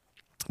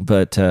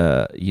 But,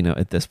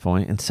 at this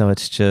point. And so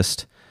it's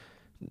just,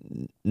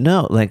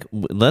 no,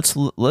 let's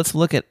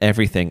look at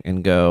everything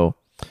and go,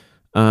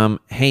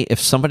 hey, if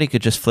somebody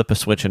could just flip a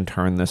switch and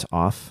turn this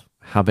off,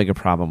 how big a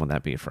problem would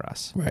that be for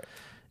us? Right.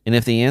 And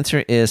if the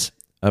answer is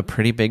a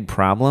pretty big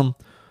problem,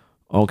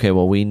 okay,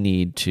 well, we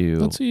need to...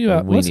 Let's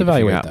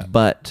evaluate that.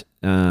 But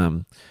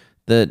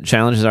the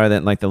challenges are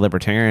that, the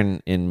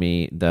libertarian in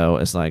me, though,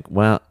 is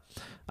well,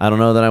 I don't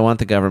know that I want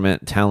the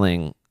government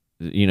telling,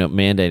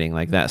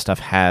 mandating, that stuff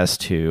has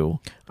to...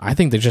 I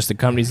think that just the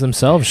companies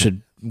themselves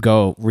should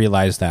go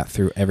realize that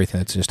through everything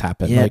that's just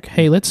happened. Yeah.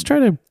 Hey, let's try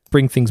to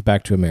bring things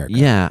back to America.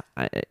 Yeah,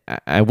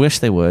 I wish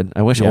they would.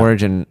 I wish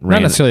Origin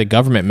not necessarily the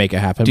government make it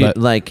happen,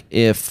 but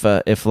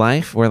if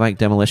life were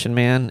Demolition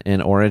Man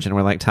and Origin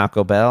were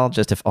Taco Bell,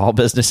 just if all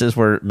businesses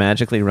were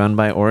magically run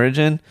by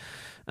Origin,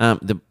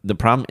 the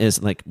problem is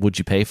would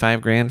you pay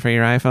 $5,000 for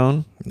your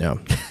iPhone?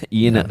 No,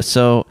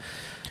 So,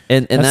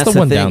 and that's the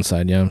one thing.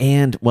 downside. Yeah,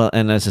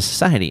 and as a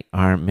society,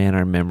 our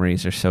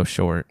memories are so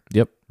short.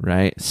 Yep.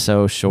 Right,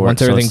 so short.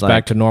 Once everything's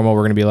back to normal,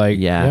 we're gonna be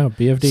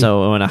BFD.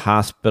 So when a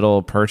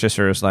hospital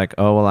purchaser is oh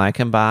well, I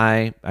can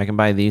buy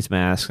these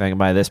masks, I can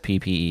buy this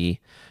PPE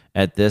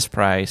at this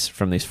price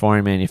from these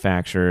foreign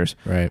manufacturers,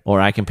 right?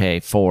 Or I can pay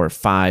 4 or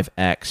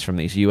 5x from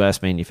these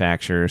U.S.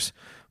 manufacturers.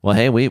 Well,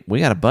 hey, we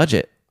got a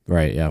budget,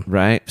 right? Yeah,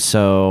 right.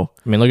 So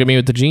look at me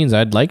with the jeans.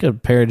 I'd like a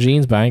pair of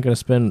jeans, but I ain't gonna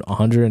spend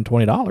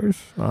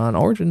 $120 on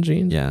Origin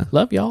jeans. Yeah,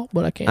 love y'all,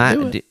 but I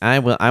can't do it. I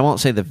won't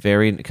say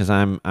because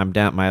I'm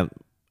down my.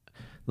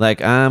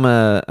 I'm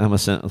a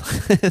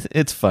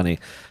it's funny.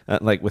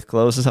 With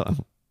clothes and stuff,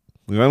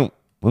 I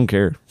don't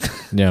care.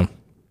 Yeah.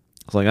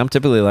 It's I'm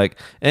typically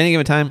any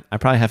given time, I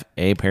probably have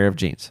a pair of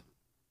jeans.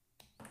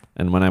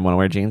 And when I want to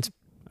wear jeans,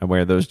 I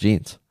wear those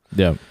jeans.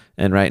 Yeah.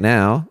 And right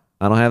now,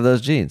 I don't have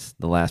those jeans.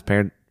 The last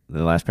pair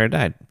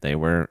died. They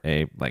were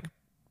a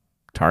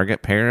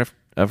Target pair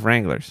of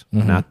Wranglers,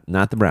 not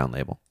the brown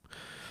label.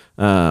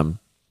 And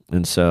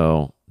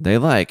so they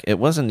it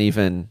wasn't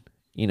even,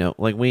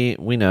 we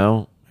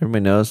know.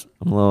 Everybody knows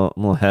I'm a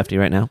little hefty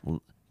right now.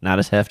 Not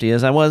as hefty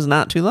as I was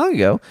not too long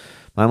ago.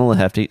 I'm a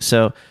little hefty.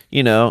 So,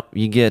 you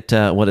get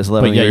what is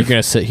loving. But yeah, you're going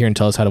to sit here and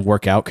tell us how to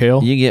work out,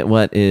 Kale? You get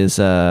what is,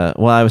 I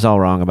was all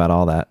wrong about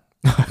all that.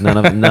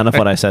 None of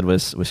what I said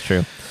was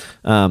true.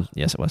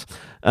 Yes, it was.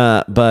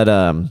 But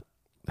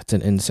That's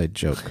an inside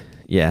joke.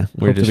 yeah,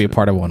 We're to be a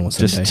part of one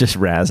someday. just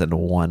razzing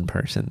one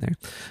person there.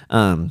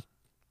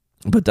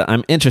 But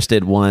I'm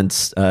interested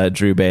once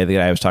Drew Bay, the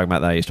guy I was talking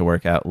about that I used to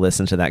work out,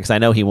 listen to that, because I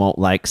know he won't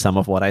like some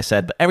of what I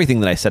said, but everything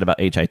that I said about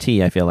HIT,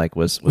 I feel like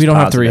was we don't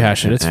have to positive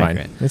rehash it. and It's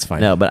accurate. fine. It's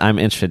fine. No, but I'm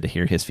interested to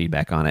hear his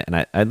feedback on it,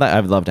 and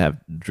I'd love to have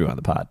Drew on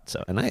the pod.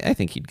 So, and I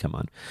think he'd come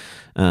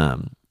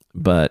on.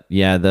 But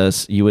yeah,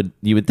 those you would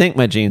think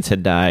my jeans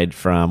had died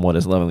from what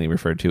is lovingly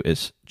referred to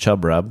as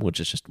chub rub, which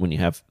is just when you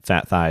have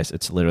fat thighs,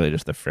 it's literally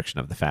just the friction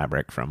of the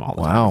fabric from all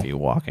the time of you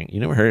walking. You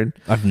never heard?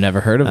 I've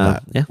never heard of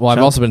that. Yeah, well, I've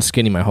also been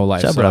skinny my whole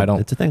life, chub so rub. I don't.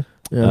 It's a thing.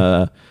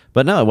 Yeah.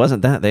 But no, it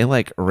wasn't that. They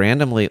like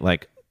randomly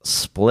like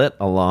split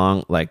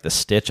along like the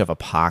stitch of a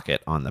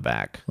pocket on the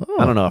back.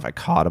 I don't know if I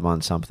caught him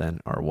on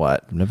something or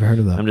what. I've never heard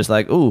of that. I'm just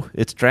like, ooh,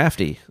 it's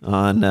drafty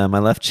on my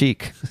left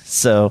cheek.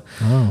 So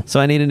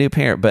I need a new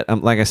pair. But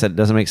like I said, it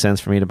doesn't make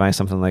sense for me to buy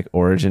something like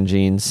Origin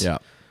jeans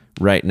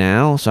right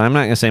now. So I'm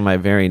not going to say my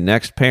very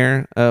next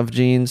pair of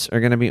jeans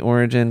are going to be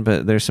Origin,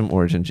 but there's some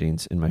Origin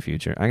jeans in my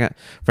future. I got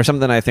for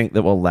something I think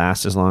that will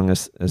last as long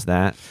as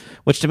that,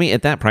 which to me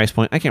at that price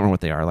point, I can't remember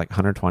what they are, like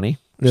 120.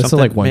 It's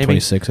like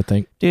 126, maybe. I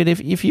think. Dude,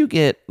 if you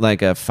get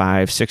like a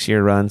 5-6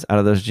 year runs out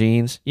of those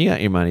jeans, you got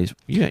your money's.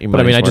 But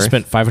I mean, I just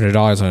spent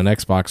 $500 on an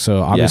Xbox,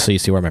 so obviously you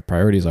see where my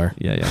priorities are.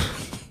 Yeah.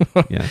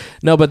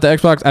 No, but the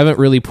Xbox, I haven't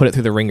really put it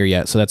through the ringer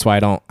yet, so that's why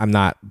I'm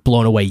not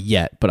blown away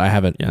yet. But I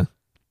haven't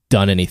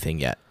done anything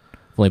yet.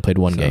 I've only played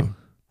one game.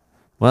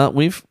 Well,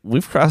 we've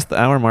crossed the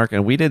hour mark,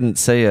 and we didn't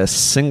say a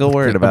single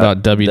word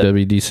about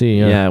WWDC.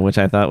 Yeah, which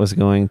I thought was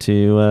going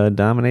to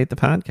dominate the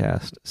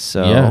podcast.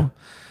 So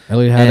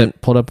Elliot had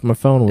it pulled up on my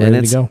phone,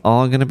 ready to go.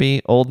 All going to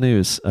be old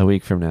news a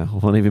week from now.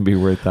 It won't even be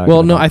worth talking.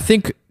 Well, no, I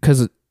think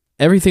because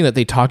everything that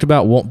they talked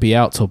about won't be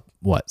out till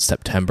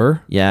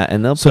September. Yeah,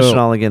 and they'll push it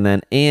all again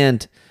then,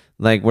 and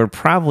like we're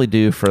probably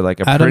due for like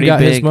a Adam pretty got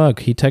big his mug.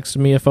 He texted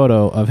me a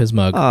photo of his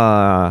mug.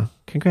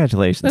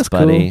 Congratulations, that's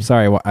buddy. Cool.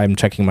 Sorry, I'm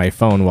checking my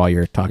phone while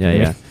you're talking to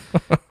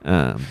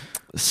me.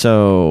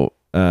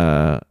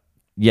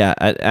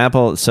 At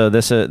Apple. So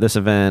this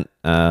event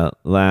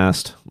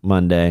last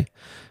Monday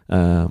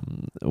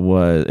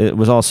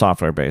was all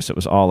software based. It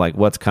was all like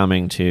what's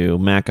coming to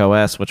Mac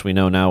OS, which we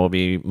know now will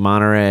be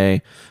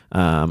Monterey,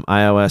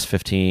 iOS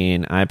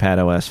 15,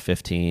 iPad OS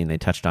 15. They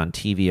touched on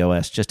TV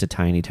OS just a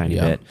tiny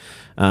bit.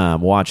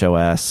 Watch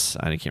OS.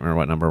 I can't remember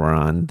what number we're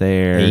on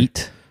there.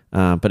 8.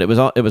 But it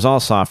was all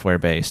software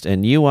based,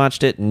 and you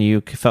watched it and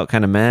you felt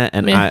kind of meh,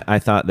 and I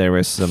thought there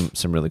was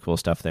some really cool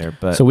stuff there.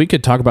 But so we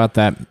could talk about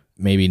that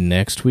maybe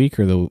next week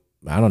I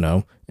don't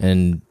know.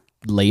 In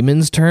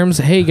layman's terms,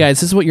 hey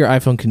guys, this is what your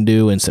iPhone can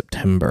do in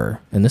September,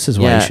 and this is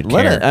why you should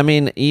care.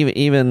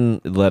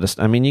 Even let us.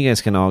 I mean, you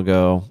guys can all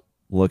go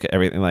look at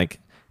everything. Like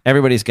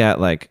everybody's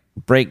got like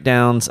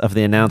breakdowns of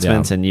the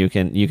announcements, and you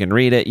can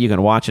read it, you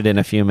can watch it in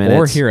a few minutes,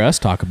 or hear us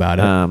talk about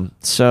it.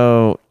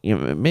 So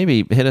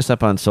maybe hit us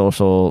up on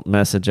social,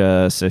 message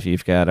us if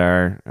you've got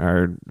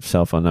our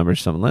cell phone numbers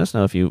or something. Let us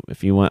know if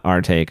you want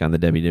our take on the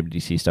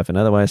WWDC stuff, and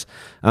otherwise,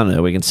 I don't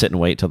know, we can sit and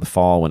wait till the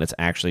fall when it's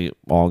actually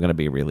all going to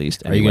be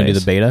released. Are you going to do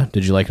the beta?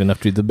 Did you like it enough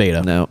to do the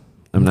beta? No.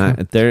 I'm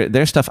not.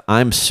 There's stuff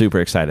I'm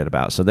super excited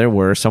about. So there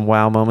were some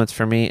wow moments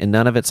for me, and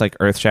none of it's like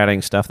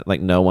earth-shattering stuff that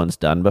like no one's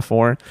done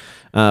before.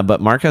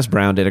 But Marcus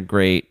Brown did a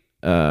great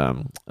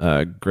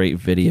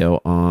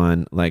video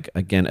on like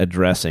again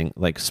addressing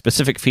like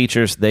specific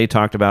features they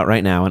talked about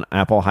right now, and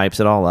Apple hypes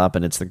it all up,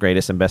 and it's the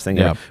greatest and best thing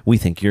ever. We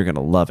think you're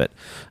gonna love it.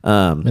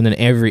 And then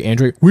every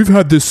Android, we've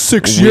had this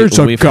 6 years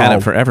ago. We've had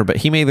it forever, but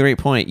he made the great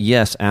point.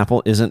 Yes,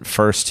 Apple isn't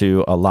first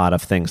to a lot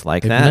of things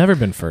like They've that. Never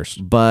been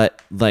first,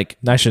 but like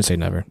I shouldn't say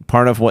never.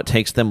 Part of what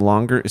takes them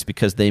longer is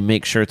because they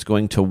make sure it's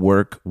going to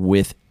work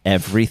with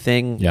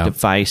everything,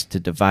 device to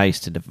device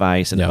to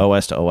device, and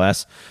OS to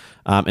OS.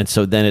 And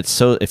so then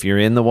if you're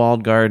in the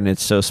walled garden,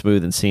 it's so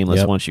smooth and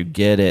seamless once you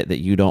get it that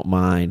you don't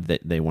mind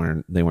that they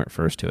weren't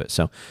first to it.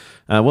 So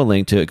we'll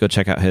link to it. Go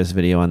check out his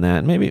video on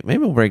that. Maybe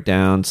we'll break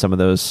down some of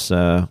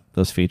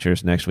those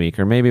features next week,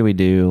 or maybe we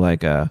do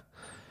like a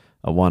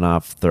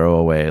one-off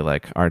throwaway,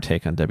 like our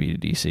take on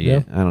WWDC.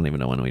 Yeah. I don't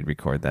even know when we'd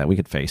record that. We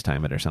could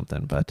FaceTime it or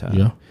something, but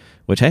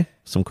which, hey,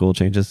 some cool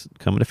changes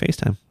coming to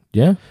FaceTime.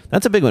 Yeah,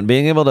 that's a big one.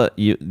 Being able to,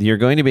 you're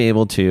going to be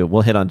able to,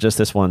 we'll hit on just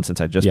this one since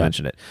I just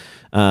mentioned it.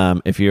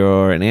 If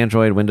you're an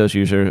Android, Windows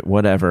user,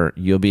 whatever,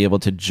 you'll be able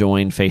to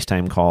join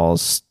FaceTime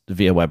calls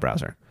via web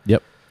browser.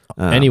 Yep.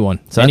 Anyone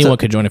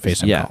could join a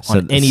FaceTime call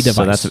on any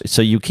device.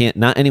 So you can't,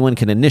 not anyone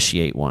can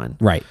initiate one.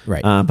 Right.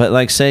 But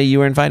like say you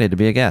were invited to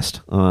be a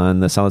guest on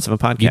the Solid 7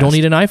 podcast. You don't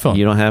need an iPhone.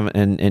 You don't have,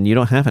 and you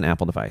don't have an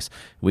Apple device.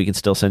 We can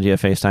still send you a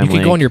FaceTime link. You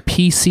can go on your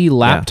PC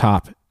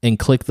laptop and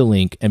click the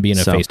link and be in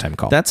a FaceTime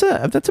call. That's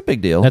a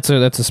big deal. That's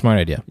a smart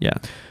idea. Yeah.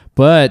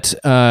 But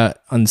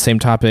on the same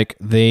topic,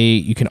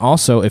 you can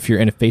also, if you're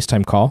in a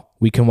FaceTime call,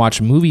 we can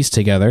watch movies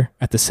together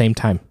at the same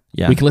time.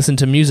 Yeah. We can listen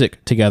to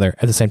music together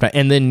at the same time.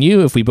 And then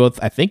if we both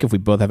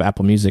have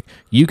Apple Music,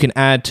 you can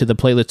add to the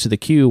playlist to the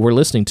queue we're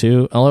listening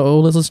to,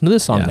 let's listen to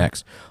this song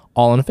next,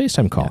 all on a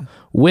FaceTime call,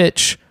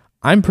 which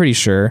I'm pretty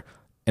sure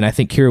and I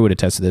think Kira would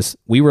attest to this.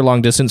 We were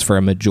long distance for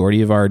a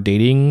majority of our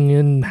dating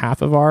and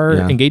half of our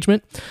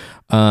engagement.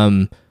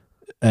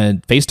 And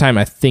FaceTime,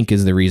 I think,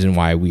 is the reason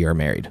why we are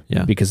married.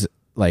 Yeah. Because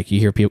like you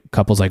hear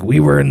couples like, we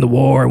were in the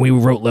war and we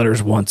wrote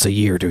letters once a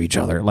year to each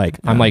other. Like,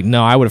 I'm like,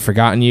 no, I would have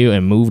forgotten you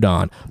and moved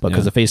on. But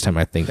because of FaceTime,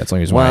 I think that's the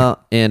only reason why.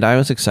 Well, and I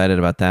was excited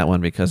about that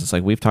one because it's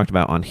like we've talked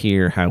about on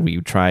here how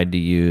we tried to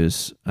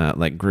use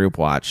like group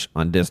watch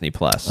on Disney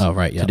Plus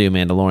to do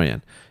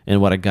Mandalorian,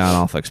 and what a god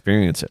awful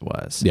experience it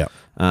was. Yeah.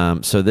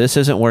 So this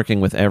isn't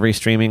working with every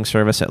streaming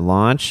service at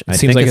launch. It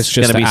seems like it's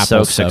just going to be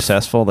so stuff.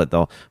 Successful that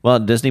they'll. Well,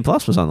 Disney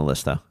Plus was on the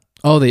list though.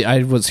 Oh, I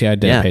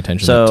didn't pay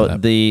attention so to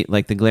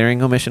that. the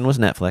glaring omission was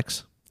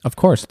Netflix. Of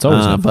course, it's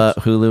always Netflix. But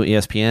Hulu,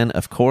 ESPN,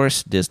 of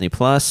course, Disney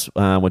Plus,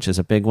 which is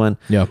a big one.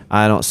 Yeah.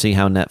 I don't see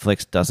how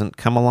Netflix doesn't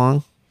come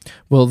along.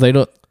 Well, they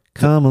don't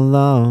come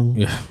along.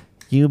 Yeah.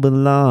 You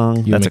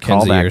belong. You That's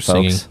Mackenzie a callback,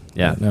 folks. Singing.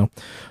 Yeah.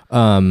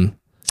 No.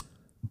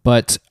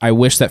 But I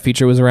wish that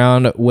feature was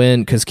around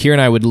because Kira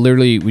and I we'd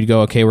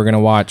go, okay, we're going to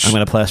watch. I'm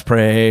going to press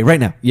play right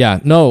now. Yeah.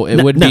 No,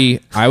 it would be,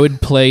 I would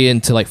play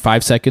into like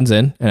 5 seconds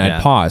in and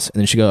I'd pause. And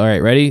then she'd go, all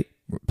right, ready?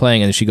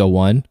 Playing. And then she'd go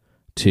 1,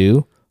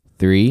 2,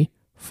 3,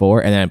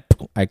 4. And then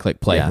I click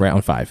play right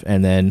on 5.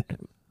 And then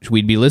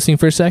we'd be listening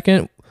for a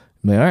second.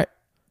 Like, all right,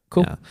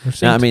 cool.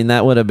 Yeah. I mean,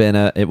 that would have been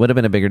it would have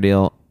been a bigger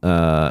deal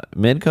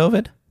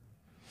mid-COVID.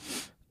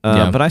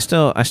 But I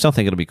still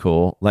think it'll be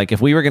cool. Like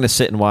if we were going to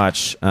sit and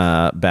watch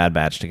Bad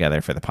Batch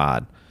together for the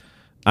pod,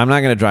 I'm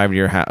not going to drive to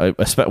your house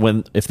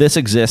if this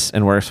exists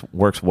and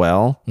works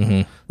well.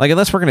 Mm-hmm. Like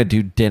unless we're going to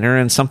do dinner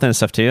and something and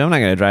stuff too, I'm not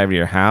going to drive to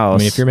your house. I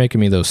mean, if you're making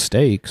me those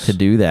steaks to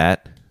do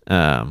that,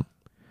 So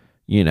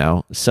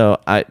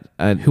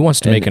who wants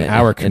to make an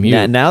hour commute?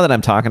 And now that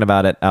I'm talking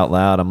about it out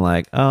loud, I'm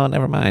like, oh,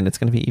 never mind. It's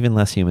going to be even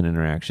less human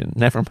interaction.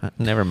 Never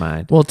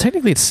mind. Well,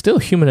 technically, it's still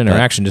human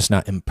interaction, just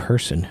not in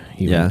person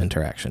human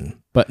interaction.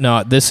 But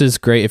no, this is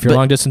great. If you're a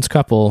long distance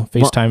couple,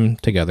 FaceTime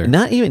together.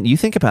 Not even, you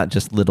think about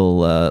just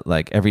little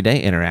like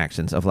everyday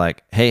interactions of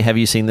like, hey, have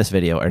you seen this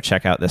video or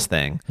check out this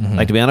thing? Mm-hmm.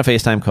 Like to be on a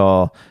FaceTime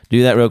call,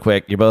 do that real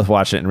quick. You're both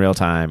watching it in real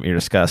time. You're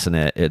discussing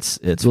it.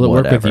 It's Will it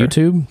whatever. work with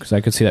YouTube? Because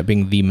I could see that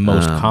being the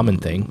most common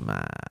thing.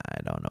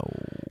 I don't know.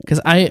 Because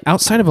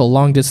outside of a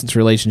long distance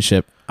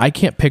relationship, I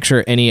can't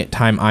picture any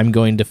time I'm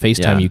going to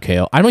FaceTime you,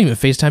 Kale. I don't even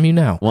FaceTime you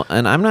now. Well,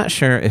 and I'm not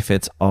sure if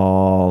it's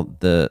all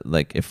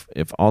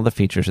if all the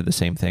features are the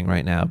same thing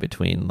right now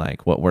between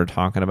like what we're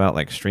talking about,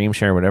 like Stream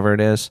Share, whatever it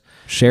is.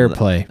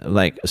 SharePlay.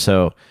 Like,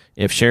 so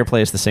if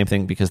SharePlay is the same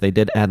thing, because they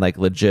did add like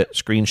legit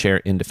screen share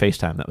into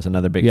FaceTime. That was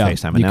another big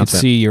FaceTime announcement. You could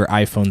see your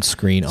iPhone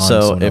screen on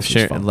someone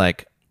else's phone.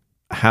 Like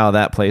how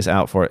that plays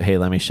out for it, hey,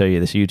 let me show you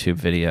this YouTube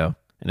video.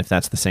 And if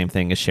that's the same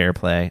thing as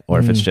SharePlay, or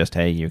if it's just,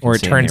 hey, you can or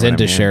it see turns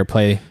into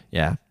SharePlay.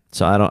 Yeah.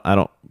 So I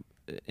don't,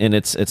 and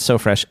it's so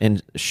fresh.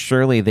 And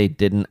surely they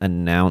didn't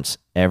announce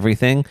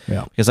everything.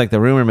 Yeah. Because like the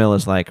rumor mill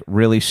is like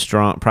really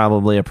strong,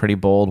 probably a pretty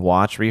bold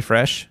watch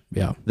refresh.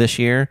 This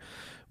year,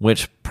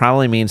 which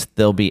probably means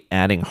they'll be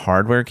adding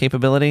hardware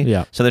capability.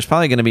 Yeah. So there's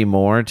probably going to be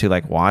more to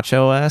like Watch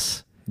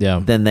OS.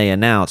 Than they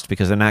announced,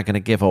 because they're not going to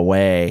give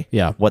away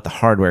what the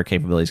hardware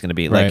capability is going to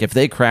be. Like if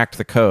they cracked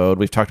the code,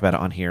 we've talked about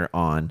it on here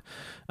on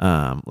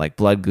like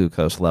blood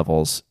glucose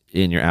levels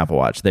in your Apple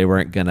Watch.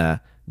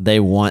 They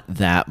want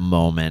that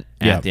moment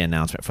at the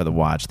announcement for the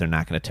watch. They're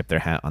not going to tip their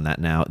hat on that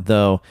now,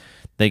 though.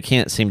 They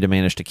can't seem to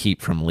manage to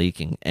keep from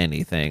leaking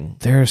anything.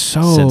 They're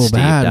so since Steve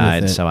bad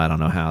died, with it. So I don't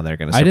know how they're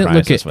going to. I didn't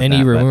look at any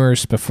that,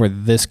 rumors before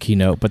this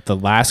keynote, but the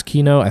last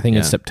keynote, I think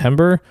in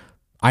September,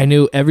 I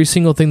knew every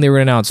single thing they were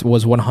announced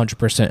was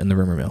 100% in the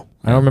rumor mill.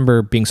 I don't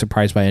remember being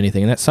surprised by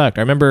anything, and that sucked.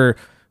 I remember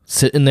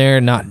sitting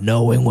there not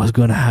knowing what's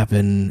going to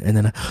happen, and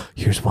then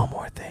here's one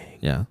more thing.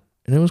 Yeah,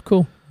 and it was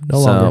cool.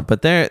 No longer.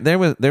 But there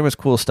was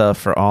cool stuff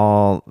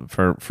for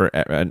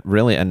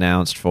really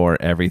announced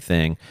for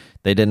everything.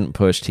 They didn't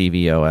push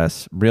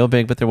tvOS real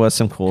big, but there was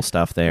some cool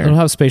stuff there. It'll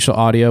have spatial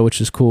audio, which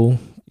is cool.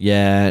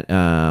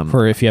 Yeah.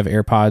 For if you have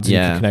AirPods, you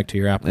can connect to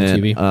your Apple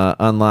TV.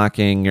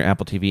 Unlocking your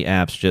Apple TV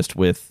apps just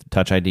with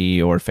Touch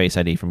ID or Face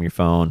ID from your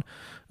phone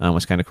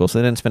was kind of cool. So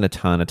they didn't spend a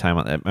ton of time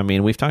on that. I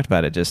mean, we've talked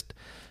about it. Just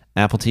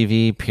Apple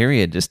TV,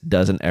 period, just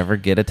doesn't ever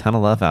get a ton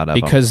of love out of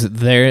them. Because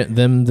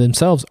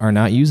themselves are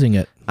not using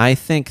it. I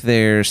think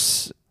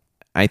there's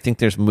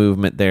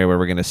movement there where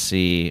we're going to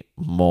see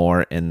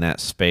more in that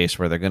space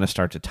where they're going to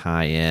start to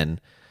tie in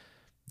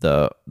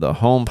the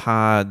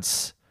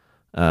HomePods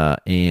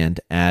and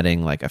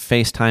adding like a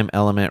FaceTime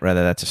element,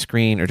 whether that's a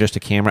screen or just a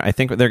camera. I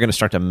think they're going to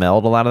start to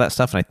meld a lot of that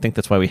stuff, and I think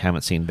that's why we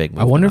haven't seen big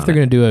movement. I wonder if they're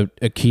going to do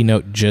a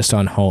keynote just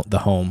on the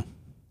home.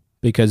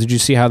 Because did you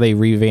see how they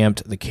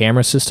revamped the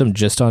camera system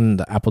just on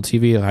the Apple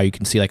TV? How you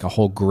can see like a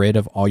whole grid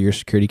of all your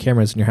security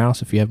cameras in your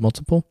house if you have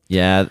multiple?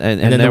 Yeah. And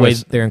then the way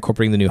they're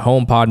incorporating the new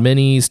HomePod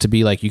minis to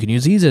be like, you can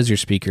use these as your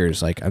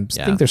speakers. Like, I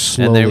think they're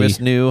slowly... And there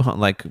was new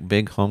like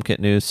big HomeKit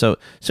news. So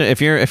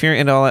if you're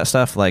into all that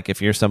stuff, like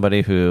if you're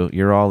somebody who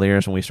you're all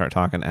ears when we start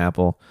talking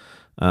Apple,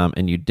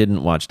 and you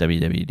didn't watch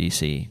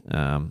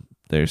WWDC,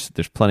 there's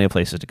plenty of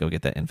places to go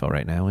get that info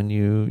right now, and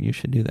you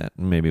should do that.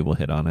 Maybe we'll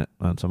hit on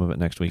some of it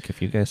next week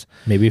if you guys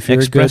maybe if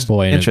you're a good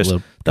boy and a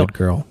little good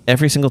girl.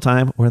 Every single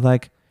time we're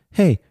like,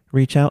 hey,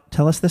 reach out,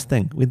 tell us this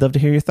thing. We'd love to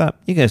hear your thought.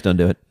 You guys don't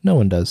do it. No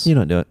one does. You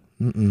don't do it.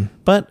 Mm-mm.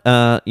 But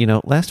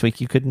last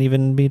week you couldn't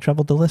even be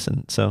troubled to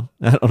listen. So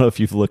I don't know if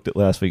you've looked at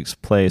last week's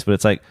plays, but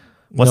it's like,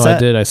 what's that? I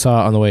did. I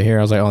saw it on the way here.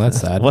 I was like, oh, that's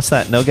sad. What's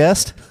that? No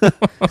guest?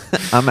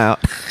 I'm out.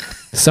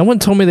 Someone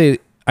told me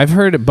I've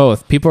heard it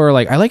both. People are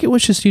like, I like it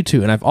with just you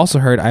two. And I've also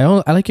heard, I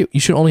like it. You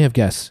should only have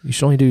guests. You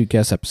should only do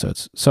guest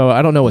episodes. So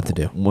I don't know what to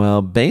do.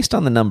 Well, based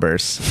on the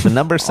numbers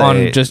say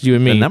on just you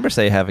and me. The numbers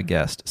say have a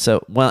guest.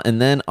 So,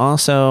 and then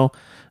also,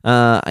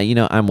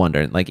 I'm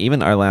wondering, like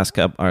even our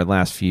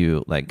last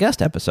few like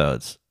guest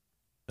episodes,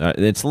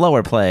 it's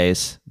lower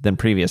plays than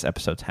previous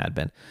episodes had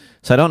been.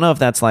 So I don't know if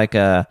that's like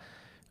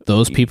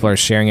those people are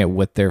sharing it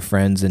with their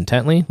friends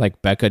intently.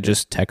 Like Becca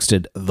just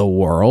texted the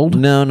world.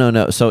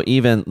 No. So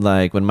even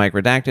like when Mike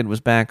Redacted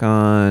was back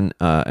on,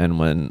 and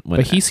when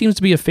but he seems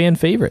to be a fan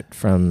favorite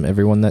from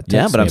everyone that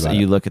texts me about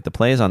you look at the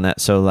plays on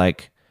that. So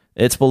like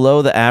it's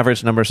below the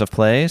average numbers of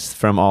plays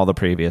from all the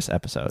previous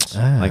episodes.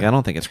 Like I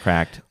don't think it's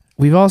cracked.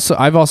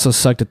 I've also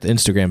sucked at the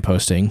Instagram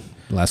posting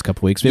the last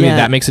couple weeks. Maybe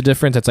that makes a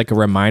difference. It's like a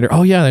reminder.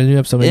 Oh yeah, I do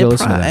have somebody to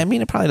listen to that. I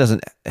mean, it probably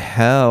doesn't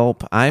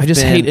help. I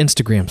just hate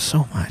Instagram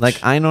so much. Like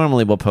I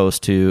normally will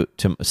post to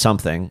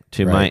something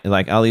to my,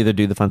 like I'll either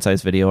do the fun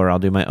size video or I'll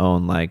do my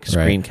own like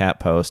screen cap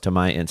post to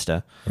my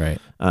Insta.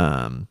 Right.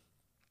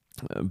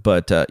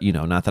 But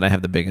not that I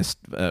have the biggest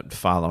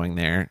following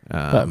there.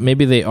 But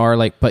maybe they are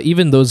like. But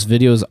even those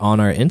videos on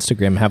our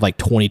Instagram have like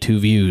 22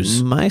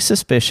 views. My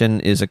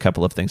suspicion is a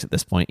couple of things at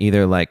this point.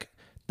 Either like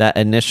that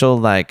initial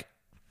like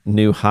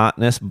new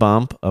hotness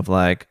bump of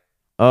like,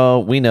 oh,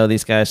 we know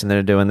these guys and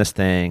they're doing this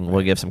thing.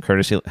 We'll give some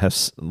courtesy.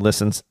 Has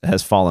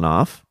fallen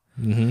off.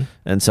 Mm-hmm.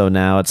 And so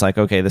now it's like,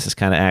 okay, this is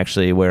kind of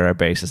actually where our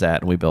base is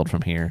at, and we build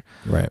from here.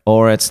 Right.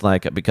 Or it's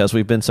like, because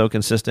we've been so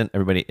consistent,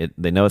 everybody,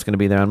 they know it's going to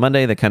be there on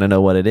Monday. They kind of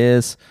know what it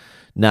is.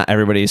 Not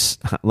everybody's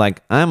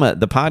like,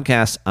 the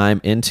podcast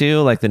I'm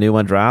into, like the new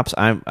one drops,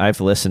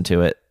 I've listened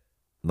to it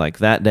like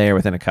that day or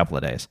within a couple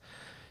of days.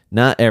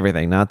 Not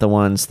everything, not the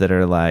ones that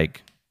are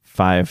like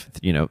 3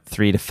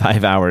 to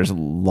 5 hours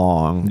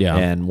long,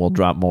 and we'll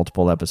drop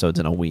multiple episodes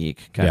in a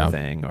week kind of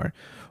thing, or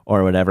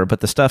whatever.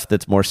 But the stuff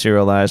that's more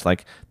serialized,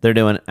 like they're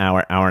doing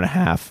hour and a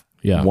half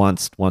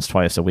once,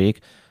 twice a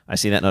week. I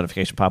see that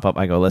notification pop up.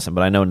 I go listen,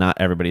 but I know not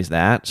everybody's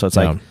that. So it's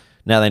like,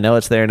 now they know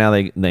it's there. Now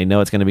they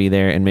know it's going to be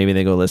there, and maybe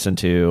they go listen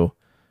to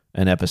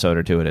an episode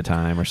or two at a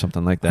time or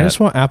something like that. I just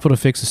want Apple to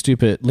fix the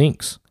stupid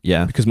links.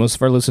 Yeah. Because most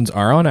of our listens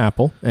are on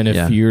Apple. And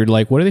if you're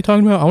like, what are they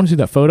talking about? I want to see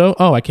that photo.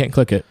 Oh, I can't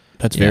click it.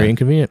 That's very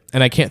inconvenient.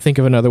 And I can't think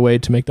of another way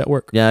to make that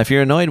work. Yeah. If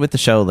you're annoyed with the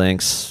show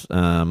links,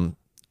 all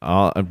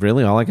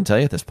I can tell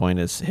you at this point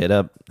is hit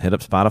up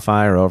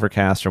Spotify or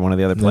Overcast or one of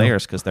the other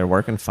players, because they're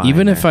working fine.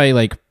 Even if I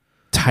like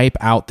type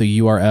out the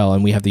URL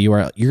and we have the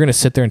URL, you're going to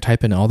sit there and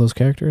type in all those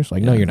characters?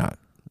 Like, no, you're not.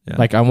 Yeah.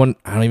 Like I don't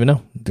even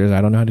know.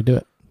 I don't know how to do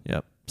it.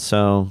 Yep.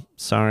 So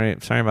sorry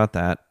about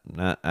that.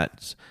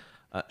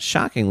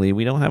 Shockingly,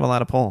 we don't have a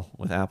lot of pull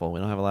with Apple.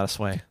 We don't have a lot of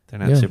sway. They're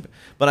not super.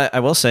 But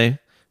I will say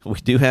we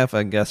do have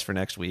a guest for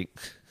next week,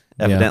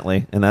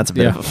 evidently, and that's a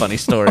bit of a funny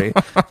story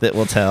that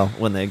we'll tell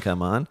when they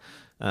come on.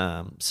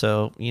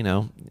 So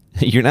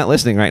you're not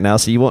listening right now,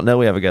 so you won't know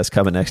we have a guest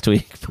coming next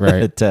week.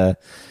 But, right.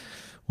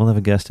 We'll have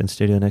a guest in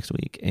studio next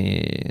week,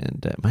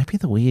 and it might be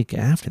the week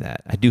after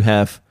that. I do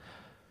have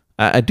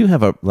a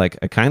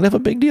kind of a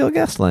big deal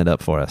guest lined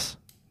up for us.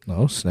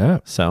 Oh,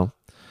 snap. So,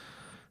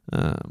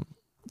 I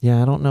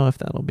don't know if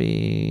that'll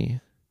be...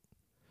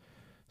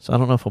 So I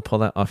don't know if we'll pull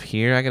that off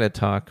here. I got to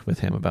talk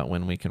with him about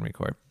when we can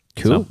record.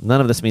 Cool. So none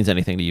of this means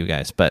anything to you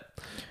guys, but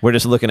we're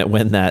just looking at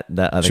when that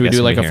other Should we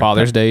do like a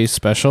Father's Day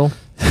special?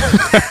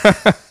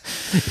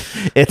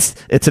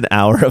 It's an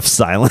hour of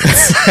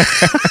silence.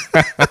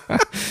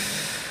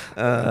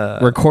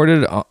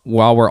 Recorded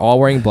while we're all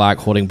wearing black,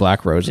 holding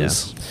black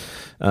roses.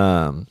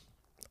 Yeah.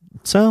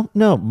 So,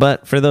 no,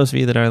 but for those of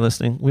you that are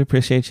listening, we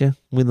appreciate you.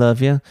 We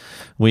love you.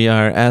 We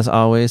are, as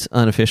always,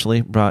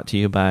 unofficially brought to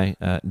you by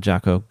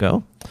Jocko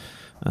Go,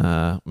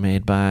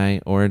 made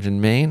by Origin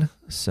Maine.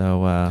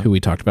 So, who we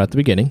talked about at the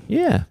beginning.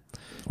 Yeah.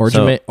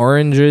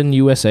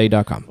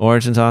 OriginUSA.com.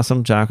 Origin's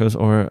awesome. Jocko's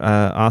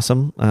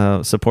awesome.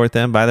 Support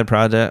them. Buy their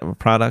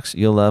products.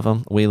 You'll love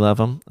them. We love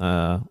them.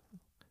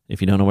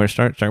 If you don't know where to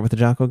start with the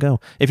Jocko Go.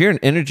 If you're an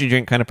energy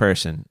drink kind of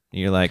person,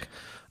 you're like,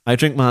 I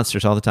drink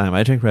Monsters all the time.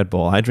 I drink Red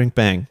Bull. I drink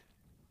Bang.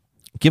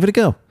 Give it a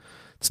go.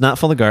 It's not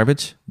full of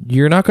garbage.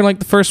 You're not going to like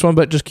the first one,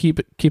 but just keep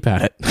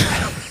at it.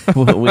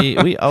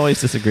 we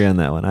always disagree on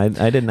that one.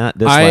 I did not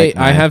dislike.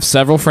 I have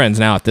several friends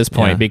now at this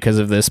point because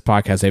of this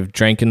podcast. They've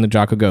drank in the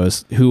Jocko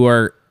Goes who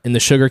are in the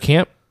sugar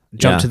camp,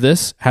 jumped to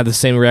this, had the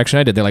same reaction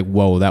I did. They're like,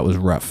 whoa, that was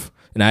rough.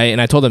 And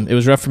I told them it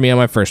was rough for me on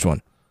my first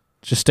one.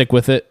 Just stick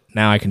with it.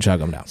 Now I can chug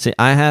them down. See,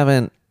 I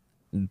haven't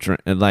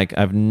like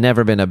I've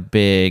never been a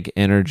big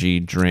energy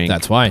drink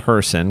That's why.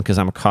 person because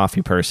I'm a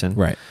coffee person.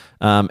 Right.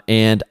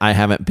 And I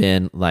haven't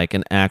been like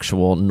an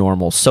actual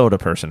normal soda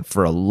person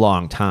for a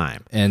long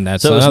time. And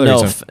that's so another it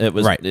was, reason. it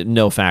was Right.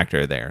 no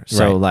factor there.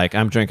 So Right. like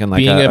I'm drinking like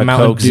Being a a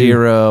Mountain Coke Dew.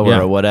 Zero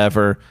Yeah. or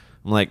whatever.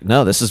 I'm like,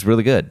 no, this is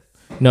really good.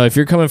 No, if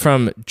you're coming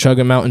from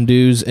chugging Mountain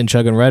Dews and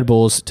chugging Red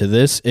Bulls to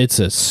this, it's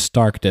a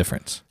stark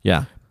difference.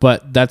 Yeah.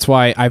 But that's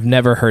why I've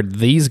never heard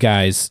these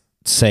guys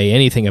say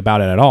anything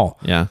about it at all.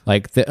 Yeah.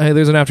 Like, hey,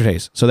 there's an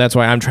aftertaste. So that's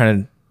why I'm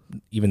trying to,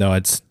 even though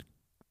it's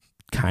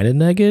kind of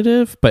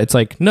negative, but it's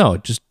like, no,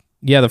 just,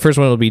 yeah, the first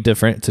one will be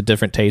different. It's a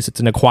different taste. It's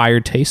an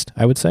acquired taste,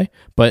 I would say.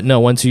 But no,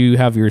 once you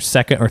have your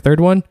second or third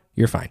one,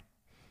 you're fine.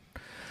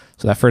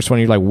 So that first one,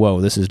 you're like, whoa,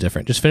 this is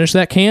different. Just finish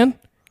that can,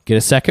 get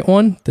a second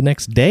one the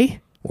next day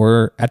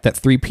or at that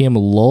 3 p.m.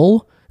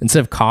 lull.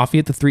 Instead of coffee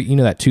at the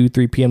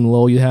 3 p.m.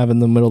 lull you have in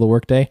the middle of the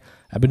workday,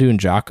 I've been doing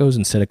Jocko's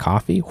instead of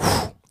coffee.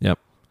 Whew. Yep.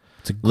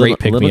 It's a great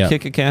pick-me-up. Little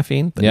kick of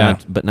caffeine, but, Yeah.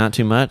 but not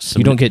too much.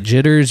 You don't get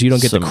jitters. You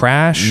don't get the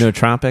crash.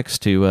 Nootropics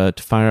to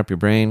fire up your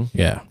brain.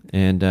 Yeah.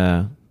 And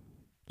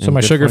So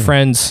my sugar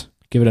friends,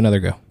 give it another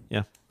go.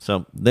 Yeah.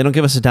 So they don't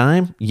give us a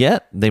dime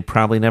yet. They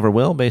probably never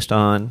will based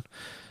on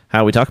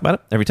how we talk about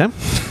it every time.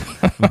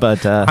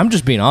 But I'm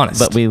just being honest.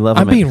 But we love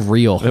them. I'm being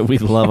real. We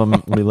love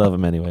them. We love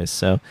them anyways.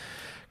 So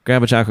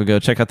grab a Jocko Go.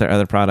 Check out their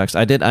other products.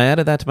 I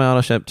added that to my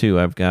auto ship too.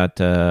 I've got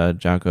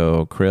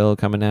Jocko Krill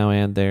coming now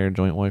and their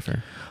joint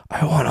wafer.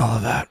 I want all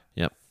of that.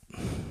 Yep.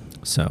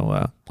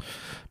 So,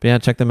 but yeah,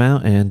 check them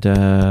out. And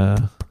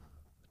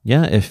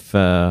yeah, if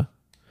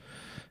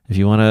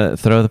you want to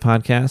throw the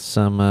podcast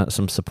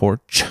some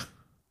support,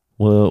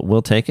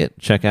 we'll take it.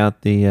 Check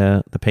out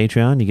the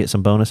Patreon. You get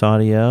some bonus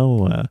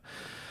audio.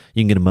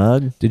 You can get a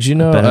mug. Did you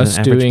know better than us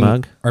average doing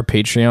mug. our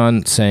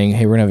Patreon saying,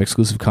 hey, we're going to have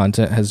exclusive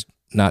content has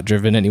not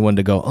driven anyone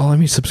to go, oh, let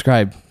me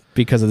subscribe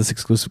because of this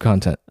exclusive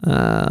content?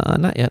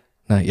 Not yet.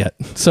 Not yet.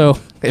 So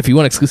if you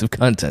want exclusive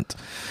content,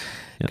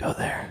 go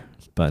there.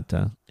 But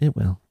it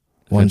will.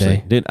 One Eventually.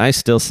 day. Dude, I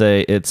still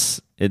say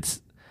it's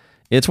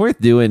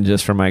worth doing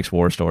just for Mike's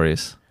war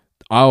stories.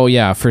 Oh,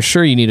 yeah. For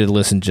sure you needed to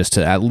listen just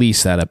to at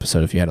least that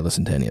episode if you had to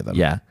listen to any of them.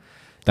 Yeah.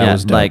 That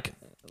was dope. like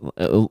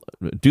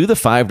do the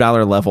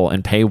 $5 level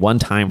and pay one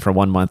time for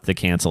 1 month to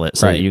cancel it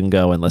so Right. that you can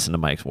go and listen to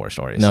Mike's war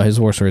stories. No, his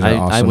war stories are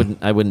awesome.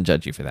 I wouldn't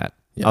judge you for that.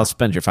 Yeah. I'll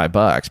spend your $5,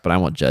 but I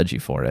won't judge you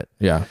for it.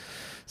 Yeah.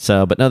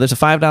 So, but no, there's a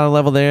 $5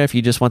 level there if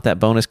you just want that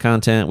bonus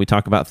content. We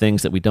talk about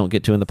things that we don't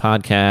get to in the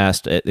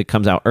podcast. It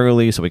comes out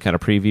early, so we kind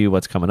of preview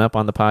what's coming up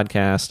on the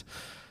podcast.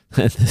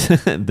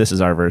 This is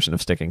our version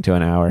of sticking to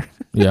an hour.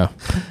 Yeah.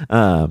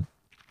 And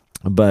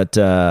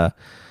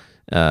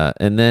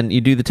then you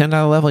do the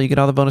 $10 level, you get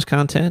all the bonus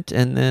content,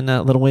 and then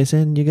a little ways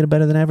in, you get a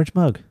better than average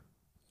mug.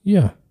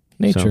 Yeah.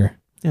 Nature.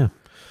 So, yeah.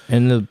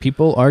 And the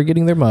people are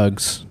getting their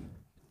mugs.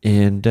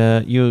 And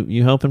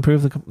you help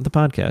improve the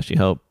podcast. You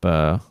help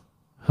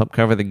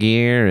cover the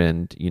gear,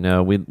 and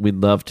we'd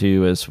love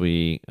to, as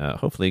we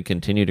hopefully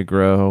continue to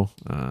grow,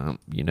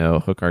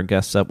 hook our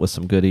guests up with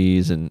some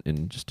goodies and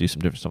just do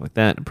some different stuff like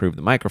that, improve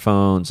the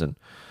microphones and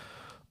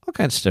all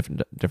kinds of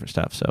different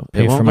stuff. So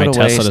Pay for my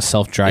Tesla to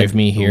self-drive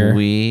me here.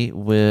 We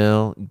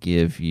will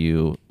give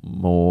you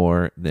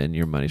more than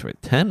your money's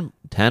worth.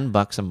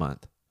 $10 a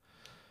month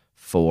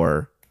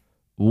for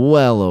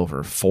well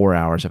over 4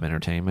 hours of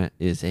entertainment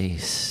is a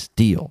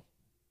steal.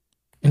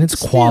 And it's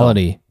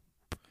quality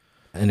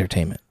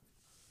entertainment.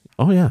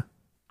 Oh, yeah.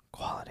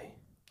 Quality.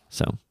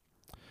 So,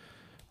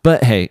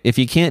 but hey, if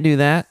you can't do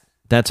that,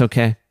 that's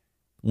okay.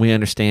 We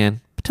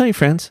understand. But tell your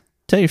friends,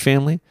 tell your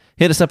family,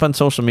 hit us up on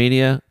social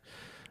media.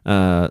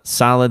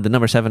 Solid, the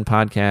number 7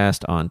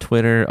 podcast on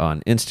Twitter,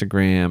 on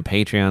Instagram,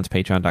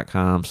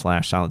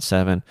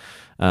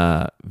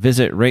 patreon.com/solid7.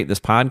 Visit rate this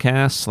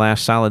podcast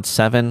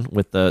 /solid7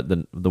 with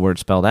the word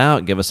spelled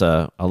out. Give us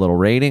a little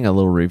rating, a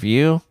little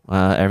review.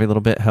 Every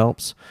little bit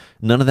helps.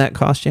 None of that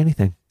costs you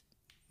anything.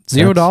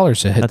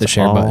 $0 to hit the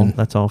share button.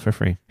 That's all for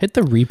free. Hit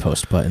the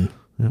repost button.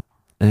 Yep.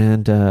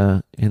 And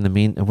in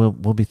the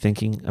we'll be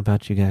thinking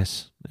about you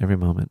guys every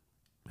moment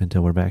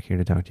until we're back here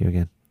to talk to you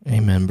again.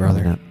 Amen,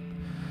 brother.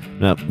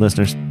 No,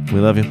 listeners, we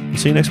love you. We'll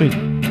see you next week.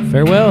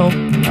 Farewell.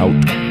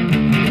 Out.